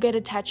her, she'll get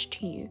attached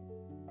to you.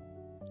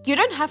 You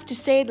don't have to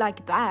say it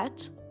like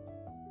that.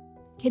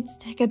 Kids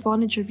take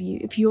advantage of you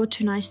if you're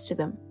too nice to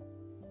them.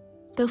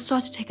 They'll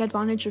start to take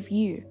advantage of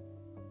you.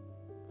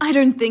 I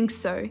don't think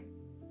so.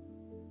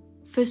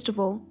 First of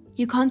all,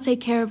 you can't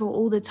take care of her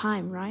all the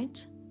time,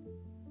 right?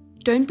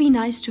 Don't be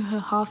nice to her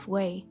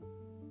halfway.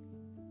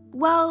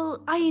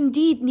 Well, I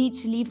indeed need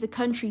to leave the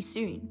country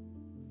soon.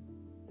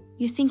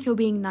 You think you're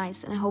being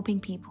nice and helping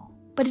people,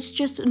 but it's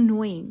just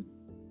annoying.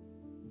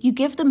 You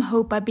give them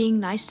hope by being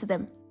nice to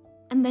them,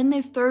 and then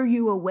they throw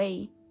you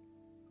away.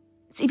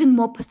 It's even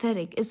more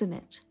pathetic, isn't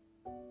it?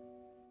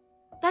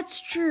 That's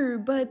true,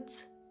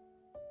 but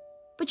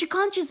you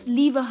can't just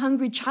leave a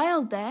hungry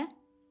child there.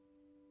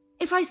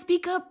 If I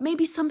speak up,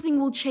 maybe something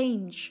will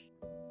change.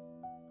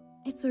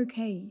 It's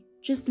okay.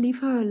 Just leave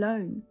her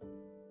alone.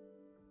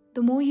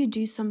 The more you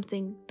do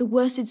something, the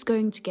worse it's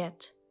going to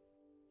get.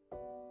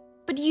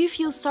 But you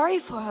feel sorry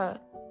for her.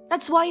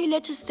 That's why you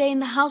let her stay in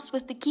the house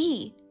with the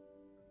key.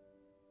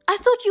 I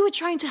thought you were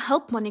trying to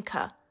help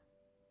Monica.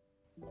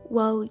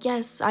 Well,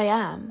 yes, I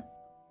am.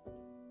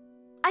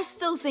 I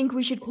still think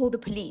we should call the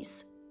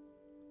police.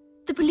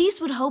 The police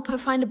would help her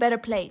find a better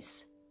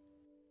place.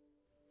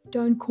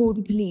 Don't call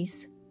the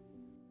police.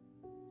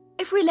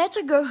 If we let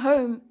her go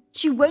home,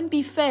 she won't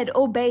be fed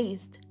or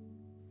bathed.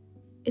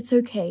 It's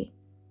okay.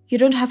 You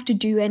don't have to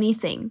do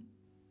anything.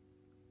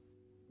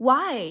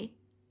 Why?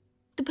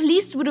 The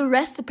police would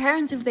arrest the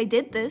parents if they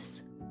did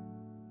this.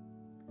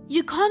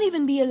 You can't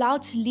even be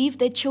allowed to leave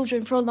their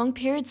children for long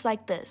periods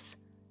like this.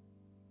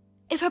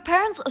 If her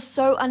parents are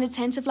so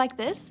unattentive like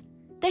this,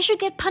 they should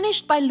get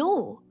punished by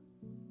law.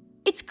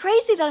 It's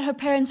crazy that her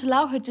parents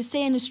allow her to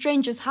stay in a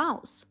stranger's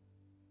house.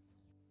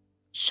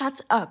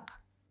 Shut up.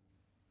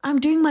 I'm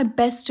doing my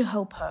best to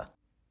help her.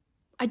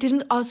 I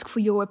didn't ask for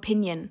your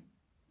opinion.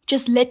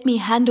 Just let me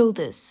handle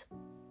this.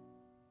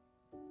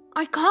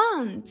 I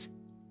can't.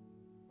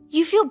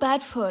 You feel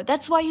bad for her.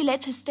 That's why you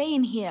let her stay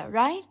in here,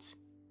 right?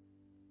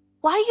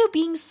 Why are you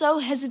being so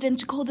hesitant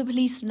to call the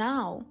police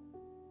now?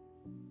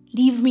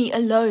 Leave me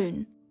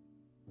alone.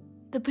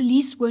 The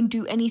police won't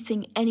do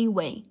anything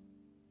anyway.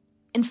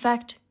 In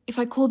fact, if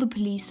I call the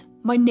police,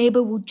 my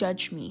neighbor will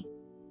judge me.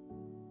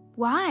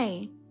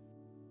 Why?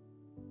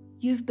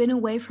 You've been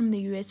away from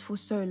the US for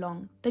so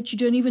long that you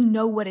don't even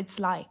know what it's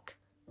like.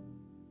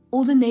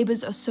 All the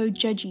neighbors are so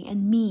judgy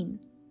and mean.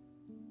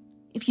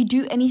 If you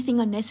do anything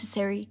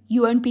unnecessary,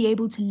 you won't be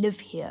able to live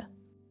here.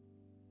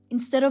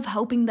 Instead of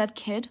helping that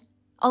kid,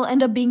 I'll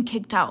end up being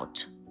kicked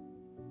out.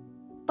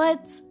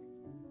 But...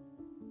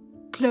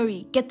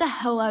 Chloe, get the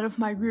hell out of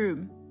my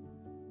room.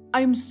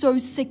 I am so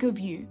sick of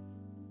you.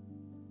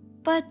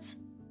 But...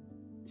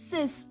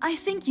 Sis, I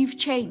think you've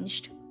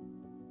changed.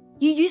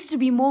 You used to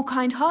be more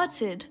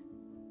kind-hearted.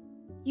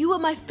 You were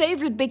my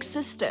favorite big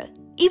sister,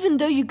 even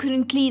though you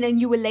couldn't clean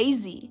and you were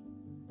lazy.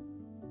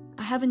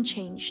 I haven't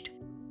changed.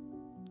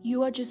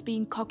 You are just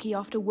being cocky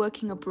after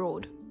working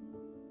abroad.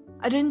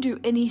 I didn't do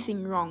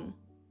anything wrong.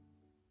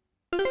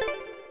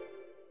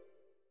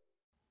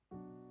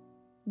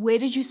 Where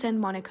did you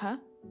send Monica?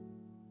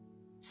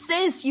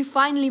 Sis, you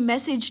finally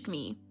messaged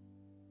me.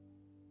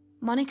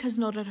 Monica's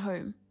not at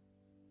home.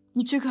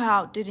 You took her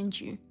out,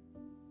 didn't you?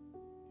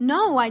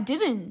 No, I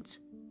didn't.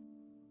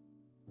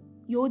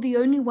 You're the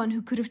only one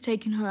who could have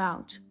taken her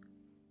out.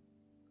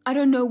 I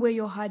don't know where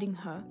you're hiding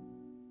her.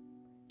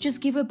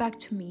 Just give her back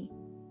to me.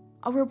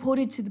 I'll report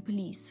it to the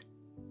police.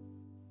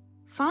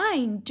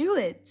 Fine, do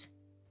it.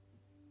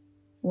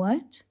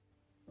 What?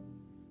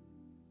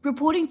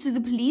 Reporting to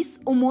the police,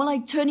 or more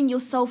like turning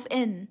yourself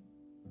in?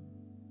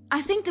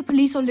 I think the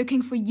police are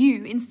looking for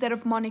you instead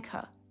of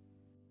Monica.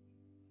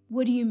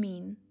 What do you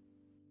mean?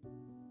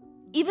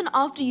 Even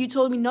after you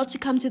told me not to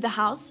come to the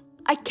house,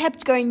 I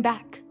kept going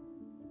back.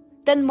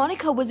 Then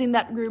Monica was in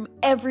that room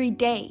every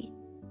day.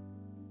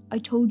 I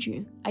told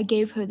you, I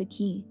gave her the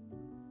key.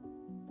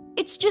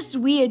 It's just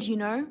weird, you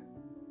know?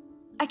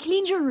 I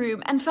cleaned your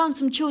room and found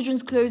some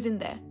children's clothes in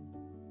there.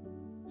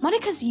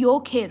 Monica's your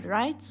kid,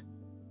 right?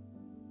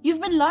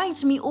 You've been lying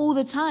to me all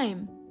the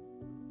time.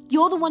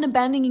 You're the one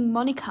abandoning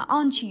Monica,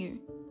 aren't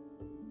you?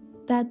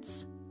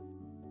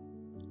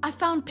 I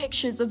found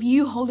pictures of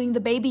you holding the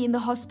baby in the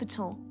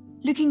hospital,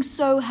 looking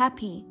so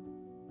happy.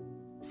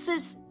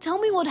 Sis, tell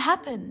me what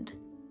happened.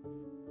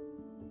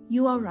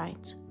 You are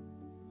right.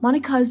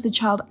 Monica is the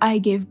child I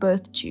gave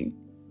birth to.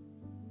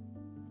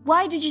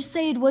 Why did you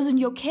say it wasn't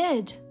your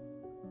kid?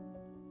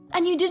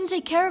 And you didn't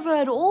take care of her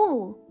at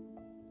all.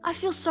 I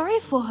feel sorry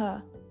for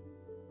her.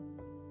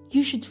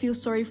 You should feel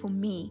sorry for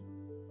me.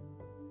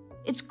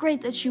 It's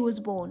great that she was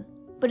born,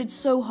 but it's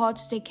so hard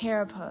to take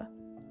care of her.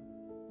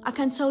 I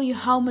can't tell you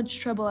how much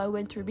trouble I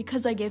went through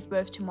because I gave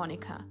birth to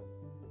Monica.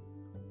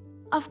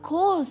 Of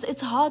course,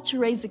 it's hard to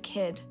raise a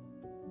kid.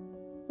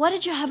 Why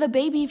did you have a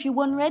baby if you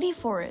weren't ready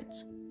for it?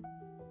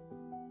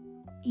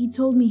 He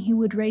told me he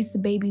would raise the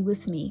baby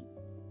with me,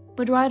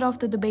 but right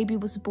after the baby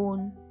was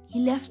born,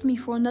 he left me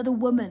for another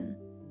woman.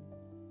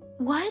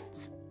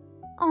 What?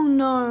 Oh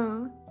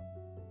no.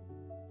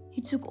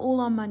 He took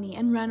all our money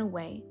and ran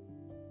away.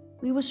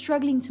 We were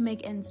struggling to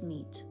make ends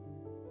meet.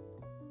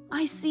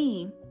 I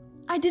see.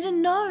 I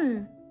didn't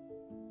know.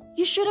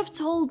 You should have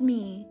told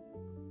me.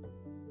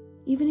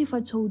 Even if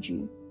I told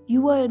you,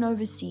 you were in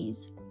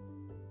overseas.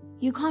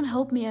 You can't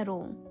help me at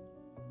all.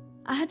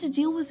 I had to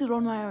deal with it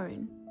on my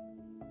own.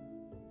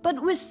 But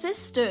we're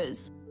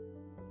sisters.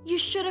 You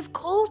should have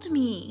called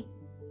me.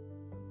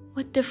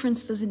 What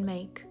difference does it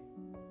make?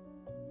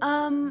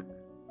 Don't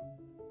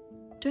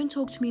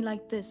talk to me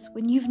like this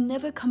when you've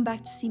never come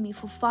back to see me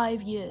for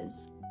 5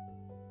 years.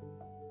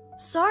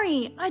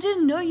 Sorry, I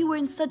didn't know you were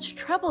in such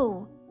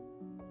trouble.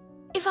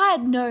 If I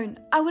had known,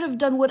 I would have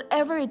done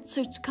whatever it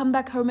took to come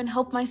back home and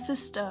help my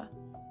sister.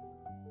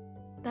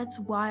 That's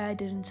why I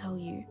didn't tell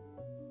you.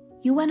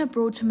 You went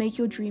abroad to make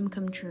your dream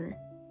come true.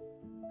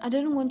 I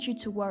didn't want you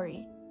to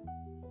worry.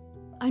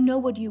 I know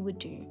what you would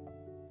do.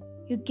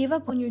 You'd give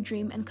up on your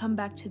dream and come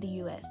back to the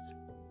US.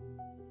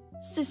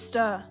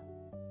 Sister,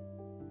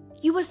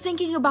 you were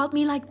thinking about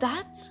me like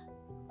that?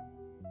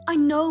 I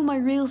know my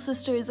real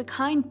sister is a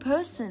kind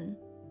person.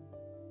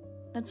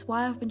 That's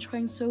why I've been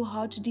trying so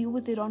hard to deal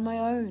with it on my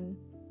own.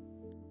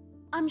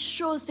 I'm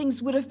sure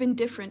things would have been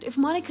different if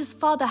Monica's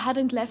father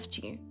hadn't left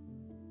you.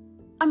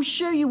 I'm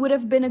sure you would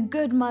have been a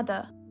good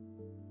mother.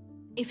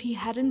 If he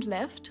hadn't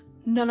left,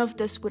 none of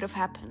this would have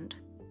happened.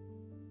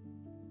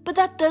 But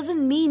that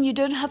doesn't mean you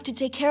don't have to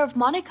take care of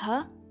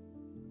Monica.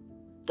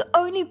 The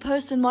only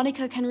person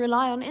Monica can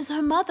rely on is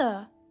her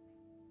mother.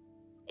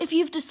 If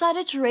you've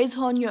decided to raise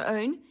her on your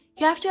own,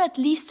 you have to at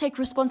least take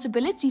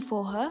responsibility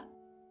for her.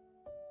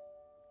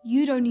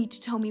 You don't need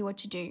to tell me what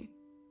to do.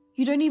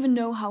 You don't even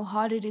know how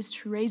hard it is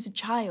to raise a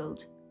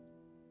child.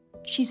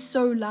 She's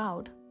so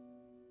loud.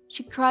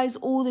 She cries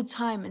all the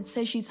time and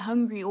says she's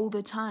hungry all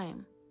the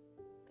time.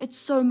 It's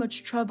so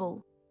much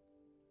trouble.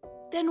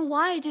 Then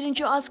why didn't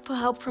you ask for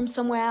help from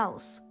somewhere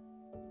else?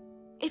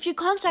 If you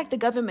contact the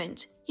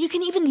government, you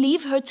can even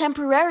leave her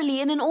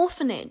temporarily in an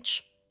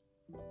orphanage.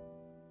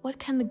 What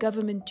can the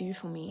government do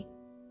for me?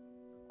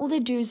 All they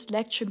do is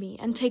lecture me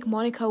and take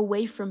Monica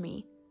away from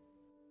me.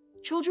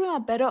 Children are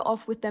better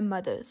off with their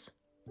mothers.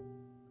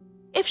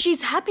 If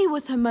she's happy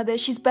with her mother,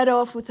 she's better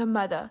off with her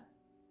mother.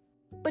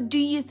 But do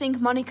you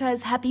think Monica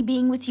is happy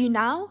being with you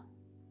now?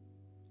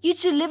 You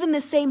two live in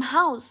the same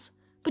house,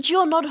 but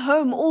you're not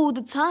home all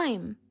the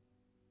time.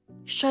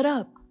 Shut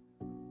up.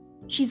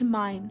 She's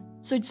mine,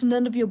 so it's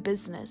none of your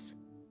business.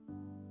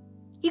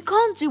 You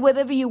can't do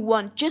whatever you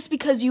want just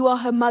because you are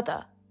her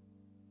mother.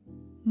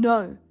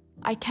 No,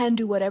 I can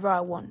do whatever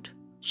I want.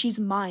 She's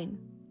mine.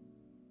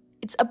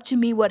 It's up to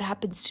me what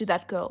happens to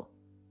that girl.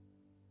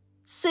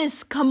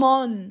 Sis, come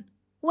on.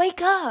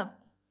 Wake up.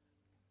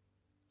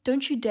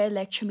 Don't you dare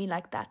lecture me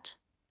like that.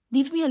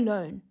 Leave me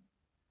alone.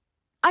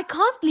 I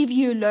can't leave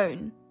you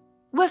alone.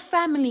 We're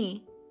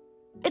family.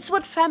 It's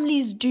what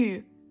families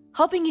do,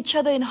 helping each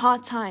other in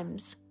hard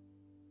times.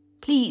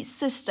 Please,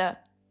 sister,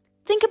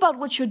 think about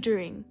what you're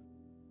doing.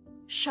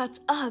 Shut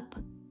up.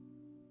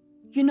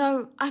 You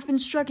know, I've been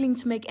struggling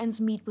to make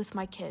ends meet with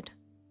my kid.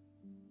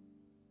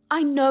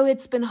 I know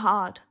it's been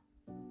hard.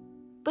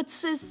 But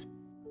sis,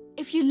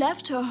 if you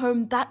left her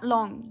home that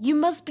long, you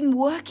must have been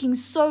working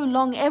so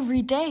long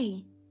every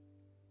day.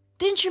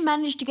 Didn't you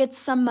manage to get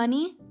some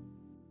money?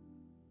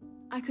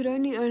 I could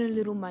only earn a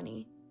little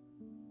money.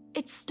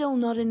 It's still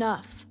not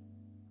enough.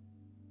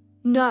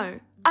 No,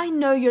 I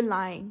know you're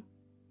lying.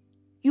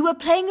 You were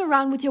playing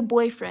around with your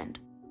boyfriend.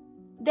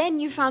 Then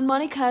you found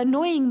Monica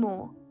annoying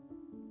more.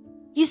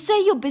 You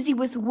say you're busy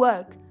with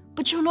work,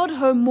 but you're not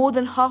home more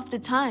than half the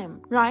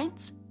time,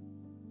 right?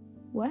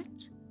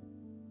 What?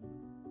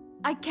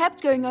 I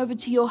kept going over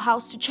to your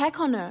house to check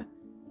on her,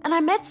 and I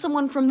met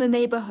someone from the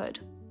neighborhood.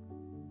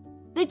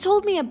 They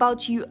told me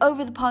about you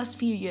over the past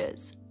few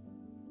years.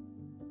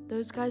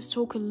 Those guys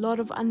talk a lot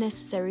of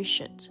unnecessary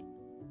shit.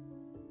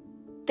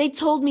 They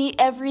told me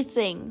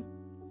everything.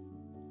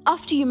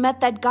 After you met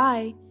that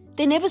guy,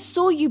 they never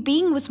saw you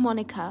being with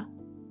Monica.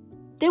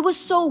 They were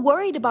so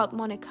worried about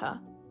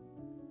Monica.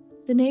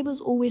 The neighbors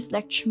always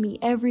lecture me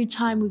every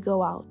time we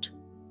go out.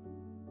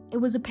 It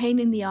was a pain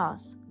in the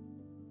ass.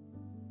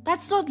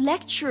 That's not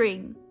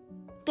lecturing.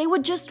 They were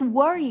just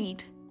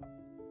worried.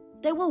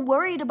 They were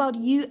worried about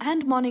you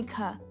and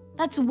Monica.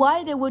 That's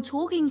why they were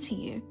talking to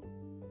you.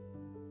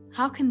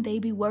 How can they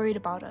be worried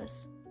about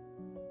us?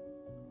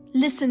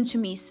 Listen to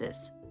me,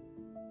 sis.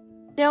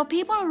 There are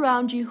people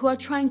around you who are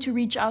trying to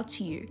reach out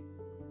to you.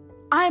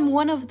 I am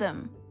one of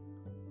them.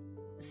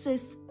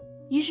 Sis,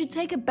 you should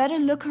take a better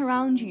look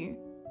around you.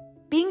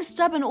 Being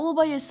stubborn all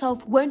by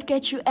yourself won't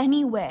get you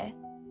anywhere.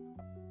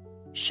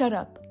 Shut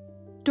up.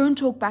 Don't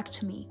talk back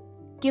to me.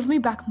 Give me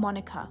back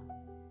Monica.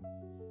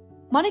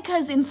 Monica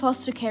is in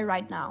foster care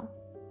right now.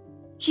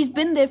 She's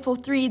been there for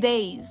 3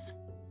 days.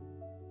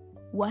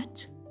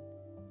 What?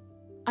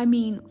 I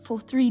mean, for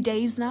 3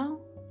 days now?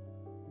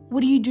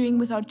 What are you doing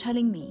without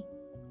telling me?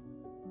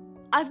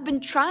 I've been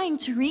trying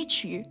to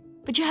reach you,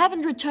 but you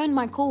haven't returned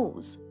my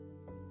calls.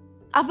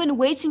 I've been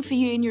waiting for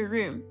you in your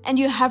room, and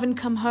you haven't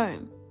come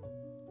home.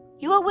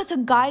 You were with a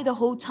guy the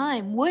whole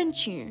time,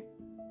 weren't you?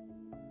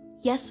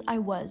 Yes, I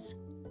was.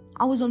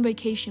 I was on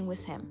vacation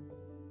with him.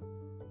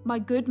 My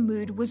good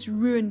mood was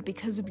ruined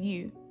because of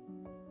you.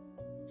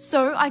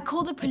 So I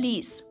called the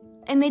police,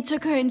 and they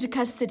took her into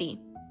custody.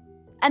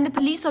 And the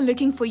police are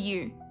looking for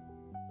you.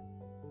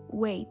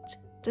 Wait,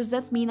 does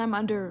that mean I'm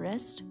under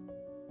arrest?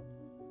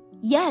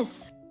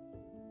 Yes.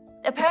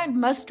 A parent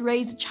must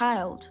raise a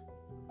child.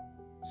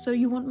 So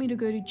you want me to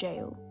go to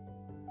jail?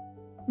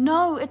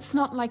 No, it's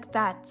not like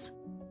that.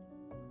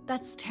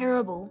 That's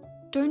terrible.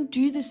 Don't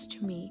do this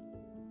to me.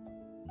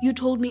 You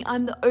told me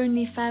I'm the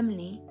only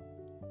family.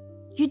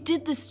 You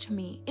did this to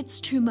me. It's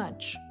too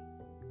much.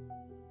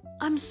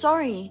 I'm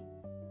sorry.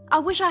 I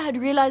wish I had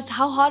realized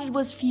how hard it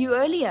was for you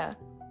earlier.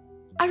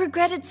 I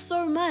regret it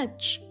so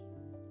much.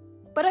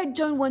 But I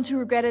don't want to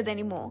regret it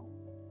anymore.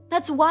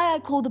 That's why I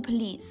called the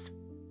police.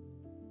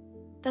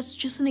 That's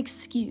just an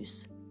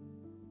excuse.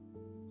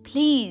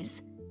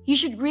 Please, you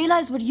should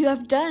realize what you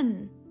have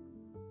done.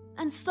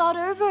 And start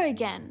over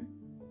again.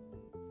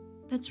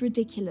 That's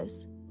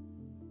ridiculous.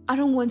 I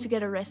don't want to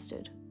get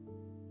arrested.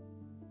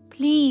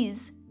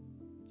 Please,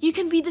 you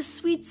can be the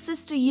sweet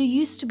sister you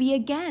used to be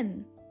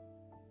again.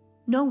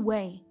 No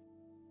way.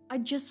 I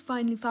just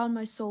finally found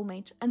my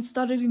soulmate and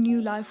started a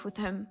new life with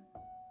him.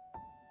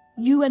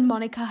 You and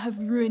Monica have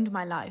ruined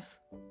my life.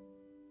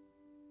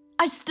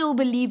 I still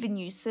believe in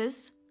you,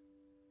 sis.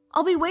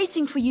 I'll be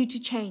waiting for you to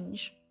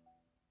change.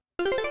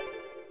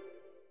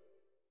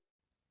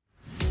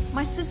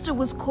 My sister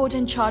was caught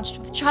and charged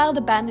with child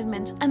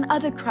abandonment and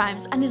other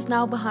crimes and is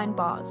now behind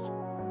bars.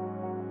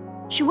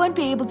 She won't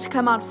be able to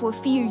come out for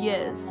a few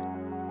years.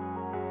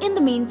 In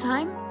the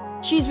meantime,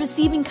 she's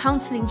receiving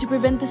counseling to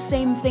prevent the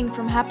same thing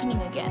from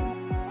happening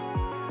again.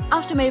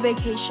 After my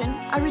vacation,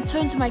 I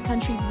returned to my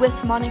country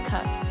with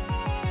Monica.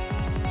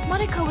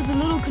 Monica was a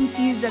little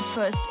confused at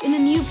first in a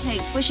new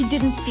place where she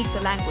didn't speak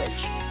the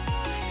language.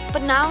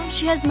 But now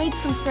she has made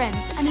some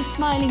friends and is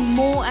smiling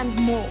more and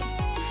more.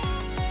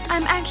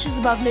 I'm anxious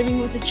about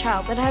living with a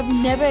child that I have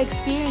never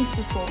experienced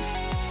before,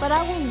 but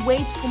I will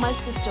wait for my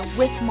sister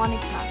with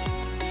Monica.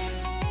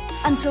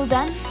 Until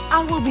then,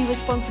 I will be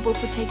responsible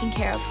for taking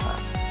care of her.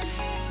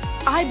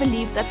 I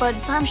believe that by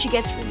the time she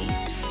gets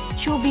released,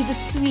 she will be the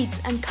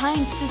sweet and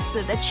kind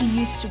sister that she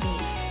used to be.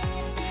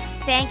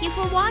 Thank you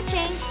for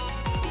watching.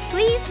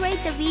 Please rate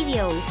the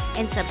video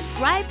and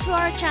subscribe to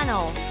our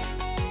channel.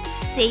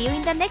 See you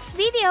in the next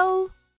video!